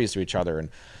stories to each other. And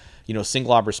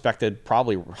Singlaw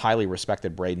probably highly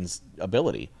respected Braden's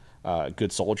ability.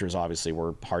 Good soldiers obviously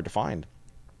were hard to find.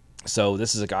 So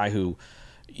this is a guy who,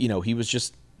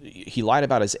 he lied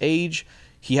about his age.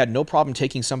 He had no problem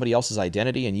taking somebody else's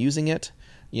identity and using it.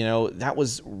 That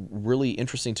was really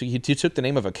interesting too. He took the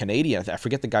name of a Canadian. I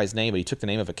forget the guy's name, but he took the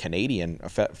name of a Canadian,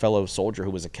 fellow soldier who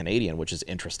was a Canadian, which is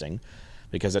interesting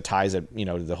because it ties it,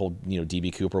 the whole, D.B.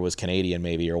 Cooper was Canadian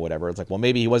maybe or whatever. It's like, well,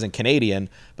 maybe he wasn't Canadian,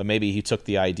 but maybe he took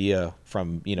the idea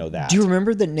from, that. Do you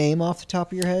remember the name off the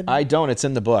top of your head? I don't. It's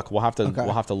in the book. We'll have to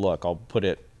look. I'll put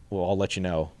it. Well, I'll let you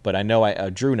know. But I know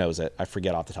Drew knows it. I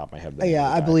forget off the top of my head.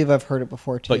 Yeah, I believe I've heard it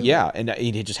before, too. But yeah, and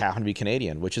he just happened to be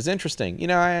Canadian, which is interesting.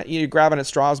 You're grabbing at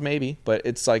straws maybe, but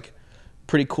it's like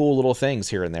pretty cool little things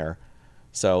here and there.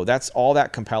 So that's all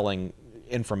that compelling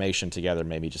information together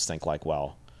made me just think like,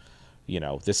 well,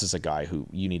 this is a guy who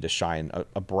you need to shine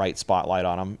a bright spotlight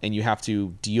on him, and you have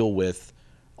to deal with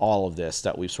all of this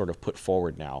that we've sort of put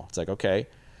forward now. It's like, okay,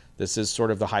 this is sort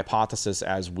of the hypothesis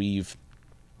as we've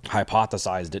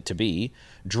hypothesized it to be.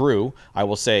 Drew, I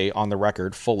will say on the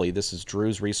record fully, this is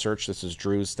Drew's research, this is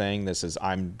Drew's thing,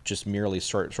 I'm just merely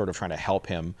sort of trying to help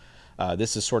him.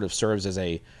 This is sort of serves as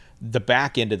the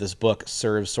back end of this book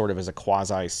serves sort of as a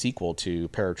quasi sequel to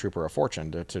Paratrooper of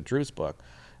Fortune, to Drew's book.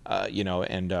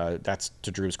 And that's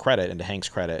to Drew's credit and to Hank's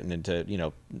credit and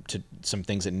to some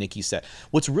things that Nikki said.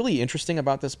 What's really interesting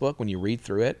about this book when you read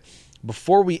through it,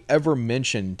 before we ever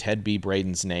mention Ted B.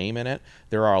 Braden's name in it,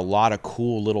 there are a lot of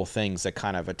cool little things that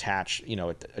kind of attach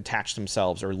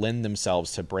themselves or lend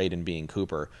themselves to Braden being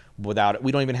Cooper we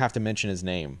don't even have to mention his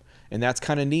name. And that's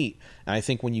kind of neat. And I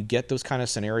think when you get those kind of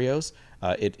scenarios,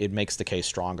 it makes the case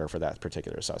stronger for that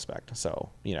particular suspect.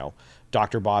 So,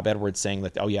 Dr. Bob Edwards saying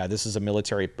that, oh yeah, this is a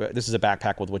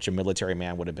backpack with which a military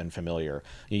man would have been familiar.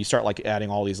 You start like adding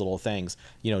all these little things.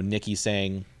 Nikki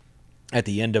saying at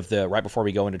the end of right before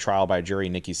we go into trial by jury,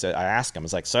 Nikki said, I asked him,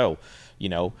 it's like, so,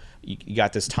 you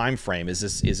got this time frame. Is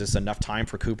this enough time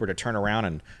for Cooper to turn around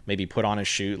and maybe put on his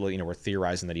shoe? We're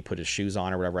theorizing that he put his shoes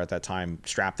on or whatever at that time,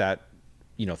 strap that,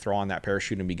 throw on that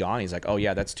parachute and be gone. He's like, oh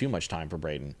yeah, that's too much time for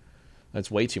Braden.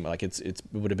 That's way too much. Like it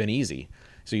would have been easy.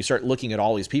 So you start looking at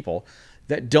all these people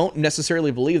that don't necessarily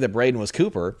believe that Braden was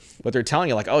Cooper, but they're telling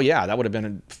you like, oh yeah, that would have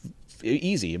been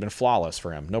easy. It'd been flawless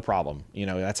for him. No problem.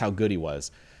 That's how good he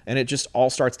was. And it just all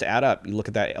starts to add up. You look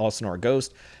at that Elsinore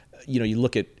ghost, you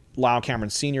look at Lyle Cameron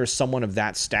Sr., someone of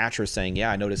that stature saying, yeah,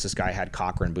 I noticed this guy had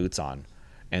Cochrane boots on.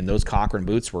 And those Cochrane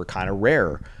boots were kind of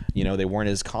rare. They weren't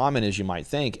as common as you might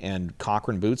think. And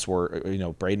Cochrane boots were,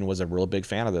 Braden was a real big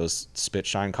fan of those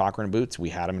spit-shine Cochrane boots. We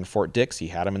had them in Fort Dix. He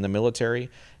had them in the military,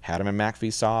 had them in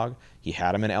MACV-SOG. He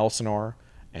had them in Elsinore,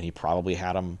 and he probably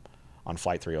had them on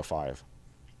Flight 305,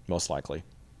 most likely.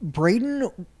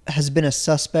 Braden has been a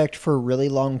suspect for a really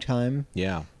long time.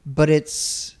 Yeah. But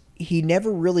he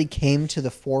never really came to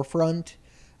the forefront.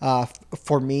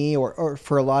 For me or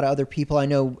for a lot of other people. I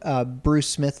know Bruce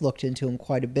Smith looked into him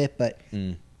quite a bit, but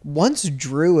once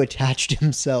Drew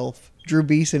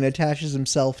Beeson attaches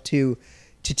himself to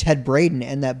Ted Braden,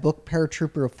 and that book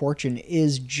Paratrooper of Fortune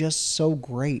is just so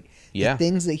great. Yeah. The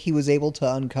things that he was able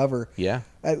to uncover. Yeah.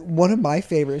 One of my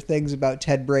favorite things about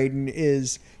Ted Braden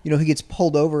is, he gets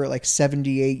pulled over at like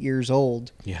 78 years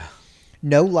old. Yeah.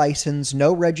 No license,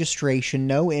 no registration,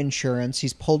 no insurance.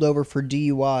 He's pulled over for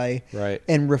DUI, right,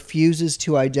 and refuses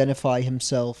to identify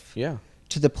himself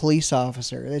to the police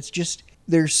officer. It's just,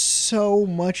 there's so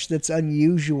much that's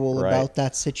unusual about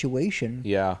that situation.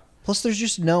 Yeah. Plus,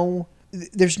 there's no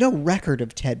record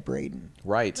of Ted Braden.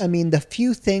 Right. I mean, the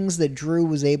few things that Drew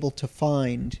was able to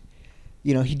find,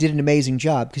 he did an amazing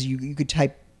job because you could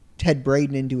type Ted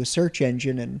Braden into a search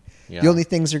engine, and the only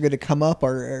things that are going to come up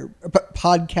are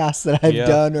podcasts that I've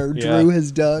done or Drew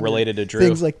has done. Related to Drew.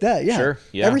 Things like that, yeah. Sure,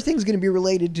 yeah. Everything's going to be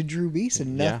related to Drew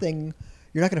Beeson. Nothing,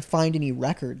 you're not going to find any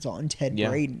records on Ted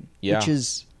Braden, which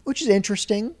is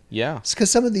interesting. Yeah. Because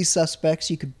some of these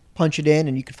suspects, you could punch it in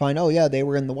and you could find, oh yeah, they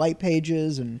were in the white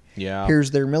pages, and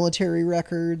here's their military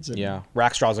records. And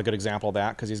Rackstraw's a good example of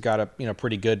that because he's got a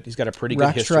pretty good history.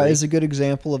 Rackstraw is a good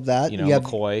example of that. You have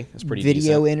McCoy is pretty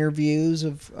video decent. Interviews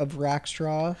of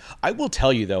Rackstraw. I will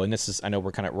tell you though, and this is, I know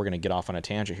we're going to get off on a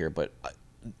tangent here, but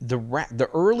the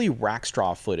early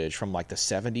Rackstraw footage from like the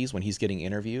 70s when he's getting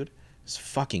interviewed is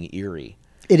fucking eerie.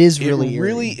 It is really eerie. It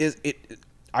really is.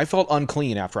 I felt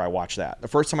unclean after I watched that. The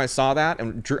first time I saw that,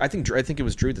 and Drew, I think it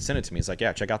was Drew that sent it to me. He's like,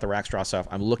 yeah, check out the Rackstraw stuff.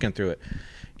 I'm looking through it.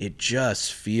 It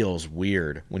just feels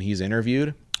weird when he's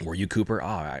interviewed. Were you Cooper? Oh,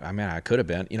 I could have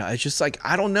been. It's just like,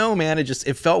 I don't know, man. It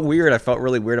felt weird. I felt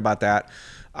really weird about that.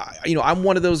 I'm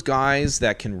one of those guys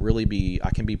that can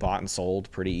be bought and sold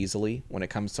pretty easily when it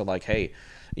comes to like, hey,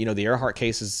 the Earhart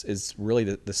case is really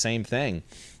the same thing.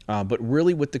 But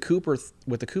really with the Cooper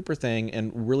thing,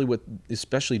 and really with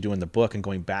especially doing the book and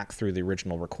going back through the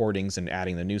original recordings and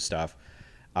adding the new stuff,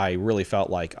 I really felt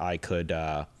like I could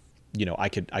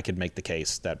make the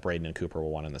case that Braden and Cooper were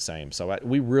one and the same. So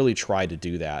we really tried to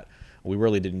do that. We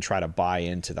really didn't try to buy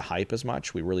into the hype as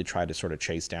much. We really tried to sort of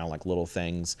chase down like little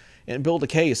things and build a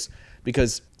case,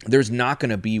 because there's not going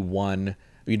to be one.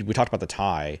 We talked about the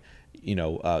tie.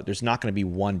 There's not going to be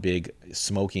one big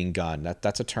smoking gun.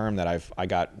 That's a term that I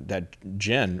got that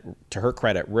Jen, to her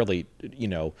credit, really,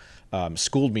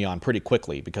 schooled me on pretty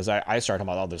quickly, because I started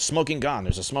talking about, there's a smoking gun,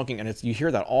 and you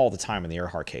hear that all the time in the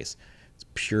Earhart case. It's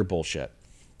pure bullshit.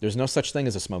 There's no such thing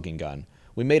as a smoking gun.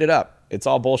 We made it up. It's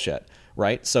all bullshit,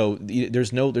 right? So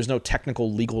there's no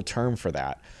technical legal term for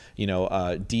that.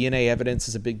 DNA evidence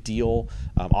is a big deal.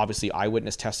 Obviously,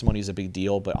 eyewitness testimony is a big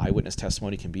deal, but eyewitness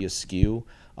testimony can be askew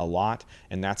a lot,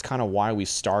 and that's kind of why we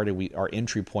started. Our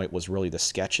entry point was really the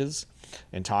sketches,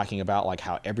 and talking about like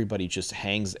how everybody just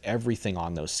hangs everything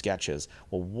on those sketches.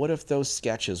 Well, what if those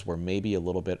sketches were maybe a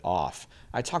little bit off?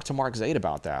 I talked to Mark Zaid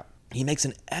about that. He makes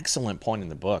an excellent point in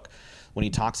the book when he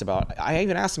talks about. I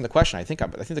even asked him the question. I think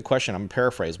the question, I'm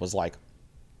paraphrased, was like,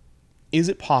 is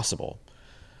it possible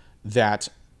that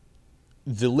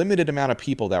the limited amount of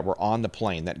people that were on the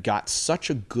plane that got such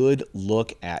a good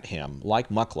look at him, like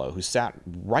Mucklow, who sat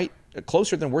right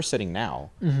closer than we're sitting now,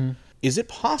 is it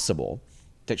possible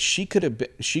that she could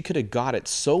have got it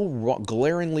so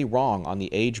glaringly wrong on the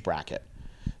age bracket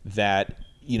that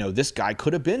this guy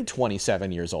could have been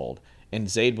 27 years old, and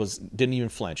Zaid didn't even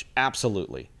flinch?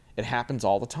 Absolutely, it happens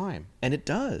all the time, and it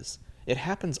does. It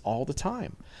happens all the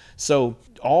time. So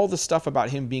all the stuff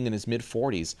about him being in his mid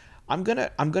 40s. I'm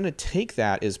gonna take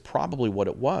that as probably what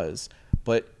it was,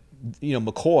 but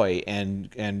McCoy and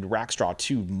Rackstraw,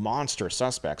 two monster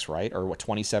suspects, right? Or what,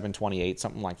 27, 28,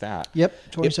 something like that.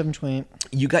 Yep, 27, 28.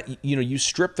 You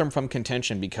strip them from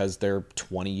contention because they're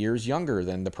 20 years younger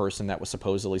than the person that was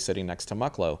supposedly sitting next to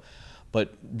Mucklow.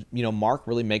 But Mark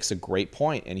really makes a great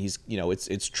point, and he's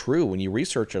it's true when you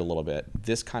research it a little bit.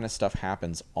 This kind of stuff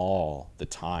happens all the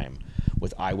time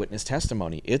with eyewitness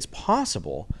testimony. It's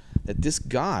possible that this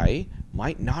guy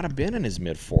might not have been in his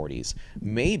mid-40s.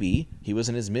 Maybe he was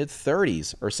in his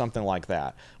mid-30s or something like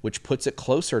that, which puts it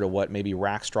closer to what maybe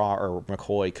Rackstraw or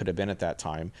McCoy could have been at that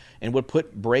time, and would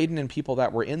put Braden and people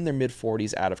that were in their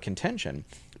mid-40s out of contention.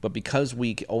 But because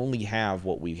we only have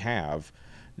what we have,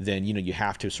 then you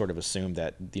have to sort of assume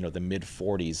that the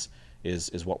mid-40s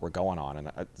is what we're going on.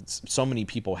 And so many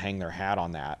people hang their hat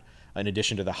on that, in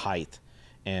addition to the height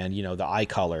and the eye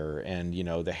color and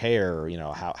the hair,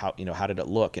 how did it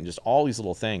look, and just all these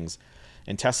little things.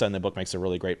 And Tessa in the book makes a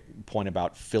really great point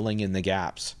about filling in the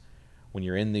gaps when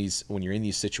you're in these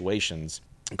situations.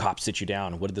 Cops sit you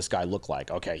down. What did this guy look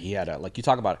like? Okay, he had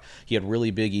he had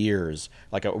really big ears,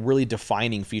 like a really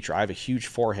defining feature. I have a huge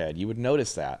forehead. You would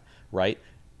notice that, right?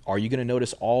 Are you going to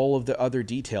notice all of the other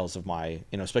details of my,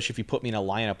 especially if you put me in a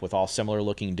lineup with all similar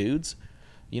looking dudes?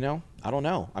 I don't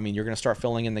know. I mean, you're going to start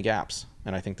filling in the gaps,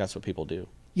 and I think that's what people do.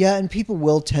 Yeah, and people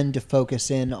will tend to focus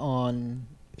in on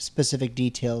specific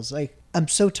details. Like, I'm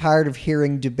so tired of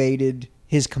hearing debated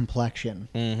his complexion.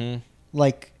 Mm-hmm.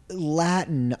 Like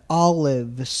Latin,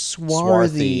 olive,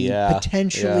 swarthy,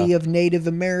 potentially of Native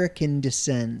American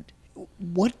descent.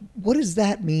 What does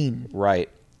that mean? Right.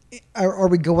 Are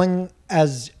we going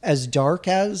as dark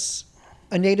as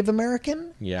a Native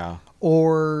American? Yeah.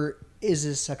 Or is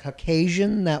this a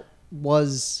Caucasian that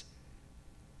was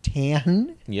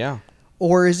tan? Yeah.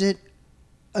 Or is it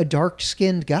a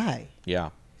dark-skinned guy?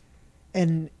 Yeah.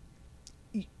 And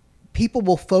people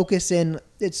will focus in,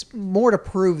 it's more to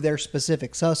prove their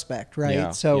specific suspect, right?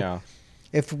 Yeah. So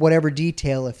if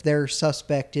their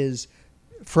suspect is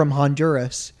from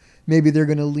Honduras, maybe they're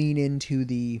going to lean into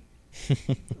the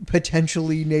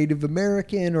potentially Native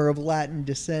American or of Latin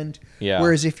descent. Yeah.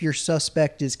 Whereas if your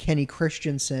suspect is Kenny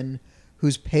Christensen,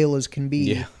 who's pale as can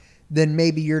be, then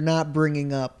maybe you're not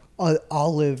bringing up an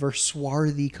olive or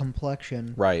swarthy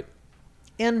complexion. Right.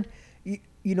 And,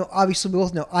 obviously we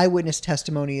both know eyewitness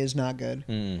testimony is not good.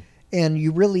 Mm. And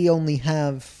you really only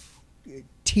have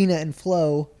Tina and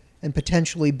Flo and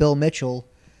potentially Bill Mitchell.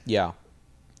 Yeah.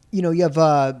 You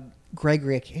have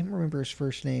Gregory, I can't remember his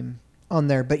first name on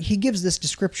there, but he gives this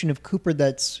description of Cooper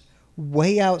that's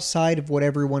way outside of what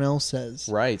everyone else says.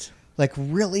 Right. Like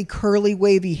really curly,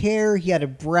 wavy hair. He had a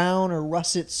brown or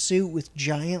russet suit with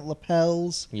giant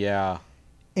lapels. Yeah.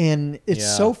 And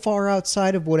it's so far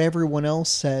outside of what everyone else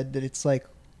said that it's like,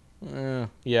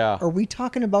 yeah. Are we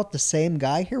talking about the same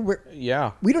guy here?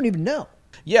 We don't even know.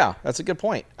 Yeah, that's a good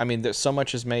point. I mean, there's so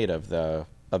much is made of the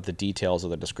details of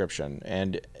the description,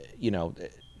 and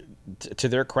to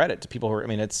their credit, to people who are, I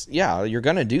mean, you're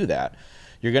going to do that.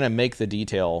 You're going to make the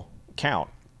detail count.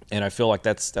 And I feel like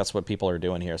that's what people are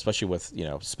doing here, especially with,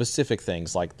 specific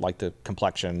things like the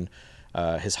complexion.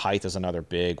 His height is another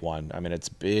big one. I mean, it's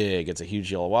big. It's a huge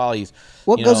deal. While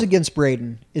what goes against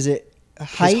Braden? Is it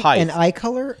height and eye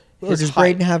color? Or does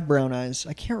Braden have brown eyes?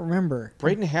 I can't remember.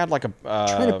 Braden had like a...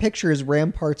 trying to picture his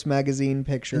Ramparts magazine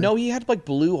picture. No, he had like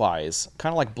blue eyes,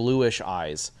 kind of like bluish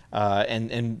eyes.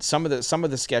 And some of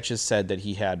the sketches said that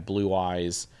he had blue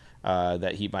eyes,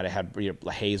 that he might have had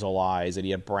hazel eyes, that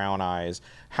he had brown eyes.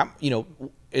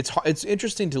 It's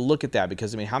interesting to look at that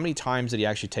because, I mean, how many times did he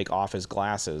actually take off his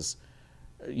glasses,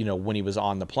 when he was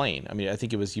on the plane? I mean, I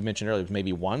think you mentioned earlier,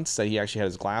 maybe once that he actually had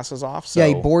his glasses off. So. Yeah,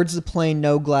 he boards the plane,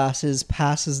 no glasses,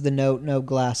 passes the note, no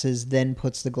glasses, then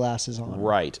puts the glasses on.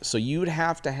 Right. So you'd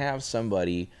have to have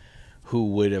somebody who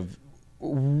would have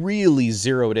really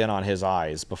zeroed in on his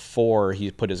eyes before he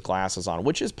put his glasses on,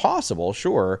 which is possible,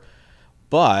 sure.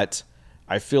 But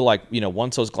I feel like,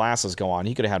 once those glasses go on,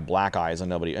 he could have had black eyes and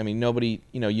nobody,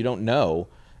 you don't know.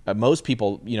 Most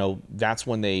people, that's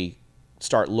when they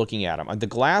start looking at them. The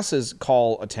glasses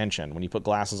call attention when you put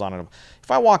glasses on. If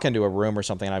I walk into a room or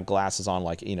something and I have glasses on,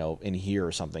 like, in here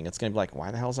or something, it's going to be like, why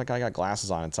the hell is that guy got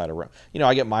glasses on inside a room?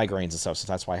 I get migraines and stuff, so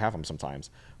that's why I have them sometimes.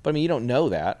 But, I mean, you don't know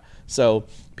that. So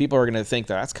people are going to think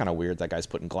that's kind of weird, that guy's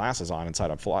putting glasses on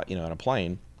inside in a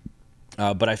plane.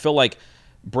 But I feel like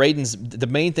the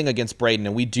main thing against Braden,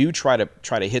 and we do try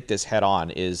to hit this head on,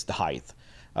 is the height.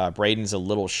 Braden's a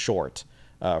little short.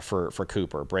 For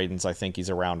Cooper. Braden's, I think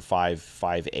he's around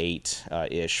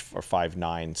 5'8" ish or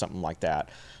 5'9", something like that.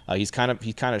 He's kind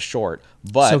of short,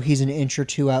 but so he's an inch or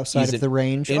two outside of the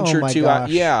range. Inch or two out,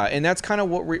 yeah, and that's kind of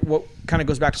what kind of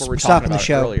goes back to what we were talking about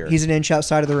earlier. He's an inch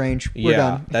outside of the range. We're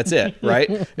done. That's it, right?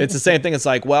 It's the same thing. It's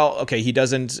like, well, okay, he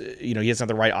doesn't have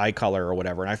the right eye color or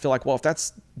whatever, and I feel like, well,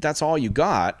 if that's all you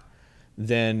got,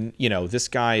 then this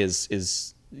guy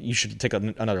is. You should take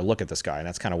another look at this guy, and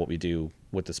that's kind of what we do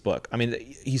with this book. I mean,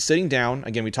 he's sitting down.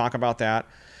 Again, we talk about that.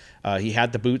 He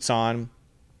had the boots on.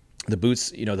 The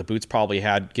boots probably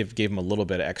gave him a little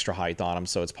bit of extra height on him,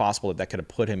 so it's possible that could have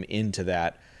put him into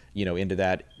that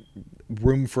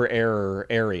room for error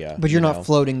area. But you're not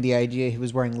floating the idea he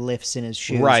was wearing lifts in his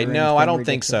shoes. Right. No, I don't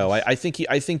think so. I think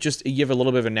just you give a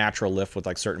little bit of a natural lift with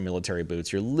like certain military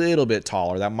boots. You're a little bit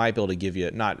taller. That might be able to give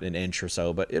you not an inch or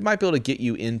so, but it might be able to get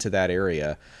you into that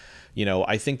area.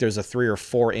 I think there's a 3 or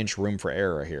 4 inch room for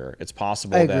error here. It's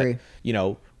possible agree.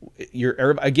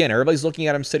 Everybody's looking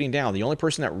at him sitting down. The only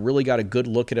person that really got a good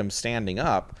look at him standing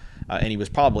up, and he was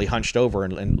probably hunched over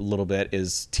in a little bit,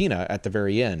 is Tina at the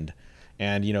very end.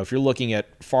 And, if you're looking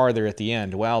at farther at the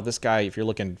end, well, this guy, if you're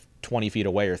looking 20 feet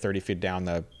away or 30 feet down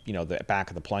the back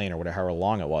of the plane or whatever, however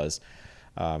long it was,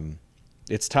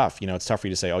 it's tough. It's tough for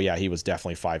you to say, oh, yeah, he was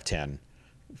definitely 5'10",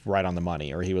 right on the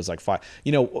money, or he was like 5.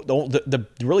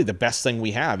 Really the best thing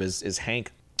we have is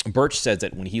Hank Birch says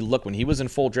that when he was in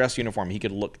full dress uniform, he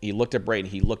looked at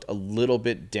Braden. He looked a little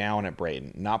bit down at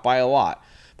Braden, not by a lot,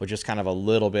 but just kind of a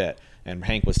little bit. And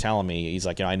Hank was telling me, he's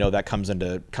like, I know that comes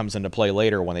into play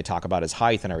later when they talk about his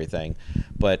height and everything.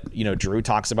 But, Drew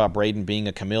talks about Braden being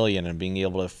a chameleon and being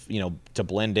able to, to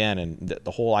blend in, and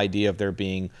the whole idea of there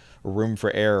being room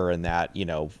for error in that,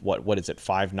 what is it,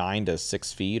 5'9" to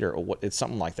 6 feet, or what? It's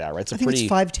something like that, right? I think it's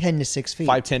 5'10" to 6 feet.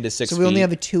 5'10" to 6 feet. So we only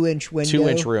have a 2-inch window.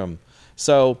 2-inch room.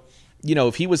 So,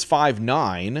 if he was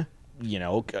 5'9",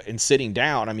 and sitting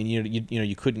down, I mean,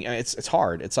 you couldn't. It's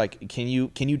hard. It's like, can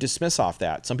you dismiss off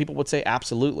that? Some people would say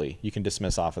absolutely, you can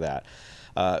dismiss off of that.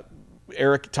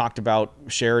 Eric talked about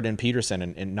Sheridan Peterson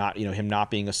and not him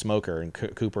not being a smoker, and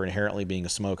Cooper inherently being a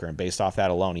smoker, and based off that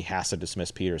alone, he has to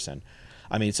dismiss Peterson.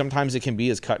 I mean, sometimes it can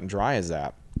be as cut and dry as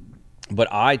that. But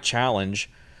I challenge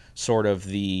sort of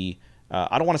the.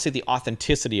 I don't want to say the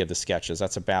authenticity of the sketches.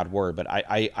 That's a bad word, but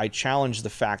I challenge the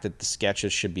fact that the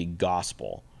sketches should be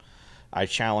gospel. I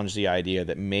challenge the idea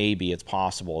that maybe it's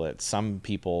possible that some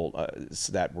people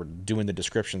that were doing the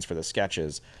descriptions for the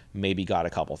sketches maybe got a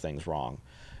couple things wrong.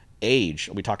 Age,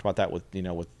 we talked about that with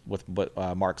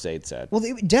what Mark Zaid said. Well,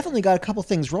 they definitely got a couple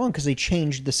things wrong because they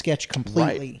changed the sketch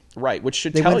completely. Right, which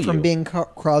should they tell you. They went from Bing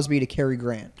Crosby to Cary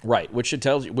Grant. Right, which should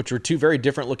tell you, which were two very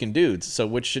different looking dudes. So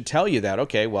which should tell you that,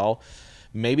 okay, well,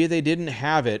 maybe they didn't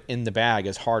have it in the bag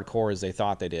as hardcore as they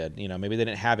thought they did. Maybe they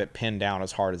didn't have it pinned down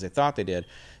as hard as they thought they did.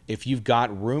 If you've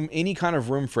got room, any kind of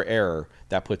room for error,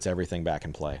 that puts everything back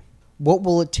in play. What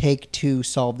will it take to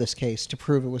solve this case to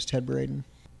prove it was Ted Braden?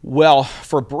 Well,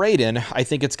 for Braden, I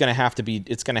think it's going to have to be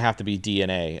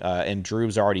DNA, and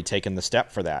Drew's already taken the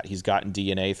step for that. He's gotten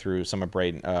DNA through some of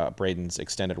Braden's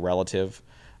extended relative,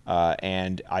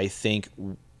 and I think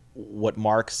what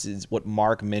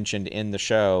Mark mentioned in the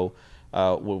show,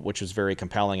 which was very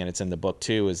compelling, and it's in the book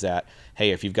too, is that,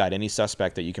 hey, if you've got any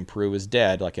suspect that you can prove is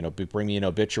dead, like, bring me an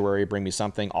obituary, bring me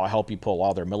something, I'll help you pull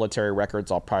all their military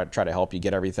records, I'll try to help you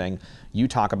get everything. You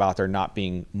talk about there not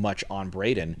being much on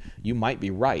Braden, you might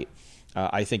be right.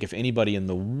 I think if anybody in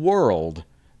the world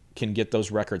can get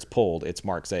those records pulled, it's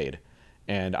Mark Zaid.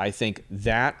 And I think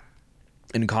that,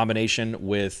 in combination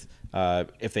with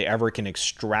if they ever can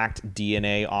extract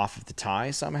DNA off of the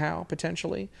tie somehow,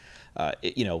 potentially,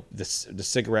 the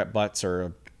cigarette butts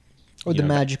or the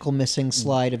magical missing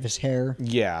slide of his hair.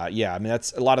 Yeah. I mean,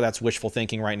 that's a lot of that's wishful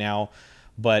thinking right now.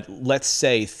 But let's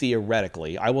say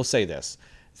theoretically, I will say this: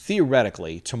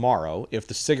 theoretically, tomorrow, if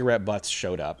the cigarette butts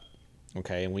showed up,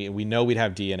 okay, and we know we'd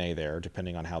have DNA there,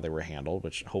 depending on how they were handled,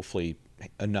 which hopefully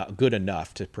good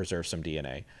enough to preserve some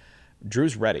DNA.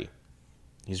 Drew's ready.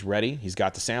 He's ready. He's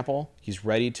got the sample. He's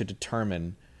ready to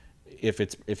determine if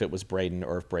it was Braden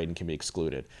or if Braden can be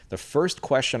excluded. The first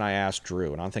question I asked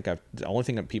Drew, and I don't think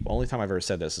the only time I've ever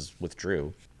said this is with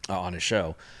Drew on his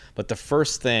show, but the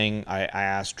first thing I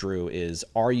asked Drew is,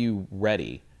 are you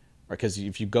ready? Because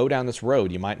if you go down this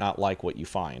road, you might not like what you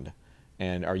find.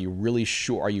 And are you really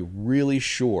sure? Are you really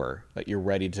sure that you're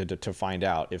ready to find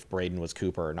out if Braden was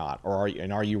Cooper or not? Or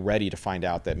are you ready to find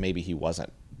out that maybe he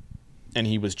wasn't? And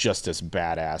he was just this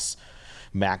badass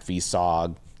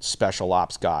MACV-SOG special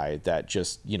ops guy that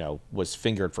just, was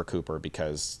fingered for Cooper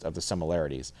because of the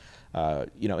similarities.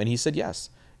 And he said yes.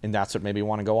 And that's what made me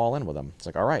want to go all in with him. It's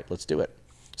like, all right, let's do it.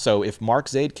 So if Mark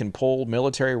Zaid can pull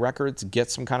military records, get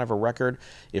some kind of a record,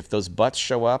 if those butts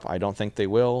show up, I don't think they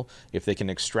will. If they can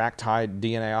extract tie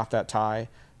DNA off that tie,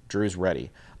 Drew's ready.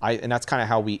 And that's kind of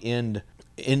how we end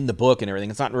in the book and everything.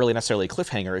 It's not really necessarily a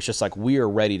cliffhanger. It's just like, we are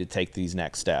ready to take these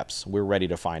next steps. We're ready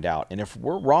to find out. And if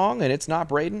we're wrong and it's not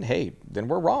Braden, hey, then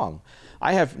we're wrong.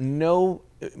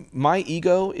 My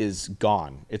ego is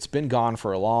gone. It's been gone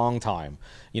for a long time.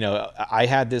 I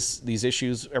had these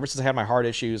issues ever since I had my heart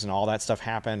issues and all that stuff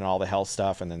happened and all the health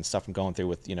stuff and then stuff I'm going through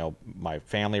with, my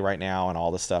family right now and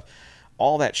all this stuff.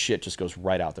 All that shit just goes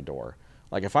right out the door.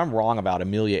 Like, if I'm wrong about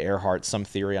Amelia Earhart, some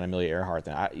theory on Amelia Earhart,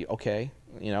 then okay.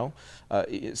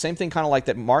 Same thing kind of like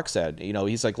that Mark said.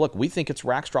 He's like, look, we think it's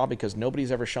Rackstraw because nobody's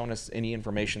ever shown us any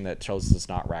information that shows us it's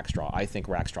not Rackstraw. I think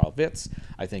Rackstraw fits.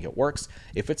 I think it works.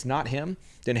 If it's not him,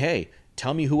 then hey,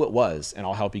 tell me who it was and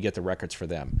I'll help you get the records for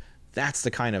them. That's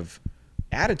the kind of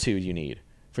attitude you need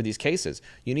for these cases.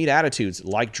 You need attitudes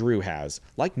like Drew has,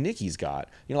 like Nikki's got,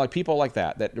 like people like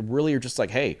that really are just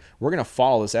like, hey, we're going to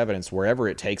follow this evidence wherever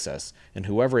it takes us, and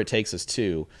whoever it takes us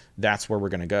to, that's where we're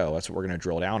going to go. That's what we're going to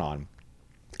drill down on.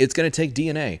 It's going to take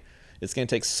DNA. It's going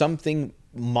to take something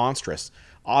monstrous.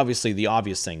 Obviously, the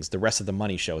obvious things, the rest of the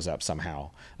money shows up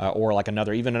somehow, or like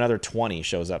another 20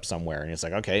 shows up somewhere, and it's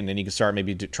like, okay, and then you can start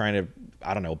maybe trying to,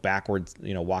 I don't know, backwards,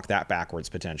 walk that backwards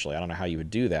potentially. I don't know how you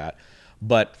would do that,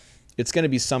 but it's going to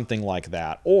be something like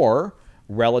that. Or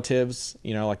relatives,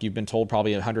 like you've been told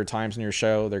probably 100 times in your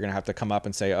show, they're going to have to come up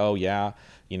and say, oh yeah,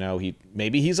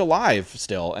 maybe he's alive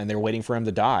still, and they're waiting for him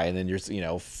to die. And then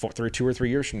you're, through 2 or 3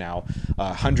 years from now,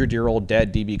 100-year-old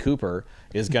dead DB Cooper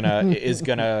is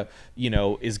gonna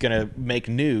make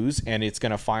news, and it's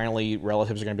gonna finally,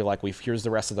 relatives are gonna be like, here's the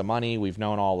rest of the money. We've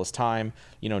known all this time.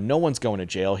 No one's going to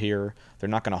jail here. They're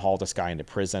not gonna haul this guy into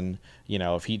prison.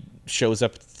 If he shows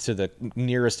up to the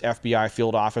nearest FBI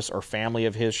field office, or family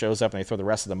of his shows up and they throw the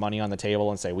rest of the money on the table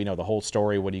and say, we know the whole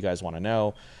story. What do you guys want to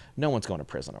know? No one's going to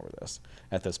prison over this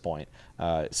at this point.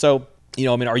 Are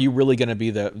you really going to be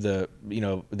the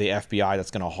FBI that's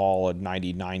going to haul a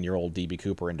 99-year-old DB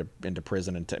Cooper into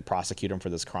prison and prosecute him for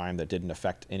this crime that didn't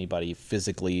affect anybody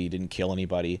physically, didn't kill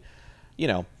anybody?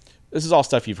 This is all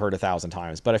stuff you've heard 1,000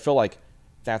 times, but I feel like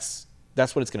that's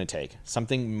what it's going to take.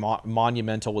 Something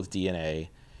monumental with DNA,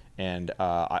 and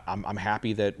I'm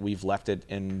happy that we've left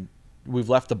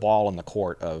the ball in the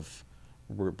court of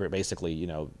basically,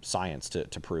 science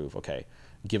to prove, okay,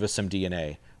 give us some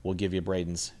DNA. We'll give you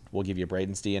Braden's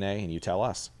DNA, and you tell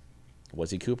us,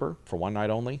 was he Cooper for one night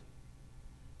only?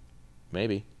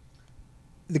 Maybe.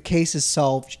 The case is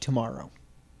solved tomorrow.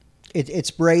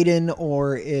 It's Braden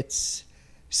or it's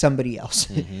somebody else.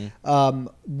 Mm-hmm.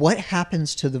 What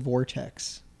happens to the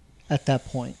vortex at that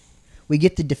point? We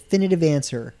get the definitive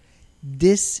answer.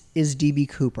 This is D.B.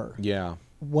 Cooper. Yeah.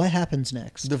 What happens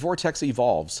next? The vortex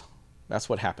evolves. That's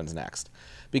what happens next.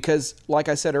 Because, like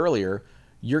I said earlier,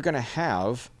 you're going to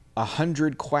have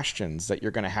 100 questions that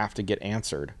you're going to have to get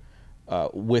answered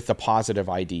with a positive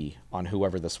ID on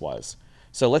whoever this was.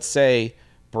 So let's say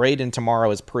Braden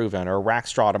tomorrow is proven, or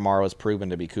Rackstraw tomorrow is proven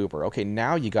to be Cooper. Okay,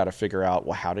 now you got to figure out,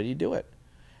 well, how did he do it?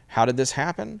 How did this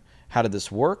happen? How did this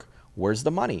work? Where's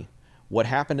the money? What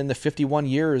happened in the 51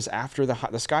 years after the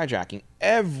skyjacking?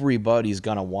 Everybody's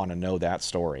going to want to know that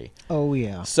story. Oh,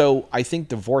 yeah. So I think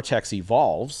the vortex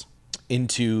evolves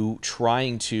into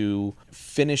trying to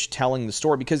finish telling the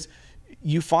story, because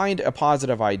you find a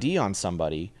positive ID on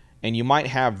somebody and you might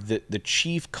have the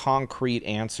chief concrete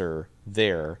answer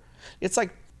there. It's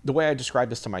like the way I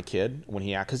described this to my kid when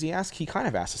he kind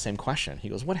of asked the same question. He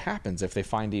goes, what happens if they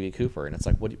find D.B. Cooper? And it's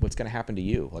like, what's going to happen to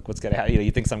you? Like, what's going to happen? You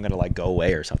think I'm going to like go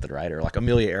away or something, right? Or like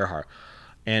Amelia Earhart.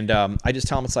 And I just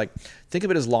tell him, it's like, think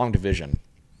of it as long division,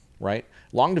 right?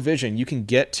 Long division, you can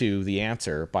get to the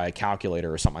answer by a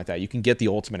calculator or something like that. You can get the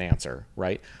ultimate answer,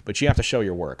 right? But you have to show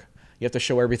your work. You have to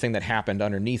show everything that happened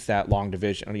underneath that long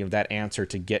division, that answer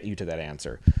to get you to that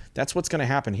answer. That's what's going to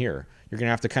happen here. You're going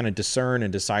to have to kind of discern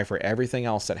and decipher everything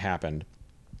else that happened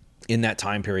in that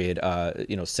time period,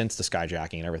 since the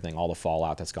skyjacking and everything, all the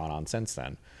fallout that's gone on since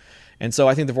then. And so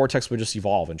I think the vortex would just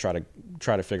evolve and try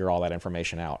to figure all that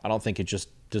information out. I don't think it just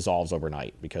dissolves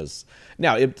overnight, because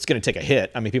now it's going to take a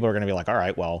hit. I mean, people are going to be like, all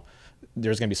right, well,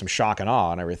 there's going to be some shock and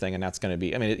awe and everything, and that's going to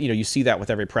be, you see that with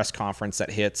every press conference that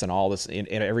hits and all this, in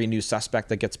every new suspect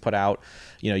that gets put out,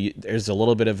 there's a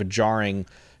little bit of a jarring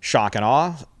shock and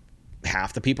awe.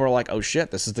 Half the people are like, oh shit,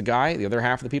 this is the guy. The other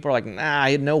half of the people are like, nah,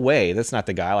 I had no way, that's not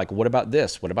the guy. Like, what about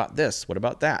this? What about this? What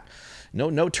about that?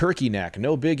 No turkey neck,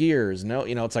 no big ears, no,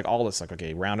 it's like all this, like,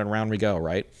 okay, round and round we go,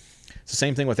 right? It's the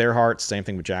same thing with Earhart, same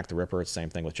thing with Jack the Ripper, it's the same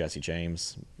thing with Jesse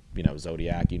James,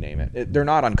 Zodiac, you name it. They're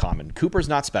not uncommon. Cooper's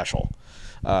not special,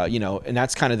 and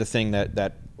that's kind of the thing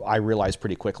that I realized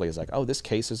pretty quickly is like, oh, this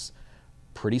case is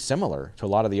pretty similar to a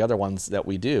lot of the other ones that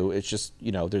we do. It's just,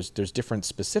 there's different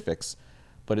specifics,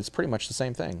 but it's pretty much the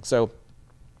same thing. So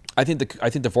I think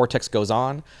the vortex goes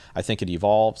on. I think it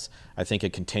evolves. I think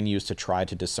it continues to try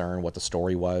to discern what the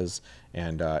story was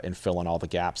and fill in all the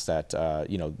gaps that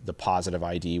the positive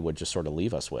ID would just sort of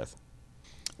leave us with.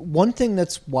 One thing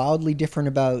that's wildly different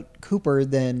about Cooper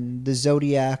than the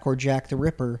Zodiac or Jack the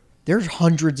Ripper, there's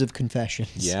hundreds of confessions.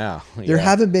 Yeah. There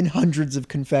haven't been hundreds of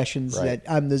confessions Right.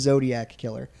 that I'm the Zodiac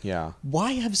killer. Yeah.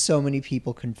 Why have so many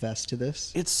people confessed to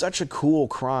this? It's such a cool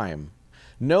crime.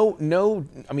 No,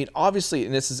 I mean, obviously,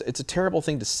 and it's a terrible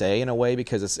thing to say in a way,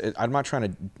 because I'm not trying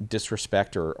to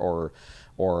disrespect or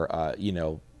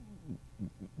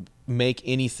make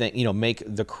anything, make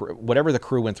the crew, whatever the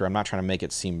crew went through, I'm not trying to make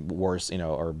it seem worse,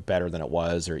 or better than it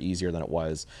was or easier than it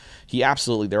was.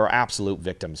 There are absolute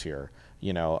victims here.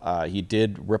 He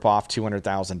did rip off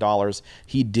 $200,000.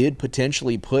 He did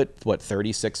potentially put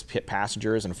 36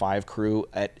 passengers and 5 crew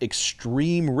at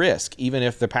extreme risk, even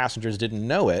if the passengers didn't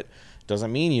know it.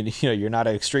 Doesn't mean you're not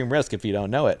at extreme risk if you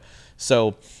don't know it.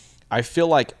 So I feel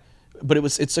like, but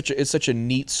it's such a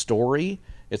neat story.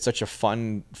 It's such a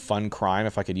fun crime,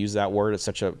 if I could use that word. It's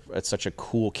such a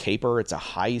cool caper. It's a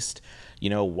heist.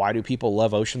 Why do people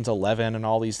love Ocean's 11 and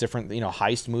all these different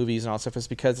heist movies and all that stuff? It's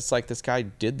because it's like, this guy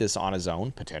did this on his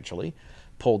own, potentially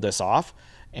pulled this off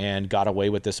and got away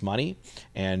with this money,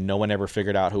 and no one ever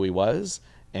figured out who he was.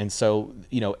 And so,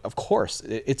 of course,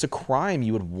 it's a crime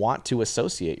you would want to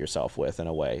associate yourself with in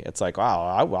a way. It's like, wow,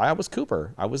 I was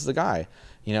Cooper. I was the guy.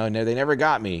 And they never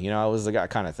got me. I was the guy,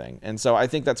 kind of thing. And so I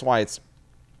think that's why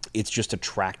it's just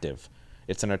attractive.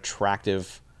 It's an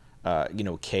attractive,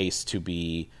 case to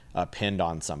be pinned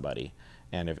on somebody.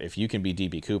 And if you can be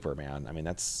D.B. Cooper, man, I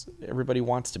mean, everybody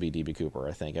wants to be D.B. Cooper,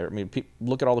 I think. I mean,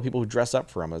 look at all the people who dress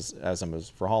up for him as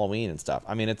for Halloween and stuff.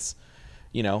 I mean, it's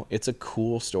a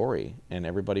cool story, and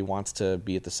everybody wants to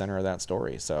be at the center of that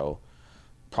story. So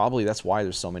probably that's why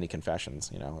there's so many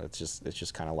confessions. It's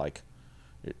just kind of like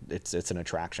it's an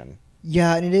attraction.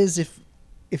 Yeah, and it is.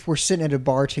 if we're sitting at a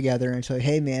bar together and it's like,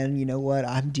 hey man, you know what?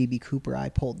 I'm DB Cooper. I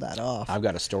pulled that off. I've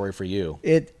got a story for you.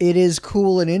 It is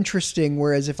cool and interesting.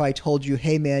 Whereas if I told you,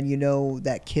 hey man, you know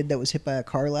that kid that was hit by a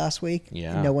car last week?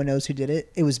 Yeah. And no one knows who did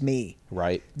it. It was me.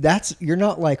 Right. You're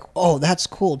not like, oh, that's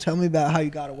cool. Tell me about how you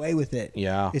got away with it.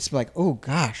 Yeah. It's like, oh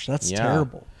gosh, that's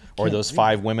terrible. Or those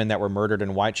 5 women that were murdered in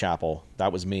Whitechapel.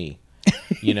 That was me.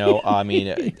 You know, I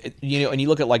mean, you know, and you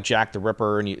look at like Jack the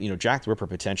Ripper, and you know, Jack the Ripper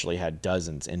potentially had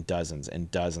dozens and dozens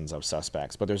and dozens of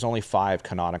suspects, but there's only 5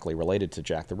 canonically related to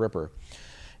Jack the Ripper,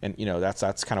 and you know,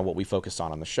 that's kind of what we focused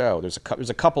on the show. There's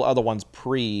a couple other ones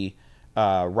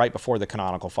right before the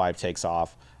canonical 5 takes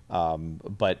off,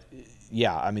 but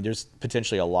yeah, I mean, there's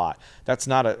potentially a lot. That's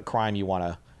not a crime you want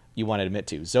to admit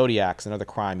to. Zodiac's another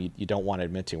crime you don't want to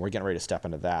admit to. We're getting ready to step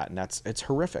into that, and it's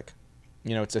horrific.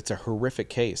 You know, it's a horrific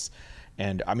case.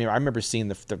 And I mean, I remember seeing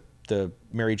the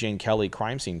Mary Jane Kelly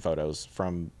crime scene photos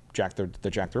from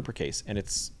the Jack the Ripper case, and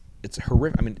it's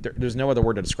horrific. I mean, there's no other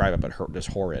word to describe it but just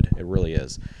horrid. It really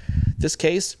is. This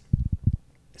case,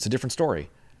 it's a different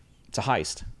story. It's a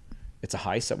heist. It's a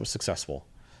heist that was successful,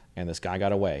 and this guy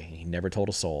got away. He never told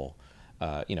a soul,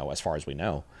 you know, as far as we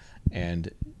know.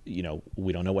 And you know,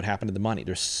 we don't know what happened to the money.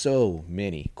 There's so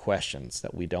many questions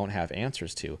that we don't have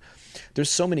answers to. There's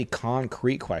so many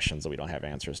concrete questions that we don't have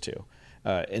answers to.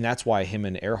 And that's why him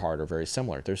and Earhart are very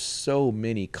similar. There's so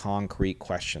many concrete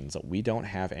questions that we don't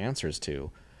have answers to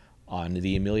on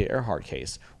the Amelia Earhart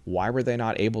case. Why were they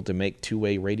not able to make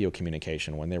two-way radio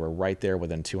communication when they were right there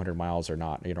within 200 miles or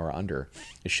not, you know, or under?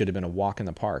 It should have been a walk in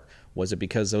the park. Was it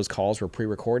because those calls were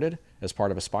pre-recorded as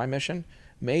part of a spy mission?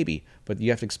 Maybe, but you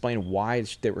have to explain why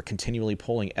they were continually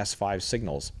pulling S5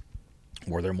 signals.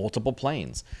 Were there multiple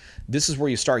planes? This is where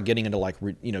you start getting into like,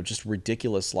 you know, just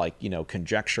ridiculous, like, you know,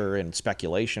 conjecture and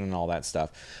speculation and all that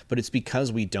stuff. But it's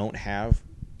because we don't have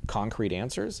concrete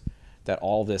answers that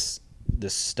all this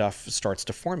stuff starts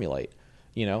to formulate.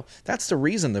 You know, that's the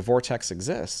reason the vortex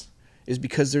exists, is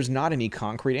because there's not any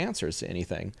concrete answers to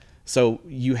anything. So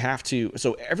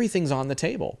so everything's on the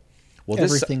table. Well,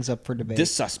 everything's up for debate.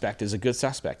 This suspect is a good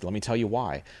suspect. Let me tell you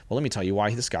why. Well, let me tell you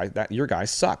why your guy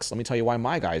sucks. Let me tell you why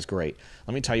my guy is great.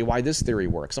 Let me tell you why this theory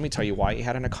works. Let me tell you why he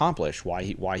had an accomplice, why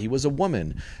he was a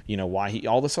woman, you know,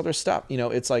 all this other stuff. You know,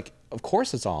 it's like, of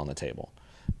course it's all on the table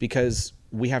because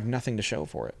we have nothing to show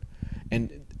for it.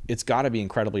 And it's got to be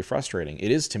incredibly frustrating.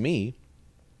 It is to me,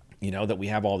 you know, that we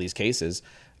have all these cases.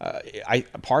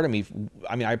 Part of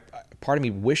me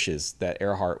wishes that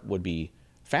Earhart would be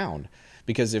found.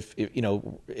 Because if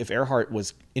Earhart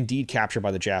was indeed captured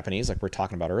by the Japanese, like we're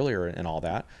talking about earlier and all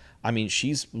that, I mean,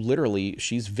 she's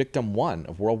victim 1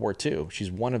 of World War II.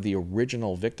 She's one of the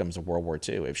original victims of World War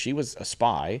II. If she was a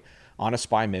spy on a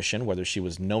spy mission, whether she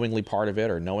was knowingly part of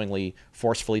it or knowingly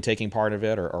forcefully taking part of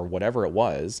it or whatever it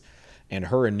was, and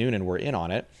her and Noonan were in on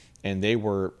it, and they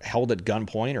were held at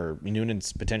gunpoint, or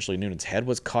potentially Noonan's head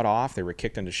was cut off, they were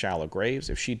kicked into shallow graves.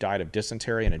 If she died of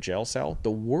dysentery in a jail cell,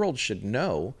 the world should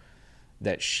know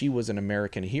that she was an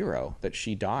American hero, that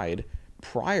she died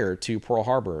prior to Pearl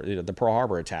Harbor, the Pearl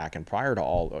Harbor attack, and prior to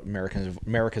all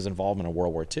America's involvement in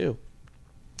World War II.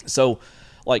 So,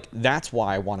 like, that's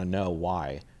why I want to know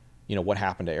why, you know, what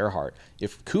happened to Earhart.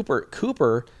 If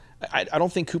Cooper, I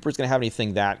don't think Cooper's going to have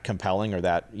anything that compelling or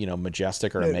that, you know,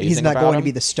 majestic or amazing. He's not about going him. to be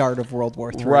the start of World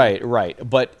War III. Right.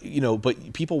 But, you know,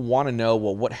 people want to know,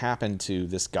 well, what happened to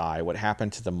this guy? What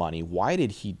happened to the money? Why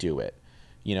did he do it?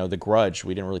 You know, the grudge,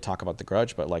 we didn't really talk about the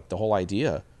grudge, but like the whole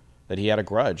idea that he had a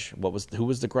grudge. Who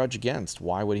was the grudge against?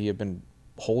 Why would he have been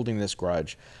holding this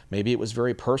grudge? Maybe it was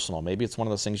very personal. Maybe it's one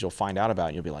of those things you'll find out about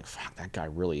and you'll be like, fuck, that guy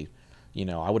really, you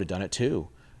know, I would have done it too.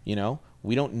 You know,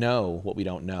 we don't know what we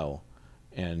don't know.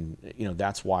 And, you know,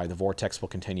 that's why the vortex will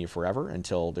continue forever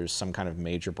until there's some kind of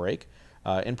major break,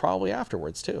 and probably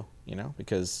afterwards too, you know,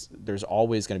 because there's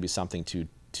always going to be something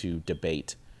to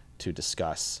debate, to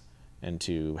discuss, and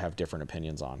to have different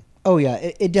opinions on. Oh yeah,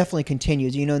 it definitely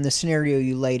continues. You know, in the scenario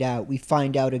you laid out, we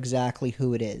find out exactly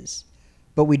who it is,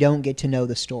 but we don't get to know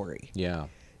the story. Yeah.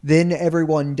 Then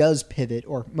everyone does pivot,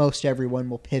 or most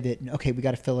everyone will pivot, and okay, we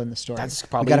got to fill in the story. That's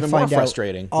probably even more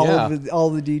frustrating.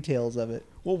 All the details of it.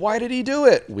 Well, why did he do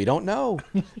it? We don't know.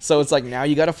 So it's like, now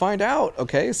you got to find out.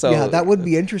 Okay, so yeah, that would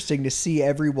be interesting to see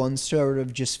everyone sort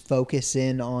of just focus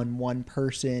in on one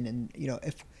person, and you know,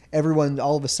 if everyone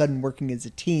all of a sudden working as a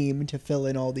team to fill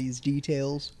in all these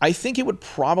details. I think it would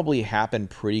probably happen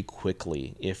pretty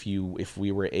quickly if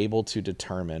we were able to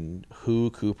determine who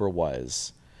Cooper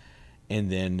was.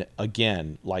 And then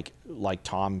again, like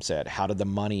Tom said, how did the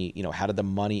money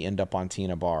end up on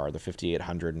Tina Bar, the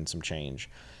 5,800 and some change?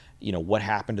 You know, what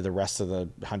happened to the rest of the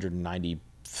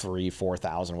 193,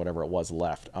 4,000, whatever it was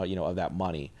left, you know, of that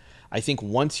money? I think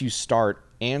once you start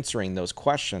answering those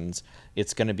questions,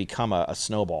 it's going to become a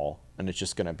snowball, and it's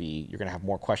just going to be, you're going to have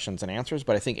more questions than answers.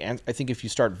 But I think if you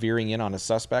start veering in on a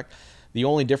suspect, the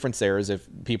only difference there is if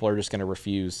people are just going to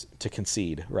refuse to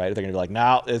concede, right? They're going to be like,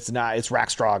 no, it's not, it's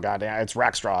Rackstraw, goddamn, it's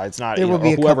Rackstraw, it's not, There will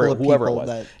be a whoever couple of it people was.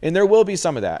 that... And there will be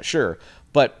some of that, sure.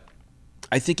 But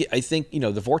I think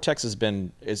the Vortex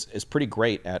is pretty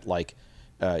great at like,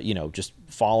 just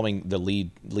following the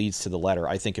leads to the letter.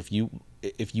 I think if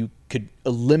you could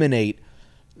eliminate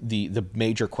the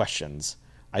major questions,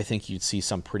 I think you'd see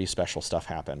some pretty special stuff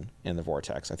happen in the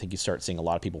Vortex. I think you start seeing a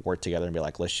lot of people work together and be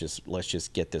like, let's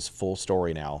just get this full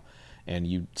story now. And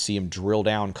you see them drill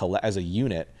down as a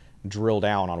unit, drill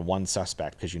down on one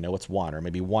suspect because it's one, or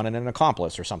maybe one and an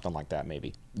accomplice or something like that.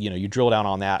 Maybe, you drill down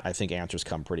on that. I think answers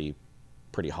come pretty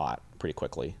hot, pretty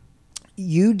quickly.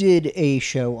 You did a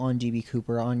show on DB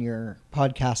Cooper on your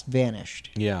podcast,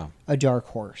 Vanished. Yeah. A Dark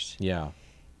Horse. Yeah.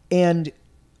 And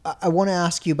I want to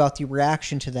ask you about the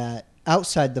reaction to that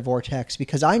outside the Vortex,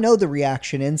 because I know the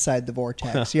reaction inside the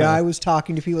Vortex. I was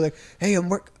talking to people like, hey, I'm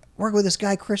working with this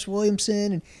guy, Chris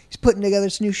Williamson, and he's putting together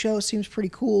this new show. It seems pretty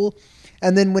cool.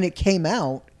 And then when it came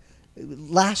out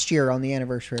last year on the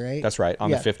anniversary, right? That's right.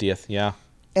 On the 50th. Yeah.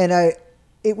 And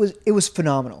it was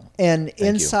phenomenal. And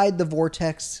inside the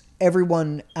Vortex,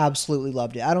 everyone absolutely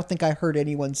loved it. I don't think I heard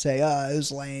anyone say, it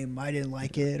was lame, I didn't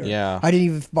like it, or I didn't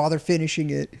even bother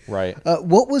finishing it. Right.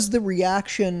 What was the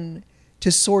reaction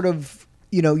to sort of,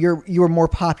 you were more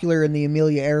popular in the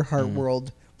Amelia Earhart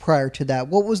world prior to that.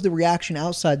 What was the reaction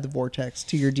outside the Vortex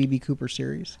to your DB Cooper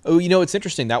series? Oh, it's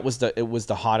interesting. It was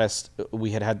the hottest.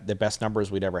 We had the best numbers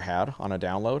we'd ever had on a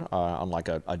download, on like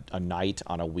a night,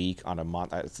 on a week, on a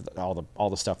month. All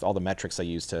the stuff, all the metrics I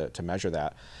used to measure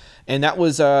that, and that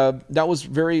was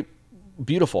very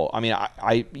beautiful. I mean,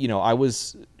 I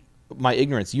was, my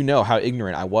ignorance. How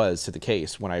ignorant I was to the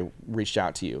case when I reached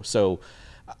out to you. So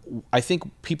I think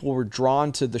people were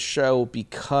drawn to the show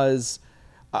because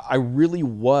I really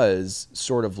was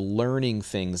sort of learning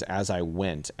things as I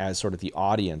went, as sort of the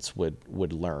audience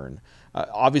would learn.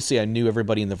 Obviously, I knew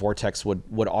everybody in the Vortex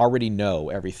would already know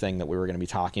everything that we were going to be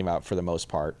talking about for the most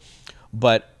part.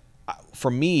 But for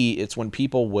me, it's when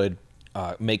people would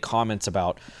make comments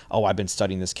about, I've been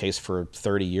studying this case for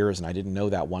 30 years and I didn't know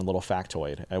that one little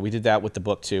factoid. We did that with the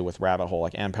book too, with Rabbit Hole,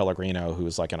 like Ann Pellegrino,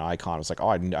 who's like an icon. It's like,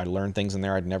 I learned things in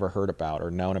there I'd never heard about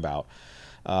or known about.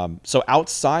 So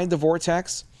outside the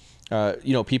Vortex,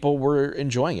 people were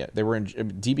enjoying it.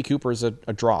 DB Cooper is a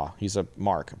draw. He's a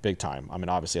mark, big time. I mean,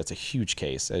 obviously that's a huge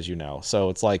case, as you know. So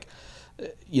it's like,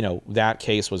 that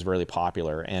case was really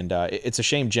popular, and it's a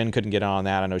shame Jen couldn't get on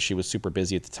that. I know she was super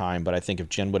busy at the time, but I think if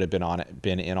Jen would have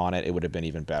been in on it, it would have been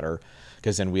even better,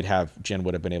 because then Jen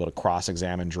would have been able to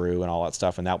cross-examine Drew and all that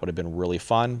stuff, and that would have been really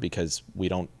fun, because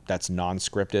that's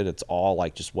non-scripted. It's all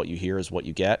like just what you hear is what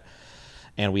you get.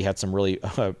 And we had some really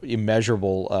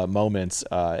immeasurable moments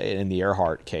in the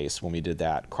Earhart case when we did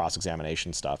that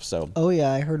cross-examination stuff. So, oh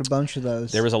yeah, I heard a bunch of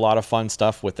those. There was a lot of fun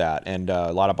stuff with that, and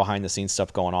a lot of behind-the-scenes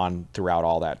stuff going on throughout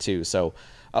all that too. So,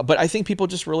 but I think people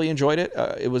just really enjoyed it.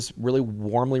 It was really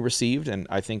warmly received, and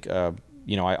I think I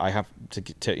have to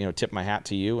tip my hat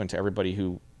to you and to everybody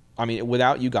who, I mean,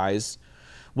 without you guys,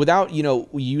 without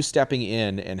you stepping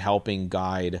in and helping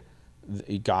guide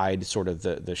sort of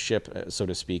the ship, so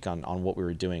to speak, on what we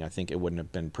were doing, I think it wouldn't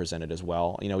have been presented as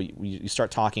well. You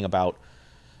start talking about,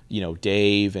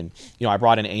 Dave, and, I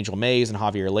brought in Angel Mays and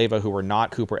Javier Leyva, who were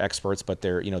not Cooper experts, but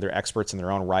they're experts in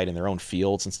their own right, in their own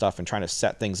fields and stuff, and trying to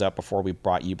set things up before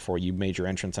you made your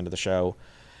entrance into the show.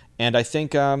 And I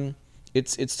think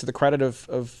it's to the credit of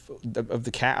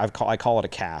the cast. I call it a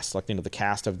cast, like, the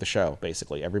cast of the show,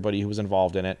 basically. Everybody who was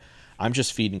involved in it. I'm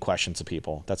just feeding questions to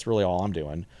people. That's really all I'm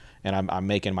doing. And I'm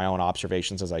making my own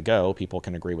observations as I go. People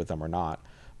can agree with them or not,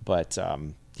 but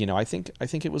I think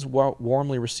it was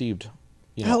warmly received,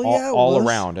 all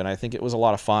around, and I think it was a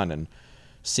lot of fun. And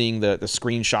seeing the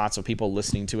screenshots of people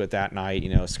listening to it that night,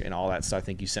 and all that stuff. I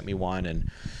think you sent me one,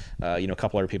 and a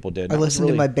couple other people did. I listened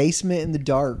to my basement in the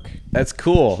dark. That's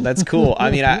cool.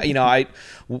 I mean,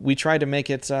 we tried to make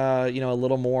it a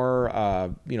little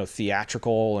more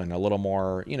theatrical, and a little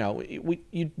more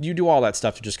you do all that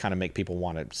stuff to just kind of make people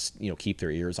want to keep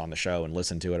their ears on the show and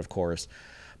listen to it, of course.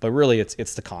 But really,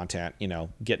 it's the content,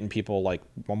 getting people like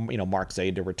Mark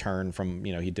Zaid to return from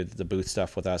he did the booth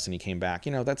stuff with us and he came back.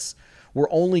 We're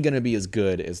only going to be as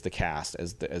good as the cast,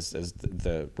 as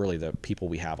the really the people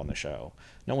we have on the show.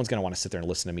 No one's going to want to sit there and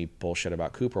listen to me bullshit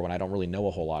about Cooper when I don't really know a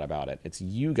whole lot about it. It's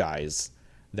you guys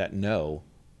that know,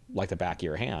 like the back of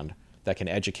your hand, that can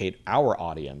educate our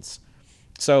audience.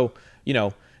 So,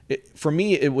 for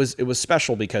me, it was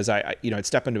special because I I'd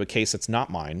step into a case that's not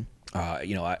mine.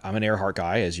 I'm an Earhart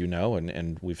guy, as you know,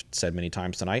 and we've said many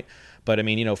times tonight. But I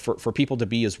mean, for people to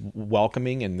be as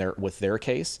welcoming with their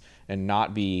case and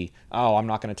not be, oh, I'm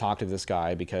not going to talk to this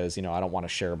guy because, I don't want to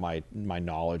share my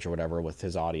knowledge or whatever with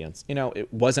his audience.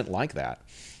 It wasn't like that.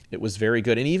 It was very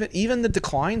good. And even the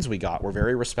declines we got were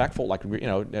very respectful. Like,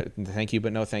 thank you,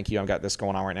 but no thank you. I've got this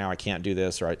going on right now. I can't do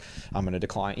this, or I'm going to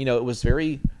decline. It was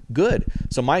very good.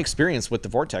 So my experience with the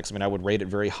Vortex, I mean, I would rate it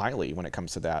very highly when it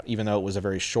comes to that. Even though it was a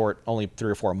very short, only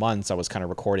 3 or 4 months, I was kind of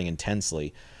recording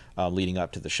intensely leading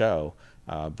up to the show.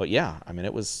 But yeah, I mean,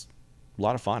 it was a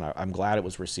lot of fun. I'm glad it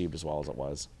was received as well as it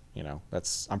was.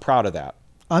 I'm proud of that.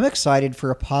 I'm excited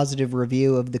for a positive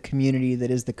review of the community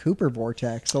that is the Cooper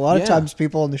Vortex. A lot of times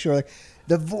people on the show are like,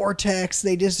 the Vortex,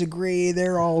 they disagree.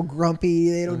 They're all grumpy.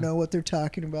 They don't know what they're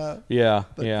talking about. Yeah,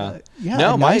 but, yeah.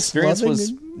 No, my experience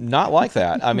was not like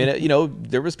that. I mean,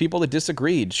 there was people that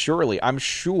disagreed. Surely, I'm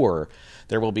sure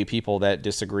there will be people that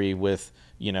disagree with,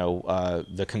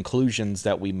 the conclusions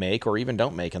that we make or even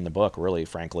don't make in the book, really,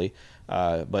 frankly.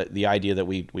 But the idea that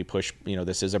we push,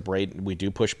 this is a Braden, we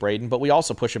do push Braden, but we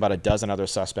also push about a dozen other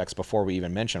suspects before we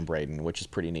even mention Braden, which is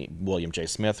pretty neat. William J.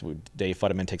 Smith, Dave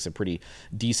Futterman takes a pretty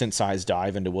decent sized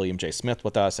dive into William J. Smith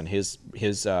with us and his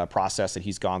process that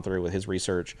he's gone through with his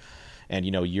research. And,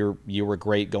 you were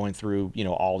great going through,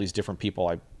 all these different people.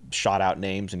 I shot out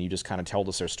names and you just kind of told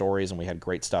us their stories and we had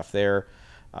great stuff there.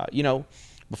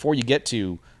 Before you get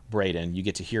to Braden, you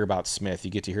get to hear about Smith,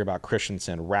 you get to hear about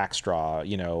Christensen, Rackstraw,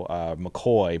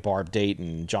 McCoy, Barb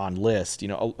Dayton, John List,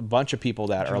 a bunch of people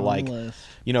that are like,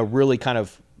 really kind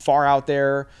of far out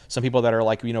there. Some people that are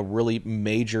like, really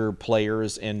major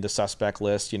players in the suspect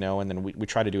list, and then we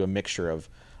try to do a mixture of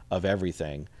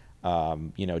everything.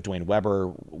 Dwayne Weber,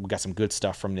 we got some good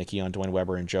stuff from Nikki on Dwayne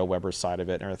Weber and Joe Weber's side of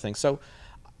it and everything. So,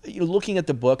 looking at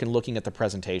the book and looking at the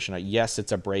presentation, yes,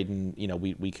 it's a Braden.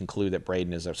 We conclude that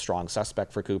Braden is a strong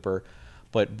suspect for Cooper,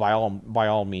 but by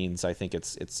all means, I think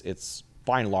it's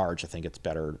by and large, I think it's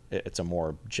better. It's a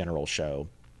more general show,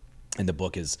 and the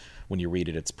book is, when you read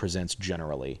it, it presents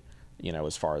generally.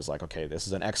 As far as like, okay, this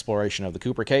is an exploration of the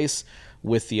Cooper case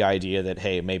with the idea that,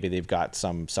 hey, maybe they've got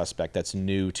some suspect that's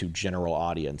new to general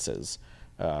audiences.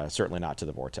 Certainly not to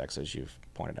the Vortex, as you've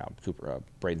pointed out.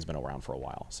 Braden's been around for a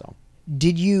while, so.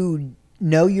 Did you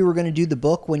know you were going to do the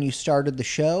book when you started the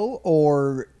show,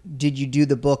 or did you do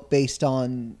the book based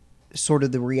on sort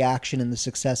of the reaction and the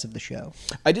success of the show?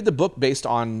 I did the book based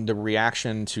on the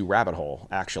reaction to Rabbit Hole,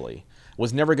 actually.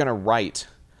 Was never going to write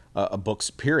a book,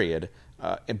 period.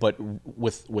 But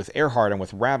with Earhart and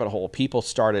with Rabbit Hole, people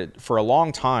started, for a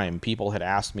long time, people had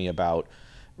asked me about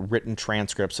written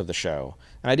transcripts of the show.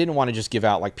 And I didn't want to just give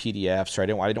out like PDFs, or I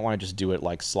didn't want to just do it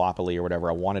like sloppily or whatever.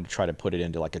 I wanted to try to put it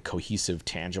into like a cohesive,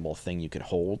 tangible thing you could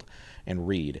hold and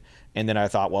read. And then I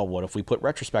thought, well, what if we put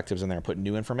retrospectives in there, put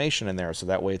new information in there, so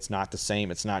that way it's not the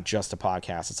same. It's not just a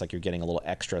podcast. It's like you're getting a little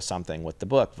extra something with the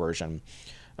book version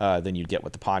than you'd get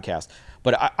with the podcast.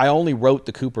 But I only wrote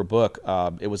the Cooper book.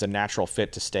 It was a natural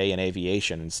fit to stay in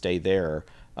aviation and stay there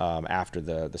after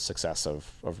the success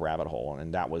of Rabbit Hole.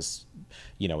 And that was,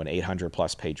 an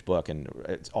 800-plus page book. And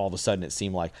all of a sudden it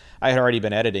seemed like I had already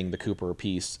been editing the Cooper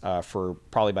piece for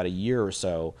probably about a year or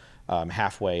so,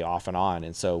 halfway off and on.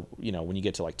 And so, when you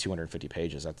get to like 250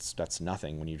 pages, that's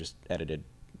nothing when you just edited,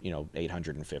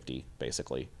 850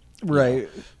 basically. Right.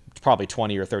 Probably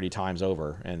 20 or 30 times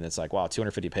over, and it's like, wow,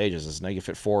 250 pages is now you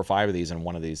fit 4 or 5 of these in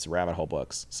one of these Rabbit Hole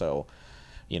books. So,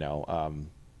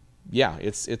 yeah,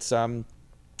 it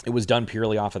was done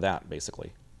purely off of that,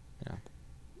 basically. Yeah.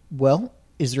 Well,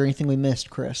 is there anything we missed,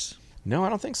 Chris? No, I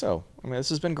don't think so. I mean, this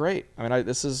has been great. I mean,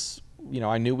 this is,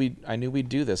 I knew we'd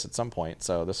do this at some point.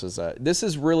 So this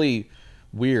is really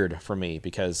weird for me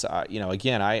because,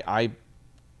 again,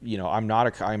 I'm not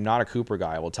a Cooper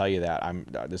guy. I will tell you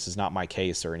that. This is not my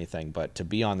case or anything, but to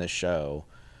be on this show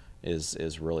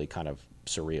is really kind of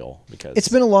surreal because it's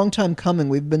been a long time coming.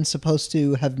 We've been supposed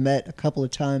to have met a couple of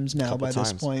times now by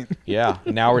this point. Yeah.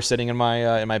 Now we're sitting in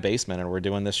my basement and we're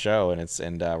doing this show and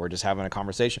we're just having a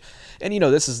conversation. And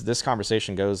this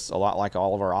conversation goes a lot like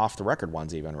all of our off the record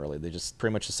ones, even really. They're just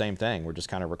pretty much the same thing. We're just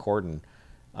kind of recording.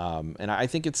 And I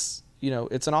think it's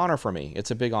an honor for me. It's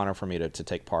a big honor for me to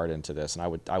take part into this.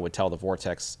 And I would tell the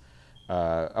Vortex,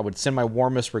 I would send my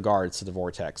warmest regards to the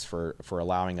Vortex for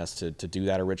allowing us to do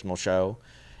that original show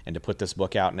and to put this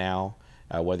book out now.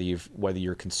 Whether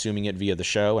you're consuming it via the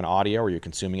show and audio or you're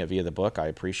consuming it via the book, I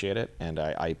appreciate it. And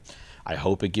I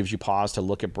hope it gives you pause to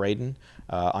look at Braden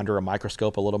under a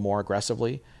microscope a little more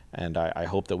aggressively. And I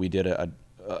hope that we did a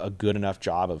good enough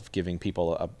job of giving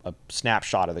people a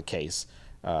snapshot of the case.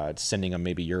 sending them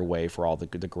maybe your way for all the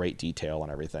great detail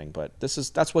and everything. But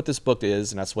that's what this book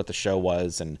is, and that's what the show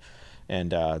was, and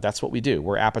that's what we do.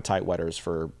 We're appetite wetters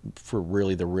for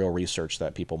really the real research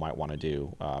that people might want to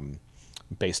do,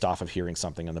 based off of hearing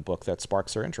something in the book that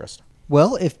sparks their interest.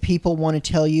 Well, if people want to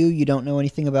tell you don't know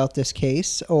anything about this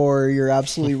case, or you're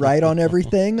absolutely right on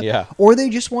everything, yeah, or they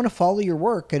just want to follow your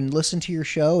work and listen to your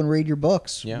show and read your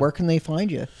books, where can they find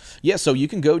you? Yeah, so you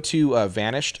can go to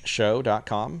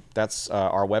vanishedshow.com. That's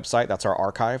our website. That's our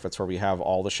archive. That's where we have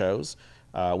all the shows.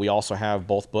 We also have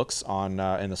both books on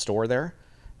in the store there.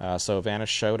 So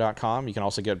vanishedshow.com. You can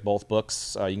also get both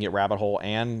books. You can get Rabbit Hole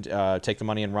and Take the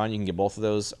Money and Run. You can get both of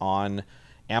those on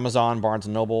Amazon, Barnes &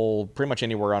 Noble, pretty much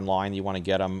anywhere online you want to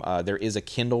get them. There is a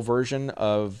Kindle version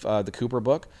of the Cooper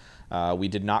book. We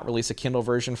did not release a Kindle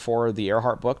version for the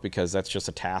Earhart book because that's just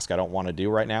a task I don't want to do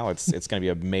right now. It's going to be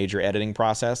a major editing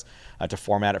process to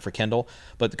format it for Kindle.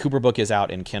 But the Cooper book is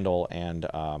out in Kindle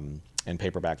and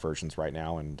paperback versions right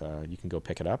now, and you can go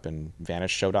pick it up in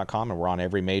vanishedshow.com, and we're on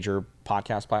every major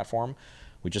podcast platform.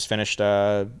 We just finished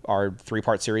our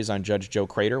 3-part series on Judge Joe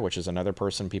Crater, which is another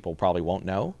person people probably won't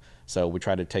know. So we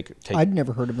try to take. I'd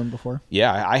never heard of him before.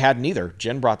 Yeah, I hadn't either.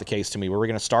 Jen brought the case to me. We were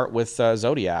going to start with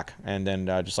Zodiac, and then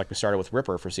just like we started with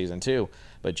Ripper for season 2.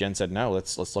 But Jen said, no,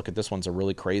 let's look at this one's a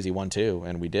really crazy one too,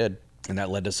 and we did. And that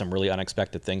led to some really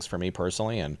unexpected things for me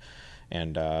personally. And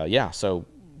so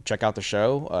check out the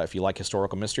show. If you like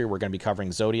historical mystery, we're going to be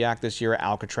covering Zodiac this year.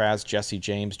 Alcatraz, Jesse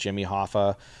James, Jimmy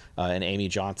Hoffa, and Amy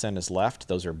Johnson is left.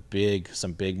 Those are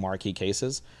some big marquee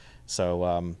cases.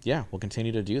 So, we'll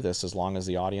continue to do this as long as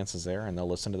the audience is there and they'll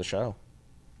listen to the show.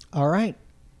 All right.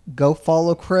 Go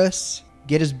follow Chris,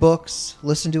 get his books,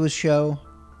 listen to his show,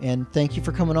 and thank you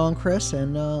for coming on, Chris,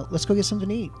 and let's go get something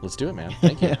to eat. Let's do it, man.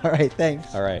 Thank you. All right,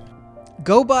 thanks. All right.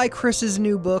 Go buy Chris's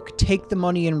new book, Take the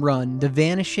Money and Run, The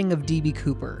Vanishing of D.B.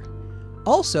 Cooper.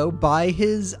 Also, buy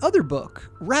his other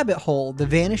book, Rabbit Hole, The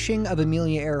Vanishing of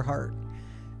Amelia Earhart.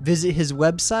 Visit his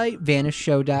website,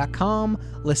 vanishshow.com,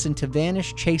 listen to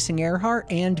Vanish Chasing Earhart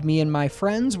and Me and My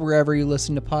Friends wherever you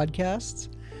listen to podcasts.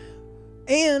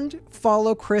 And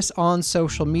follow Chris on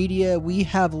social media. We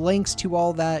have links to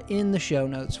all that in the show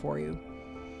notes for you.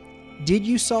 Did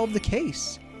you solve the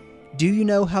case? Do you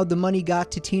know how the money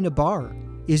got to Tina Barr?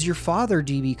 Is your father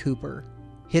D.B. Cooper?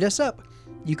 Hit us up.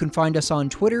 You can find us on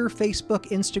Twitter,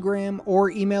 Facebook, Instagram, or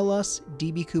email us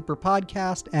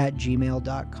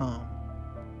dbcooperpodcast@gmail.com.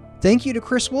 Thank you to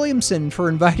Chris Williamson for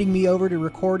inviting me over to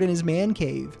record in his man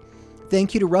cave.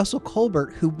 Thank you to Russell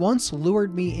Colbert, who once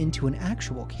lured me into an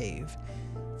actual cave.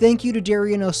 Thank you to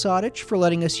Darian Osadich for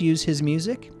letting us use his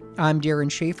music. I'm Darren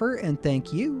Schaefer, and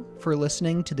thank you for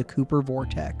listening to the Cooper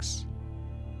Vortex.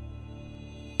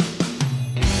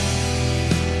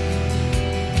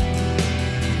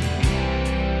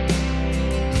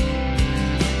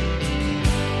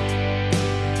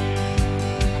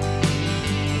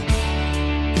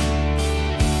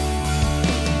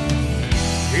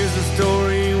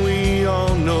 Story we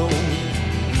all know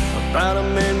about a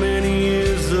man many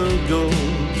years ago.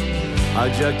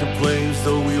 Hijacked a plane,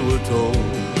 so we were told.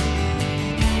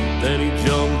 Then he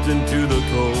jumped into the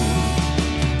cold.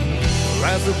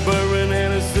 Lights are burning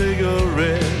and a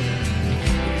cigarette.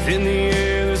 He's in the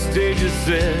air, the stage is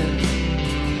set.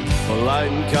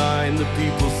 Polite and kind, the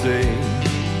people say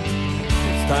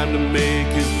it's time to make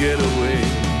his getaway.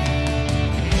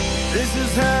 This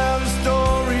is how the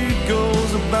story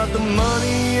goes about the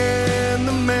money and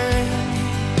the man.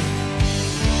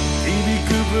 D.B.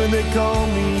 Cooper, they call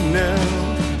me now.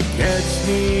 Catch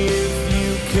me if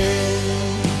you can.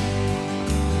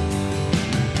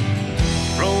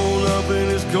 Rolled up in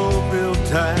his coat-built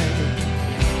tie.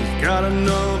 He's got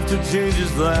enough to change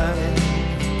his life.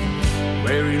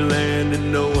 Where he landed,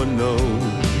 no one knows.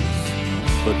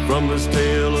 But from his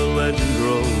tale, a legend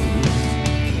grows.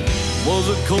 Was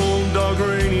a cold, dark,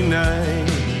 rainy night.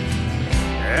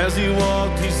 As he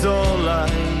walked, he saw light.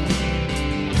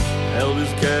 Held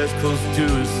his cash close to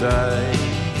his side.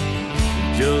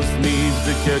 He just needs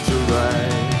to catch a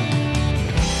ride.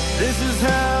 This is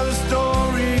how the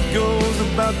story goes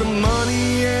about the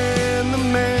money and the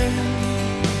man.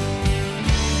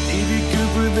 D.B.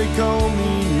 Cooper, they call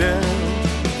me now.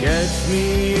 Catch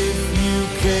me if you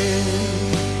can.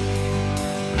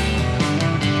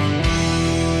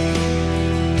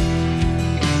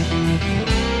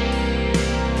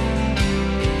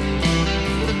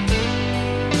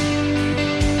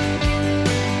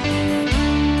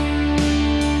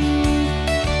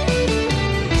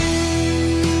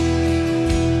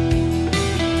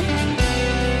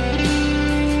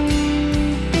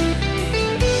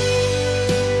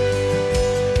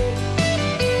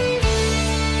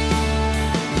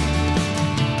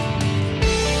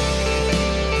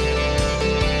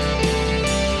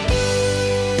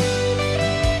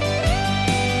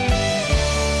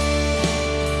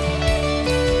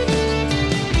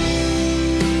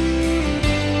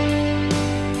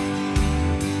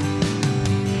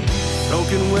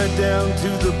 soaking wet down to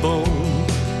the bone.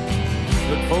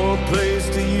 Look for a place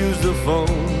to use the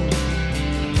phone.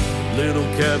 Little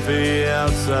cafe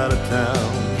outside of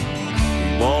town.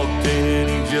 He walked in,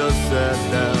 he just sat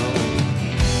down.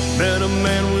 Met a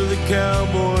man with a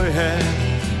cowboy hat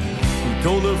who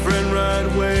told a friend right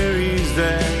where he's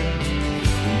at.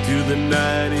 Into the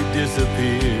night he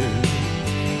disappeared,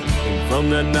 and from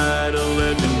that night a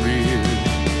legend reared.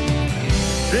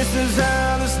 This is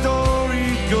how the story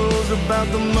goes about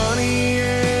the money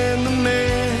and the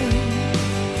man.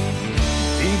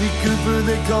 D.B. Cooper,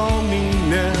 they call me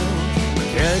now.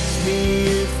 Catch me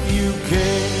if you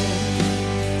can.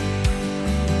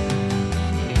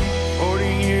 40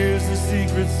 years, the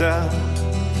secret's out.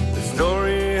 The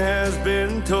story has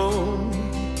been told.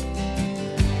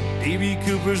 D.B.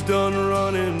 Cooper's done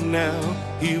running now.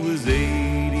 He was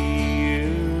 80